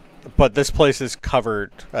 But this place is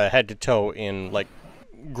covered head to toe in like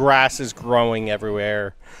grass is growing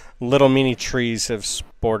everywhere. Little mini trees have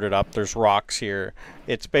sported up. There's rocks here.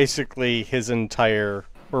 It's basically his entire,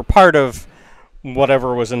 or part of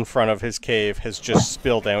whatever was in front of his cave has just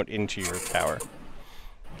spilled out into your tower.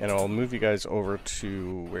 And I'll move you guys over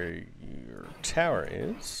to where your tower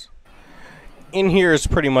is. In here is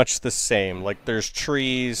pretty much the same. Like, there's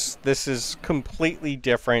trees. This is completely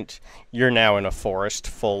different. You're now in a forest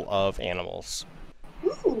full of animals.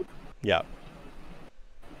 Ooh. Yeah.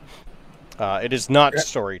 It is not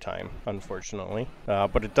story time, unfortunately.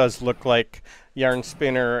 But it does look like Yarn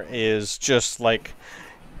Spinner is just like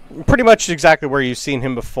pretty much exactly where you've seen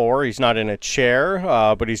him before. He's not in a chair,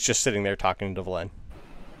 but he's just sitting there talking to Valen.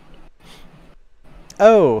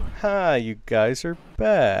 Oh, hi, you guys are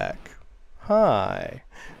back. Hi.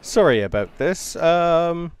 Sorry about this.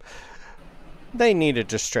 they needed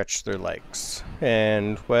to stretch their legs.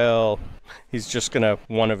 And, well, he's just gonna,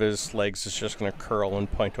 one of his legs is just gonna curl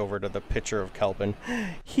and point over to the picture of Kelvin.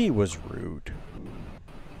 He was rude.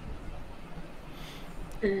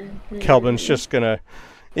 Kelvin's just gonna,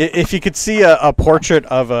 if you could see a portrait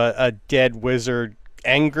of a dead wizard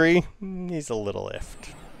angry, he's a little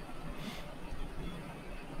iffed.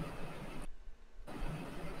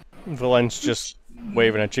 Valen's just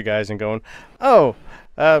waving at you guys and going, "Oh,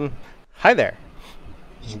 hi there.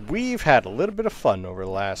 We've had a little bit of fun over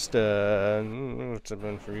the last, what's it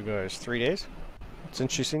been for you guys, 3 days?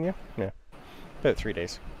 Since she's seen you? Yeah, about 3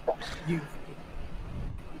 days.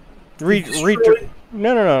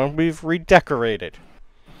 No, we've redecorated.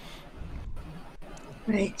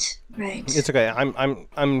 Right. It's okay.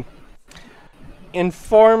 I'm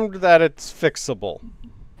informed that it's fixable.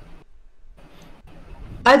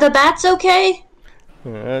 Are the bats okay?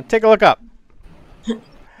 Take a look up.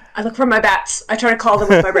 I look for my bats. I try to call them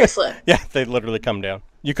with my bracelet. Yeah, they literally come down.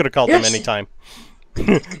 You could have called them any time.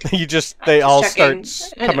 They all checking.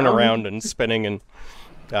 start coming around and spinning, and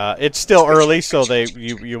it's still early, so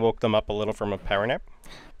you woke them up a little from a power nap.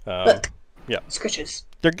 Look. Yeah. Scritches.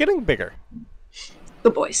 They're getting bigger.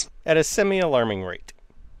 Good boys. At a semi-alarming rate.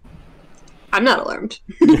 I'm not alarmed.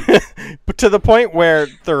 But to the point where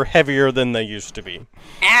they're heavier than they used to be.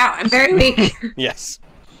 Ow, I'm very weak. Yes.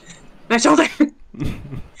 My shoulder.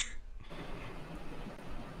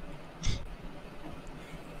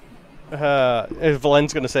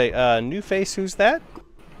 Valen's gonna say, new face, who's that?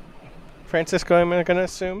 Francisco, I'm gonna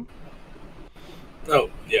assume? Oh,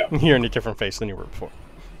 yeah. You're in a different face than you were before.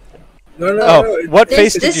 No. What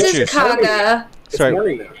face did This you is choose? Kaga. It's Sorry.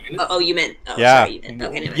 morning now, ain't it? Oh, you meant. Oh, Yeah. sorry, you meant.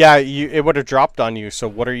 Okay, never mind. Yeah, it would have dropped on you, so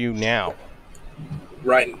what are you now?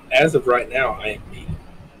 Right, as of right now, I am me.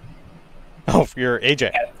 Oh, you're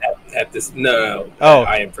AJ. At this, no. Oh.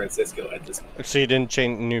 I am Francisco at this point. So you didn't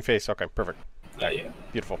change new face. Okay, perfect. Not yet.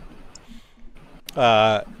 Beautiful.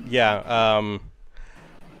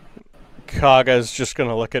 Kaga's just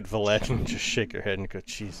gonna look at Valet and just shake her head and go,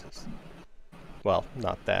 Jesus. Well,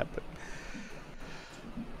 not that, but...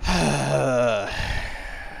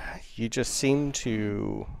 You just seem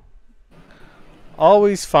to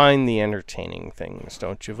always find the entertaining things,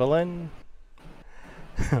 don't you, Valen?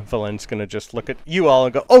 Valen's gonna just look at you all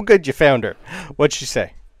and go, "Oh, good, you found her." What'd she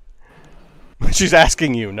say? She's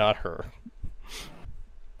asking you, not her.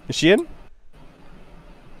 Is she in?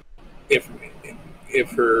 If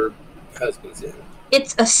her husband's in.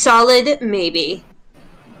 It's a solid maybe.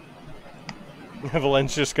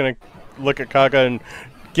 Valen's just gonna look at Kaga and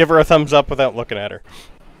give her a thumbs up without looking at her.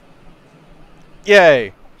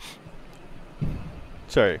 Yay!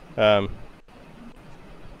 Sorry.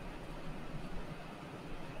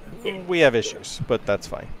 We have issues, but that's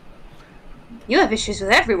fine. You have issues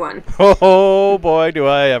with everyone. Oh boy, do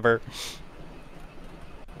I ever.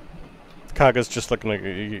 Kaga's just looking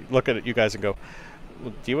at you guys and go,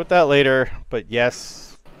 "We'll deal with that later, but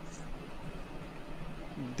yes,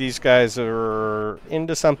 these guys are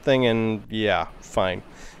into something, and yeah, fine.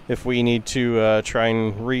 If we need to try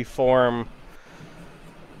and reform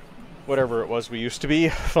whatever it was we used to be,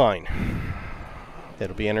 fine.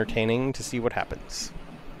 It'll be entertaining to see what happens."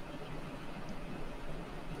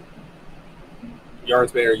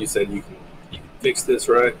 Yarnsbearer, you said you can fix this,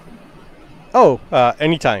 right? Oh,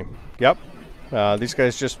 anytime. Yep. These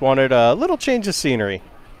guys just wanted a little change of scenery.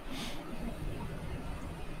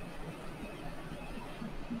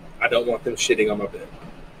 I don't want them shitting on my bed.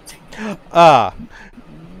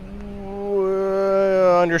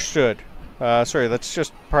 Understood. Sorry, that's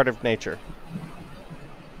just part of nature.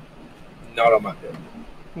 Not on my bed.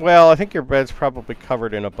 Well, I think your bed's probably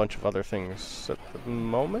covered in a bunch of other things at the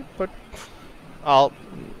moment, but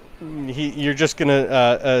you're just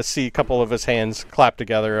gonna see a couple of his hands clap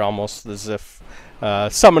together, almost as if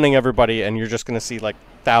summoning everybody, and you're just gonna see like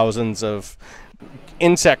thousands of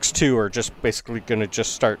insects too, are just basically gonna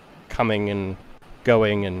just start coming and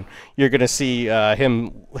going, and you're gonna see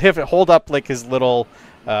him hold up like his little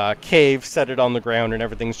cave, set it on the ground, and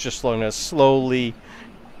everything's just gonna slowly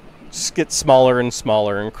get smaller and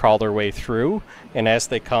smaller and crawl their way through, and as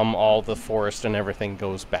they come, all the forest and everything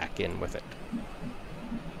goes back in with it.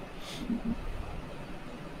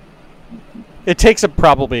 It takes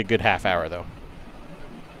probably a good half hour, though.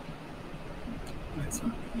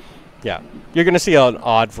 Yeah. You're going to see an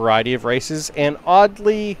odd variety of races, and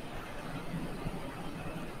oddly,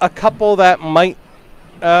 a couple that might...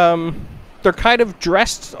 they're kind of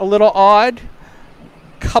dressed a little odd.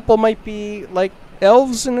 Couple might be, like,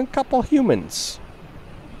 elves and a couple humans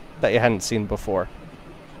that you hadn't seen before.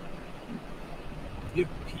 You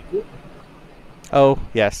have people? Oh,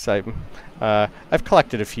 yes, I've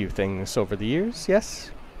collected a few things over the years,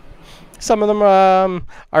 yes. Some of them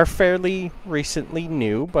are fairly recently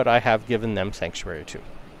new, but I have given them sanctuary too.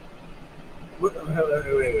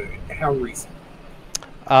 How recent?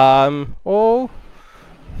 Oh,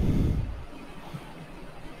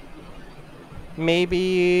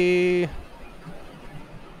 maybe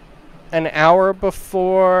an hour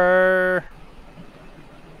before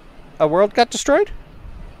a world got destroyed?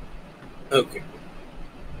 Okay.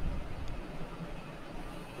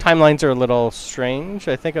 Timelines are a little strange.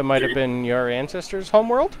 I think it might have been your ancestors'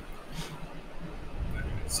 homeworld.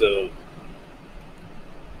 So,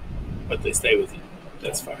 but they stay with you.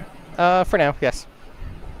 That's fine. For now, yes.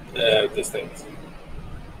 They stay with you.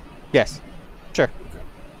 Yes. Sure.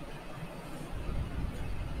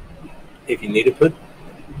 If you need to put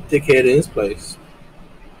Dickhead in his place,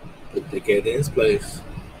 put Dickhead in his place.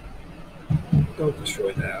 Don't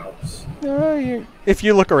destroy the house. If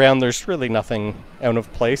you look around, there's really nothing out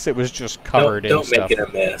of place. It was just covered in stuff. Don't make it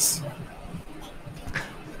a mess.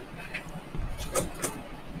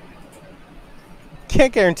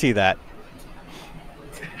 Can't guarantee that.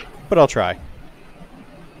 But I'll try.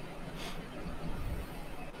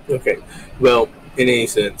 Okay. Well, in any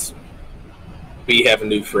sense, we have a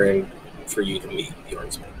new friend for you to meet,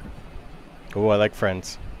 Yarnsman. Oh, I like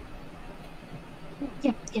friends.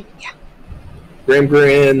 Yeah.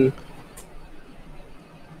 Grimgrin.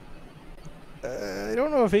 I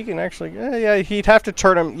don't know if he can actually... yeah, he'd have to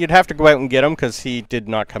turn him... You'd have to go out and get him, because he did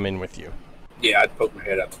not come in with you. Yeah, I'd poke my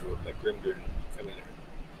head out through it, like Grimgrin come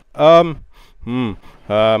in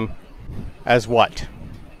there. As what?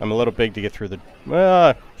 I'm a little big to get through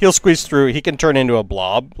the... he'll squeeze through. He can turn into a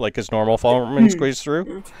blob, like his normal form, and squeeze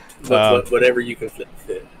through. Whatever you can fit.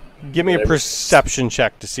 Give me a perception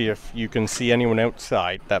check to see if you can see anyone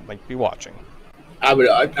outside that might be watching. I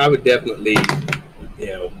would definitely,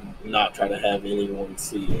 not try to have anyone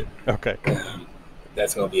see it. Okay.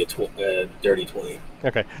 That's going to be a dirty 20.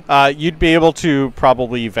 Okay. You'd be able to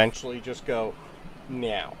probably eventually just go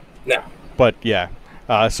now. Now. But yeah.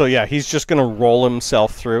 So yeah, he's just going to roll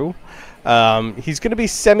himself through. He's going to be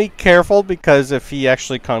semi-careful because if he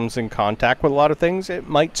actually comes in contact with a lot of things, it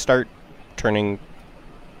might start turning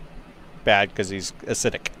bad because he's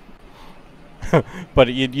acidic.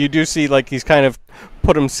 But you do see, like, he's kind of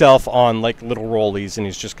put himself on, like, little rollies, and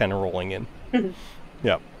he's just kind of rolling in.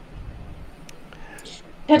 Yep.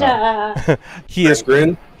 Ta-da! He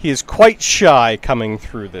is quite shy coming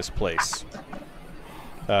through this place.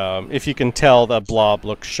 If you can tell, the blob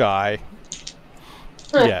looks shy.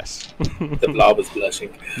 Yes. The blob is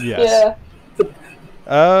blushing. Yes. Yeah.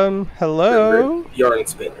 Hello? Yarn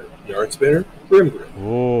spinner. Grimgrin.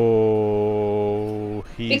 Oh,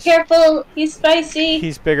 Be careful, he's spicy.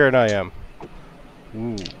 He's bigger than I am.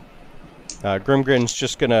 Ooh. Grimgrin's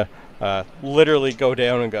just gonna literally go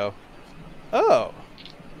down and go, oh.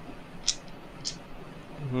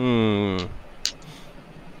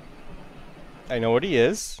 I know what he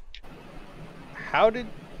is. How did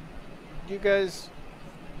you guys...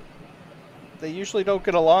 They usually don't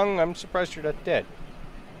get along. I'm surprised you're not dead.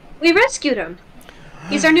 We rescued him.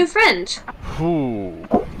 He's our new friend. Ooh.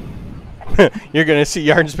 You're going to see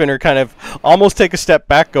Yarnspinner kind of almost take a step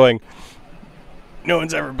back going, no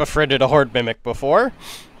one's ever befriended a horde mimic before.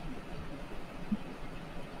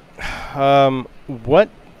 What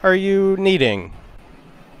are you needing?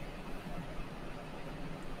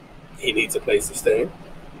 He needs a place to stay.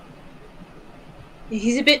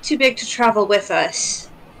 He's a bit too big to travel with us.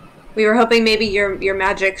 We were hoping maybe your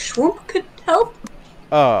magic swoop could help.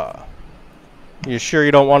 You sure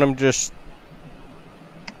you don't want him to just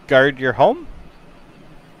guard your home?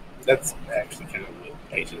 That's actually kind of what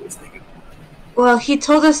Agent was thinking. Well, he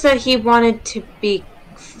told us that he wanted to be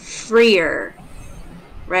freer,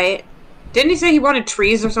 right? Didn't he say he wanted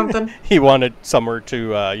trees or something? He wanted somewhere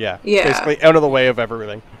to, yeah. Basically out of the way of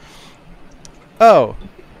everything. Oh.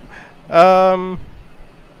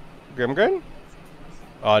 Grimgrin?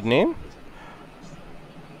 Odd name.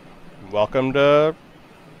 Welcome to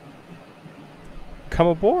come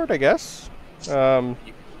aboard, I guess. You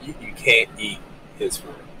can't eat his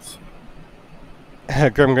friends.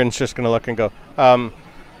 Grimgrin's just gonna look and go,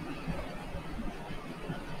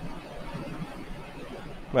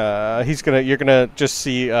 you're gonna just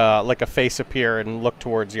see like a face appear and look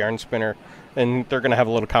towards Yarnspinner, and they're gonna have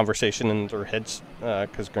a little conversation in their heads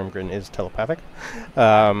because Grimgrin is telepathic.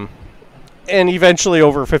 And eventually,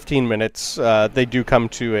 over 15 minutes, they do come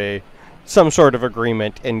to some sort of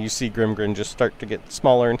agreement, and you see Grimgrin just start to get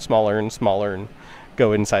smaller and smaller and smaller and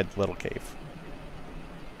go inside the little cave.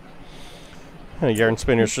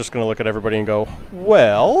 Yarnspinner's just gonna look at everybody and go,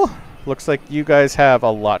 well, looks like you guys have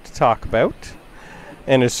a lot to talk about.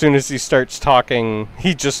 And as soon as he starts talking,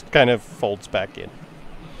 he just kind of folds back in.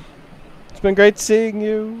 It's been great seeing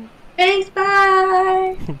you. Thanks,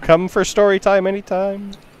 bye! Come for story time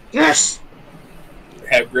anytime. Yes!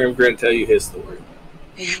 Have Grim Grin tell you his story.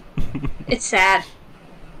 It's sad.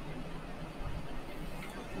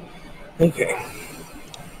 Okay.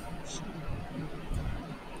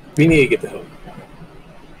 We need to get to home.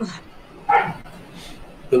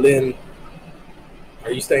 Berlin,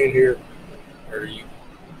 are you staying here? Or are you...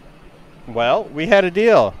 Well, we had a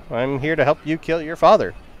deal. I'm here to help you kill your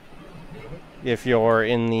father. If you're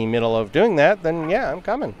in the middle of doing that, then yeah, I'm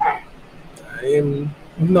coming. I am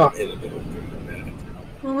not in the middle of doing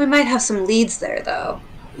that. Well, we might have some leads there, though.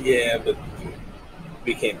 Yeah, but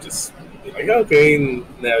we can't just be like, okay, and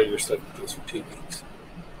now you're stuck with this for 2 weeks.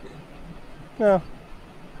 No.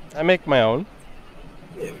 I make my own.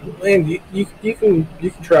 Yeah, and you can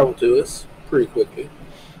travel to us pretty quickly.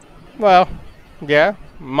 Well, yeah.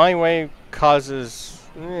 My way causes...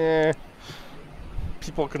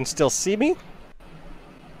 people can still see me.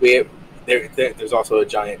 There's also a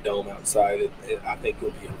giant dome outside, and I think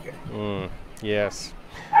you'll be okay. Yes.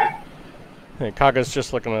 And Kaga's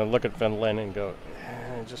just look at Van Len and go,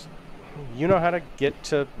 just, you know how to get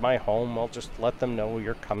to my home. I'll just let them know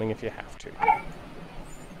you're coming if you have to.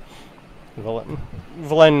 Valen,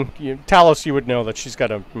 Talos, you would know that she's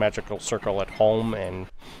got a magical circle at home, and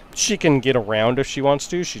she can get around if she wants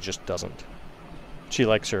to. She just doesn't. She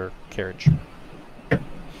likes her carriage.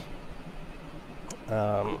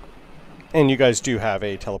 And you guys do have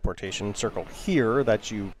a teleportation circle here that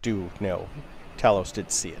you do know. Talos did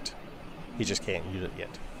see it. He just can't use it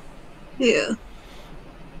yet. Yeah.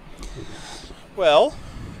 Well,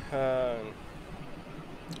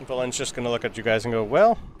 Valen's just going to look at you guys and go,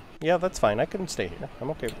 well, yeah, that's fine. I can stay here. I'm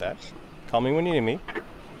okay with that. Call me when you need me.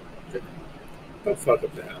 Don't fuck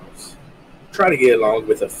up the house. Try to get along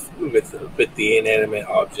with the inanimate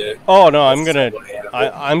object. Oh no,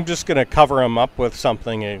 I'm just gonna cover him up with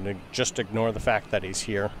something and just ignore the fact that he's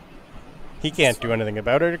here. He can't do anything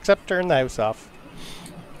about it except turn the house off.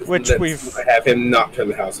 Which we've have him not turn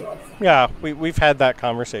the house off. Yeah, we've had that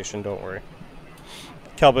conversation. Don't worry.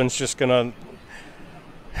 Kelvin's just gonna.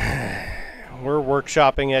 We're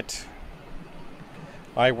workshopping it.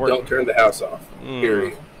 Don't turn the house off.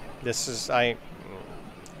 Period. This is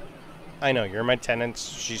I know, you're my tenants.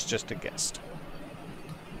 She's just a guest.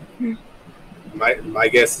 My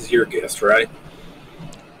guest is your guest, right?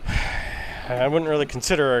 I wouldn't really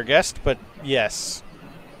consider her a guest, but yes.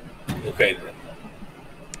 Okay,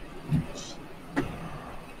 then.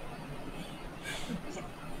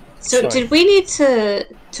 So did we need to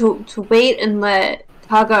wait and let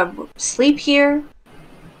Kaga sleep here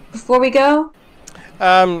before we go?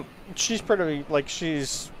 She's pretty,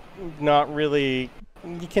 she's not really...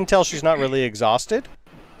 You can tell she's not really exhausted.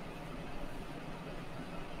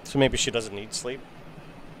 So maybe she doesn't need sleep.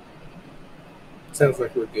 Sounds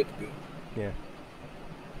like we're good to go.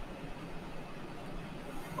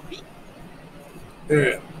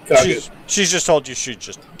 Yeah. She's just told you she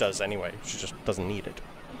just does anyway. She just doesn't need it.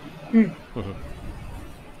 Mm-hmm.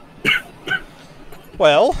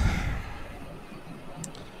 Well,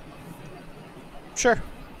 sure.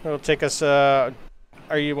 It'll take us. Are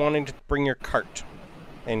you wanting to bring your cart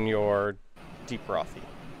and your deep rothy?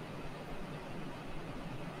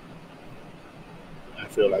 I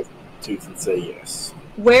feel like Tooth would say yes.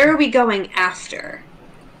 Where are we going after?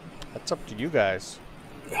 That's up to you guys.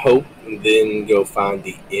 Hope and then go find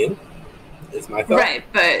the inn. Is my thought. Right,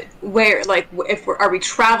 but where? Are we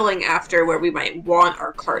traveling after where we might want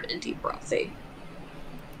our cart and deep rothy?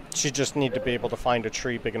 You just need to be able to find a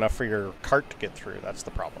tree big enough for your cart to get through. That's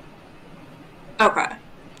the problem. Okay.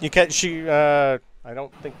 You can't. I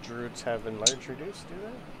don't think druids have enlarged reduce, do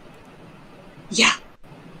they? Yeah.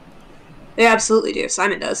 They absolutely do.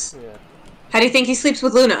 Simon does. Yeah. How do you think he sleeps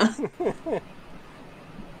with Luna?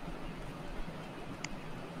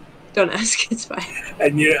 Don't ask. It's fine.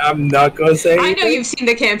 And I'm not going to say anything. I know you've seen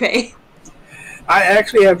the campaign. I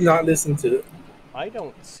actually have not listened to it. I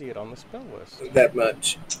don't see it on the spell list that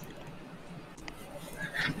much.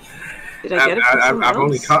 Did I get it? I've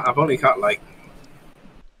only caught like,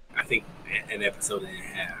 I think, an episode and a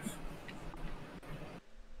half.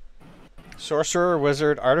 Sorcerer,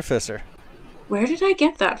 wizard, artificer. Where did I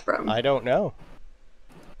get that from? I don't know.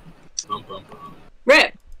 Bum, bum, bum.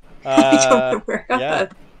 Rip. I don't know where I got yeah.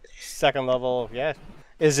 that. Second level, yeah.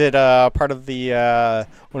 Is it part of the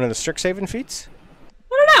one of the Strixhaven feats?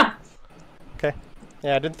 I don't know. Okay.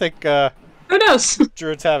 Yeah, I didn't think Who knows?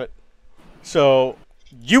 druids have it. So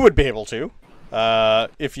you would be able to.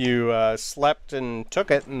 If you slept and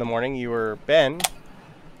took it in the morning, you were Ben.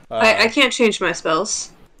 I can't change my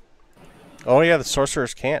spells. Oh yeah, the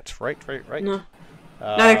sorcerers can't. Right. No.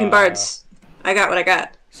 Neither can bards. I got what I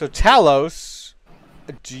got. So Talos,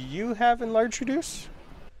 do you have enlarge reduce?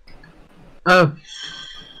 Let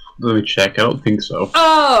me check. I don't think so.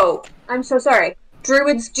 Oh, I'm so sorry.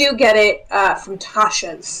 Druids do get it from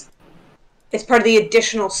Tasha's. It's part of the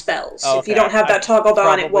additional spells. Oh, If you don't have that toggled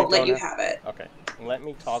on, it won't let you have have it. Okay, let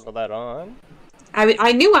me toggle that on.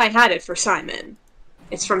 I knew I had it for Simon.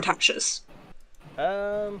 It's from Tasha's.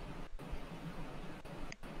 I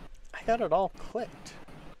got it all clicked.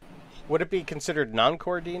 Would it be considered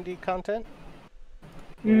non-core D&D content?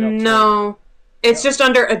 No. It's just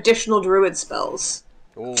under additional Druid spells.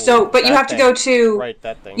 Ooh, But you have to go to... Right,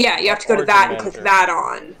 that thing. Yeah, you have to go to that and click that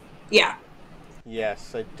on. Yeah.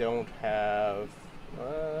 Yes, I don't have...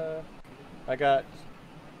 I got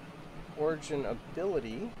Origin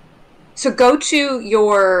Ability. So go to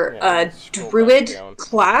your Druid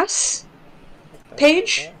class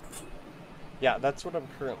page. Yeah, that's what I'm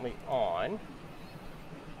currently on.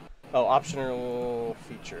 Oh, optional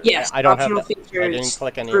features. Yes, I don't have optional that. features. I didn't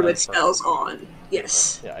click any Druid of them spells on.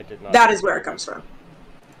 Yes. Yeah, I did not. That is where it comes from.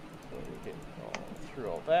 Let me get through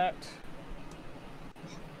all that.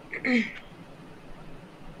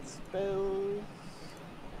 Spells.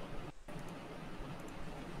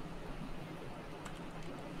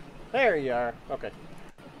 There you are. Okay.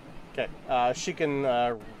 Okay. She can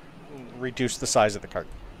reduce the size of the cart.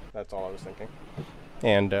 That's all I was thinking.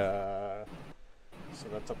 And so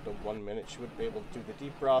that's up to 1 minute. She would be able to do the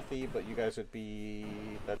deep brothy, but you guys would be.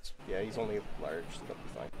 Yeah. He's only large, so that'll be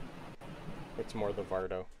fine. It's more the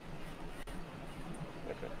Vardo.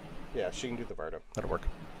 Okay. Yeah, she can do the Vardo. That'll work.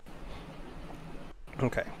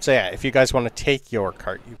 Okay. So yeah, if you guys want to take your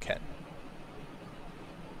cart, you can.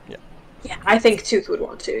 Yeah. Yeah, I think Tooth would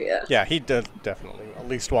want to, yeah. Yeah, he did definitely at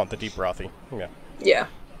least want the deep brothy. Yeah. Yeah.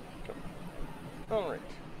 Okay. All right.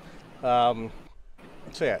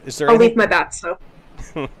 So yeah, is there I'll anything... leave my bats, though.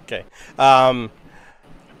 Okay.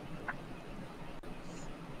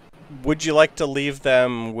 Would you like to leave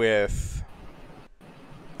them with...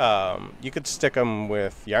 you could stick them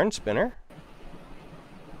with Yarn Spinner,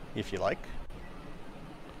 if you like.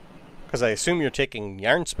 Because I assume you're taking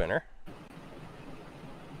Yarn Spinner.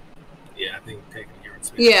 Yeah, I think taking Yarn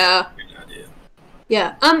Spinner Yeah. is a good idea.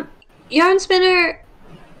 Yeah. Yarn Spinner...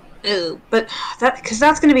 Ooh, but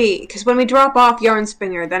that's gonna be... Because when we drop off Yarn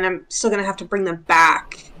Spinner, then I'm still gonna have to bring them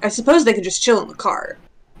back. I suppose they could just chill in the cart.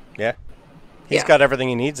 Yeah. He's got everything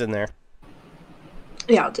he needs in there.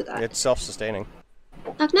 Yeah, I'll do that. It's self-sustaining.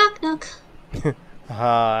 Knock, knock, knock.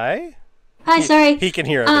 Hi. Hi, sorry. He can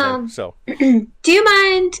hear everything, so. Do you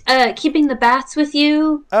mind keeping the bats with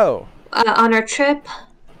you? Oh. On our trip?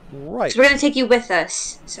 Right. So we're gonna take you with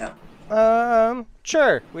us, so.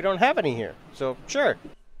 Sure. We don't have any here, so sure.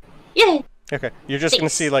 Yay. Okay. You're just gonna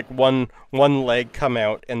see like one leg come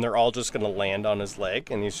out, and they're all just gonna land on his leg,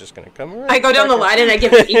 and he's just gonna come. Right I go down the line and I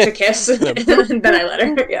give them each a kiss, and then I let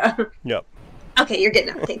her. Yeah. Yep. Okay, you're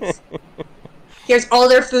getting out. Thanks. Here's all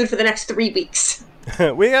their food for the next 3 weeks.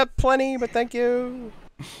 We got plenty, but thank you.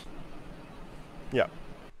 Yeah.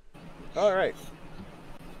 All right.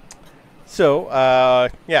 So,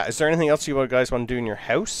 yeah, is there anything else you guys want to do in your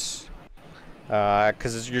house?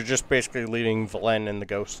 Because you're just basically leading Valen and the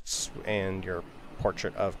ghosts and your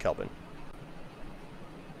portrait of Kelvin.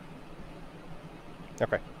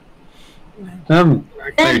 Okay.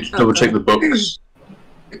 Maybe just double check the books.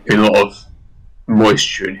 Be a lot of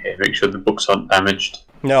moisture in here. Make sure the books aren't damaged.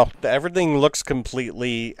 No, everything looks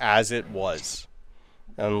completely as it was.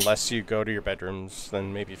 Unless you go to your bedrooms,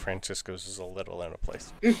 then maybe Francisco's is a little out of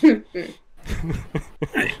place. Hey,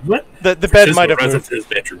 what? The bed might have moved. His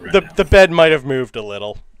bedroom right now. The bed might have moved a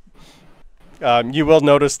little. You will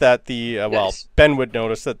notice that Nice. Ben would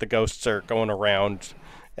notice that the ghosts are going around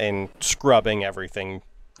and scrubbing everything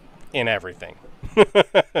in everything.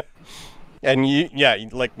 And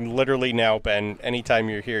like literally now, Ben, anytime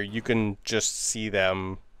you're here, you can just see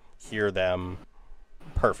them, hear them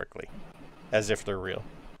perfectly, as if they're real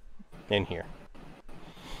in here.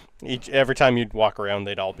 Every time you'd walk around,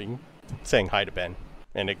 they'd all be saying hi to Ben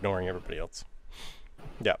and ignoring everybody else.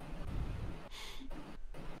 Yeah.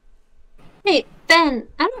 Hey, Ben,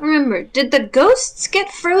 I don't remember. Did the ghosts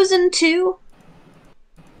get frozen too?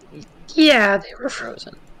 Yeah, they were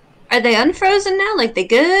frozen. Are they unfrozen now? Like, they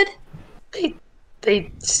good?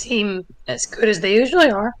 They seem as good as they usually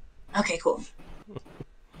are. Okay, cool.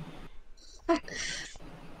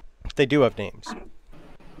 They do have names.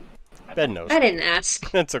 Ben knows. I didn't ask.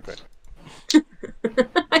 That's okay.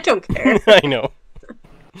 I don't care. I know.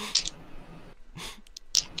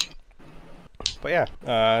 But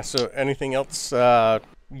yeah, so anything else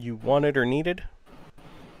you wanted or needed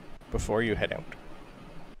before you head out?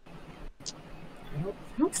 I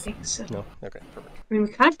don't think so. No? Okay, perfect. I mean, we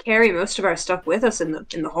can't carry most of our stuff with us in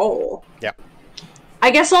the hole. Yeah. I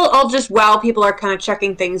guess I'll just, while people are kind of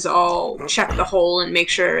checking things, I'll check the hole and make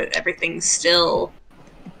sure everything's still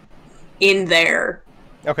in there.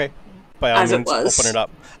 Okay. By all As it means, was. open it up.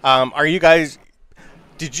 Are you guys...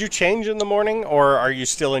 Did you change in the morning, or are you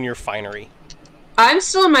still in your finery? I'm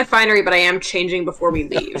still in my finery, but I am changing before we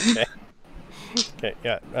leave. Okay. Okay,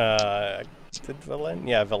 yeah. Did Velen?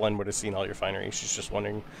 Yeah, Velen would have seen all your finery. She's just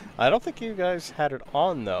wondering. I don't think you guys had it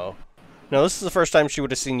on, though. No, this is the first time she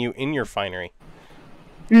would have seen you in your finery.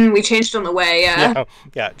 We changed on the way, yeah.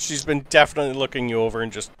 Yeah, she's been definitely looking you over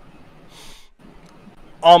and just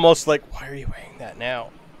almost like, why are you wearing that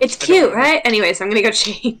now? It's cute, right? Anyways, I'm gonna go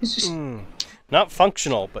change. Not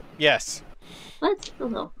functional, but yes. Let's a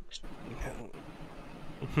little.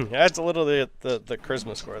 Adds a little the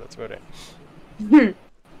charisma score, that's about it.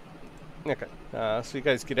 Okay, so you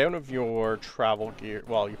guys get out of your travel gear.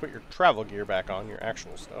 Well, you put your travel gear back on, your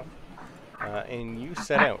actual stuff, and you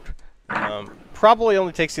set out. Probably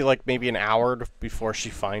only takes you like maybe an hour before she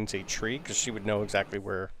finds a tree, because she would know exactly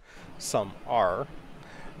where some are.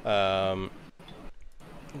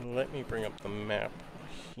 Let me bring up the map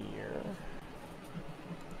here.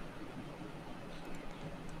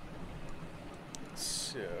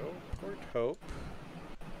 So, Port Hope.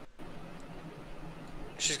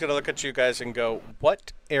 She's going to look at you guys and go,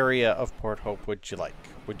 what area of Port Hope would you like?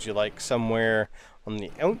 Would you like somewhere on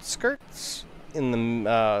the outskirts? In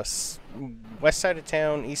the west side of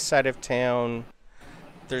town, east side of town?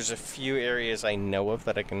 There's a few areas I know of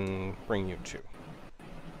that I can bring you to.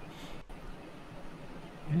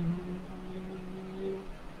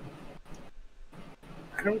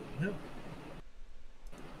 I don't know.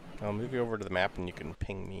 I'll move you over to the map and you can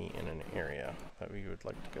ping me in an area that you would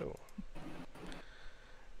like to go.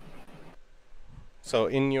 So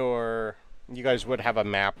in your... You guys would have a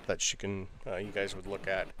map that she can... you guys would look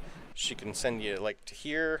at. She can send you, like, to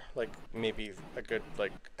here, like, maybe a good,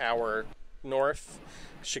 like, hour north.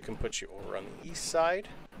 She can put you over on the east side,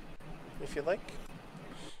 if you like.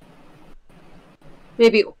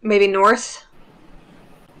 Maybe north?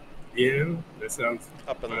 Yeah, that sounds...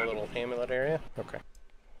 Up in the little hamlet area? Okay.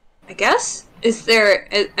 I guess? Is there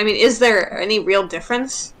any real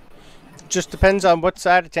difference? Just depends on what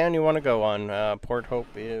side of town you want to go on. Port Hope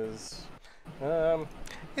is...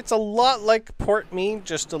 it's a lot like Port Mead,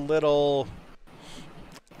 just a little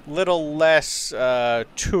less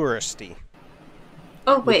touristy.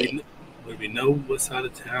 Oh, wait. Would we know what side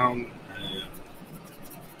of town?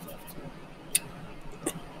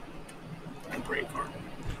 Brain fart.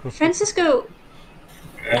 Francisco,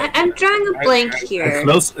 I'm drawing a blank here.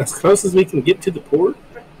 As close as we can get to the port,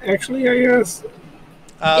 actually, I guess.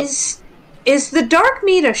 Is the Dark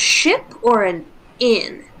Mead a ship or an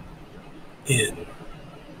inn? Inn.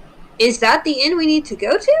 Is that the inn we need to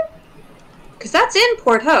go to? Because that's in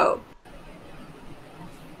Port Hope.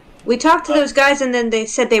 We talked to those guys and then they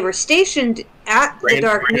said they were stationed at the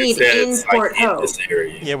Dark Mead in Port Hope.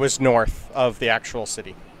 It was north of the actual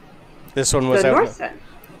city. This one was the out. North end.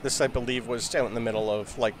 This, I believe, was out in the middle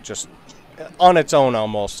of, like, just on its own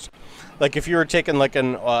almost. Like if you were taking like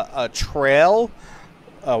a trail,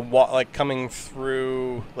 like coming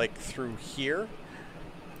through, like through here.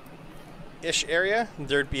 Ish area,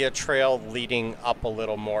 there'd be a trail leading up a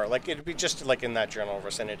little more. Like it'd be just like in that general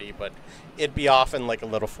vicinity, but it'd be off in like a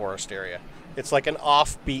little forest area. It's like an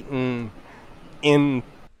off-beaten inn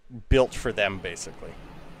built for them, basically.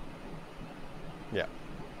 Yeah.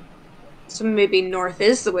 So maybe north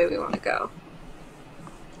is the way we want to go.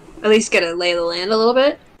 At least get a lay of the land a little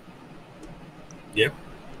bit. Yep.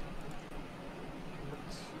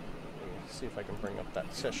 Let's see if I can bring up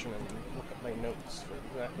that session and look at my notes for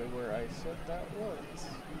exactly where I said that was.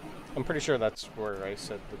 I'm pretty sure that's where I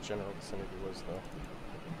said the general vicinity was, though.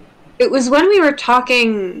 It was when we were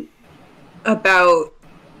talking about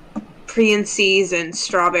Priences and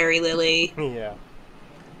Strawberry Lily. Yeah.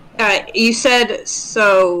 You said,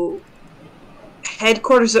 so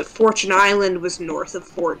headquarters at Fortune Island was north of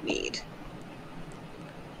Fort Meade.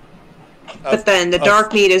 But then the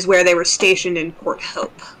Dark Mead is where they were stationed in Port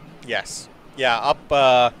Hope. Yes. Yeah,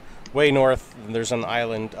 up way north, there's an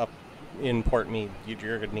island up in Port Meade.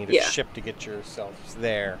 You're going to need a ship to get yourselves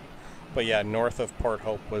there. But yeah, north of Port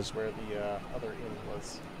Hope was where the other inn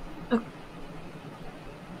was. Okay.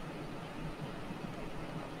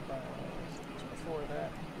 Before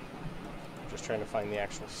that, I'm just trying to find the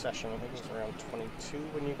actual session. I think it was around 22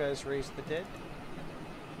 when you guys raised the dead.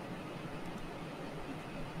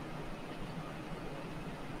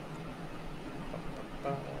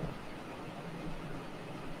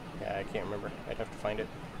 can't remember. I'd have to find it.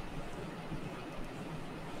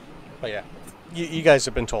 But yeah, you guys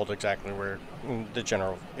have been told exactly where the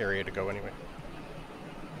general area to go anyway.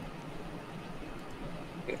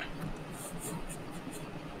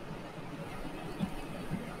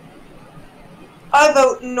 I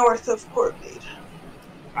vote north of Portmead.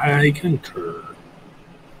 I concur.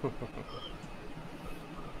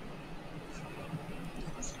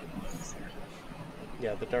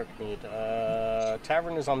 Yeah, the Darkmead.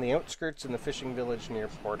 Tavern is on the outskirts in the fishing village near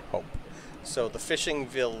Port Hope. So the fishing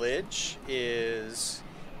village is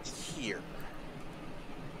here.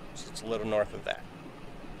 So it's a little north of that.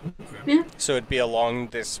 Yeah. So it'd be along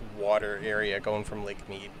this water area going from Lake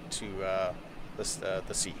Mead to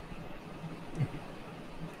the sea.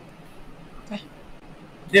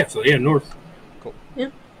 Yeah, so yeah, north. Cool. Yeah.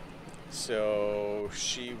 So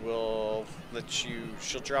she will let you,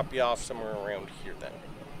 she'll drop you off somewhere around here then.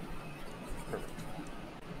 Perfect.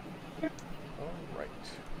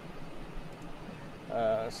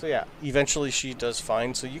 Alright. So yeah, eventually she does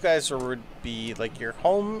find, so you guys would be, like, your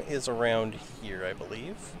home is around here, I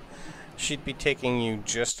believe. She'd be taking you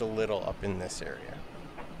just a little up in this area.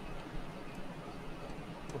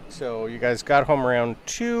 So you guys got home around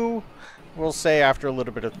 2. We'll say after a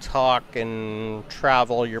little bit of talk and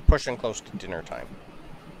travel, you're pushing close to dinner time.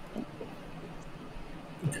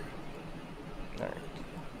 Alright.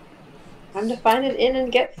 Time to find an inn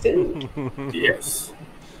and get food. Yes.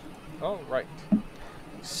 Alright.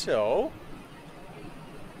 So,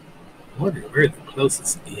 I wonder where the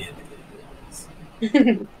closest inn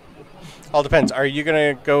is. all depends. Are you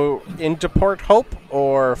going to go into Port Hope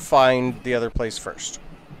or find the other place first?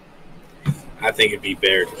 I think it'd be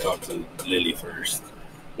better to talk to Lily first.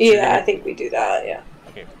 Yeah, I think we do that, yeah.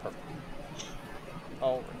 Okay, perfect.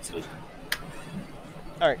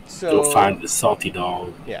 Alright, so... Go find the salty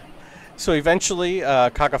dog. Yeah. So eventually,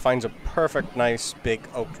 Kaka finds a perfect, nice, big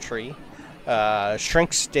oak tree.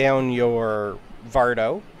 Shrinks down your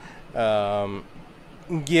Vardo.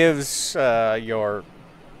 Gives your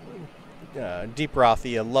Deep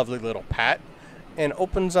Rothy a lovely little pat. And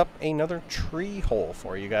opens up another tree hole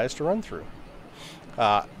for you guys to run through.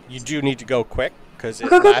 You do need to go quick, because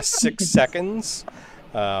it lasts 6 seconds.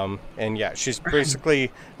 And yeah, she's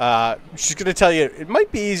basically, she's going to tell you, it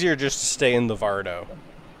might be easier just to stay in the Vardo.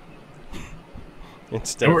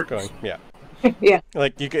 Instead of going, yeah. Yeah.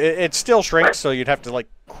 Like, it still shrinks, so you'd have to, like,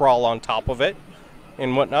 crawl on top of it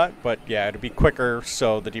and whatnot. But yeah, it'd be quicker,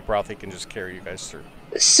 so the Deep Rothy can just carry you guys through.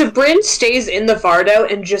 Sabryn stays in the Vardo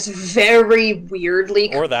and just very weirdly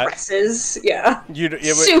compresses. Yeah.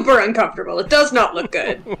 Super uncomfortable. It does not look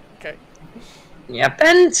good. Okay. Yeah,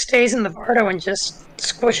 Ben stays in the Vardo and just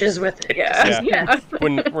squishes with it. Yeah.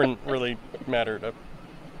 Wouldn't really matter to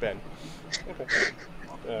Ben.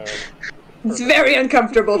 Okay. It's very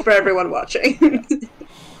uncomfortable for everyone watching.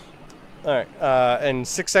 Alright, and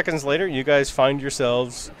 6 seconds later, you guys find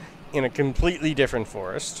yourselves in a completely different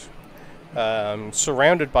forest.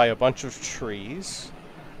 Surrounded by a bunch of trees.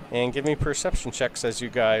 And give me perception checks as you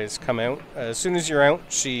guys come out. As soon as you're out,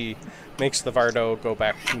 she makes the Vardo go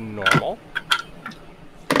back to normal.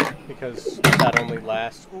 Because that only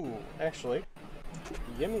lasts... Ooh, actually,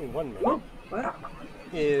 give me 1 minute. What?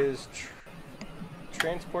 Is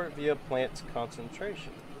transport via plants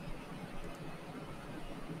concentration.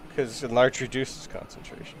 Because enlarge reduces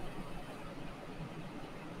concentration.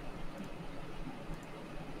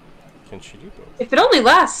 Can she do both? If it only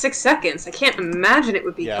lasts 6 seconds, I can't imagine it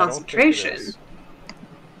would be concentration.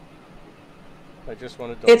 I just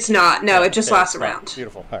wanted to... It's not. No, it just lasts a round.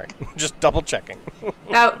 Beautiful. Alright. Just double checking.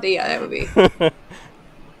 Yeah, that would be.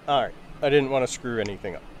 Alright. I didn't want to screw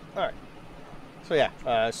anything up. Alright. So yeah,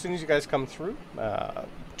 as soon as you guys come through,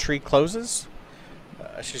 tree closes.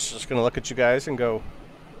 She's just going to look at you guys and go,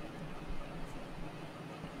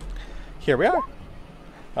 here we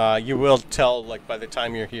are. You will tell, like, by the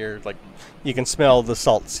time you're here, like, you can smell the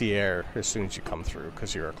salt sea air as soon as you come through,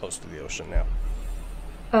 because you are close to the ocean now.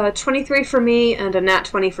 23 for me, and a nat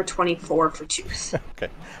 20 for 24 for Tooth. Okay.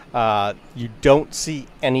 You don't see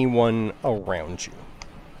anyone around you.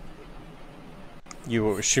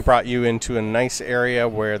 She brought you into a nice area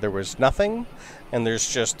where there was nothing, and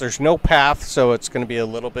there's no path, so it's going to be a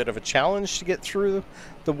little bit of a challenge to get through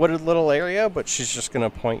the wooded little area, but she's just going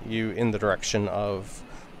to point you in the direction of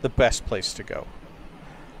the best place to go.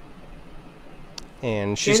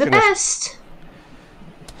 And she's You're the best.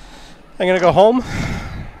 I'm gonna go home.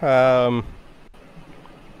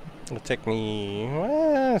 It'll take me...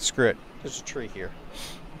 screw it. There's a tree here.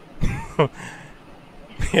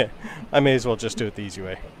 Yeah, I may as well just do it the easy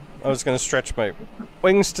way. I was gonna stretch my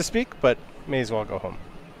wings to speak, but may as well go home.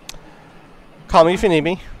 Call me if you need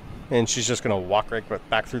me. And she's just going to walk right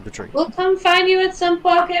back through the tree. We'll come find you at some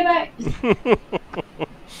point. Okay, bye.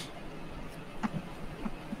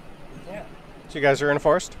 Yeah. So you guys are in a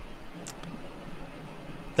forest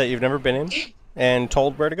that you've never been in and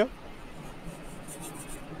told where to go?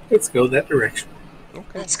 Let's go that direction.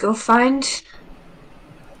 Okay. Let's go find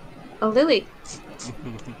a lily.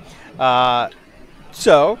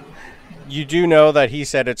 So, you do know that he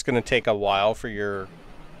said it's going to take a while for your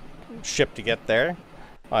ship to get there.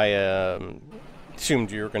 I assumed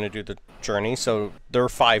you were going to do the journey, so they're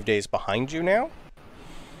 5 days behind you now.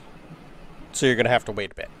 So you're going to have to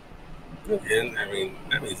wait a bit. And, I mean,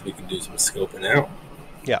 that means we can do some scoping out.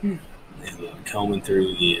 Yeah. And combing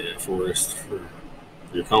through the forest.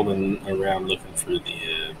 You're combing around looking for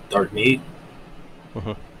the dark meat.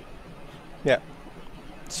 Mm-hmm. Yeah.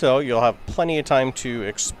 So you'll have plenty of time to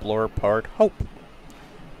explore Port Hope.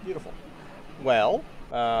 Beautiful. Well,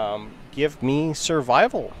 give me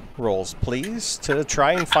survival rolls, please, to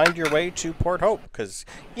try and find your way to Port Hope, because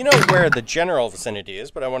you know where the general vicinity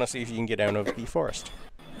is, but I want to see if you can get out of the forest.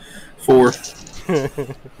 4.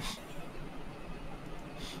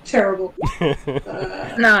 Terrible.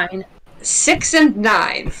 9. 6 and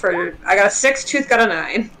 9 for. I got a 6. Tooth got a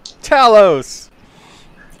 9. Talos!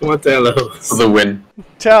 What the hell? For the win.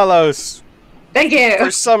 Talos! Thank you.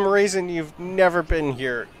 For some reason you've never been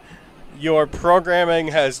here. Your programming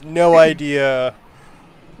has no idea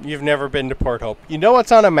you've never been to Port Hope. You know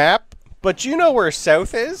it's on a map, but you know where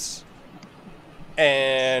south is?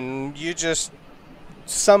 And you just...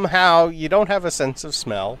 somehow, you don't have a sense of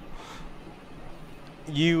smell.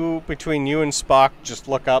 Between you and Spock, just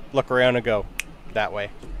look up, look around, and go that way.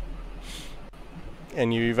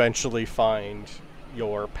 And you eventually find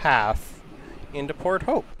your path into Port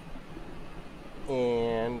Hope.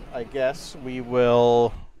 And I guess we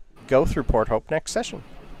will go through Port Hope next session.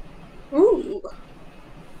 Ooh.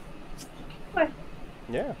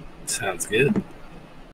 Yeah. Sounds good.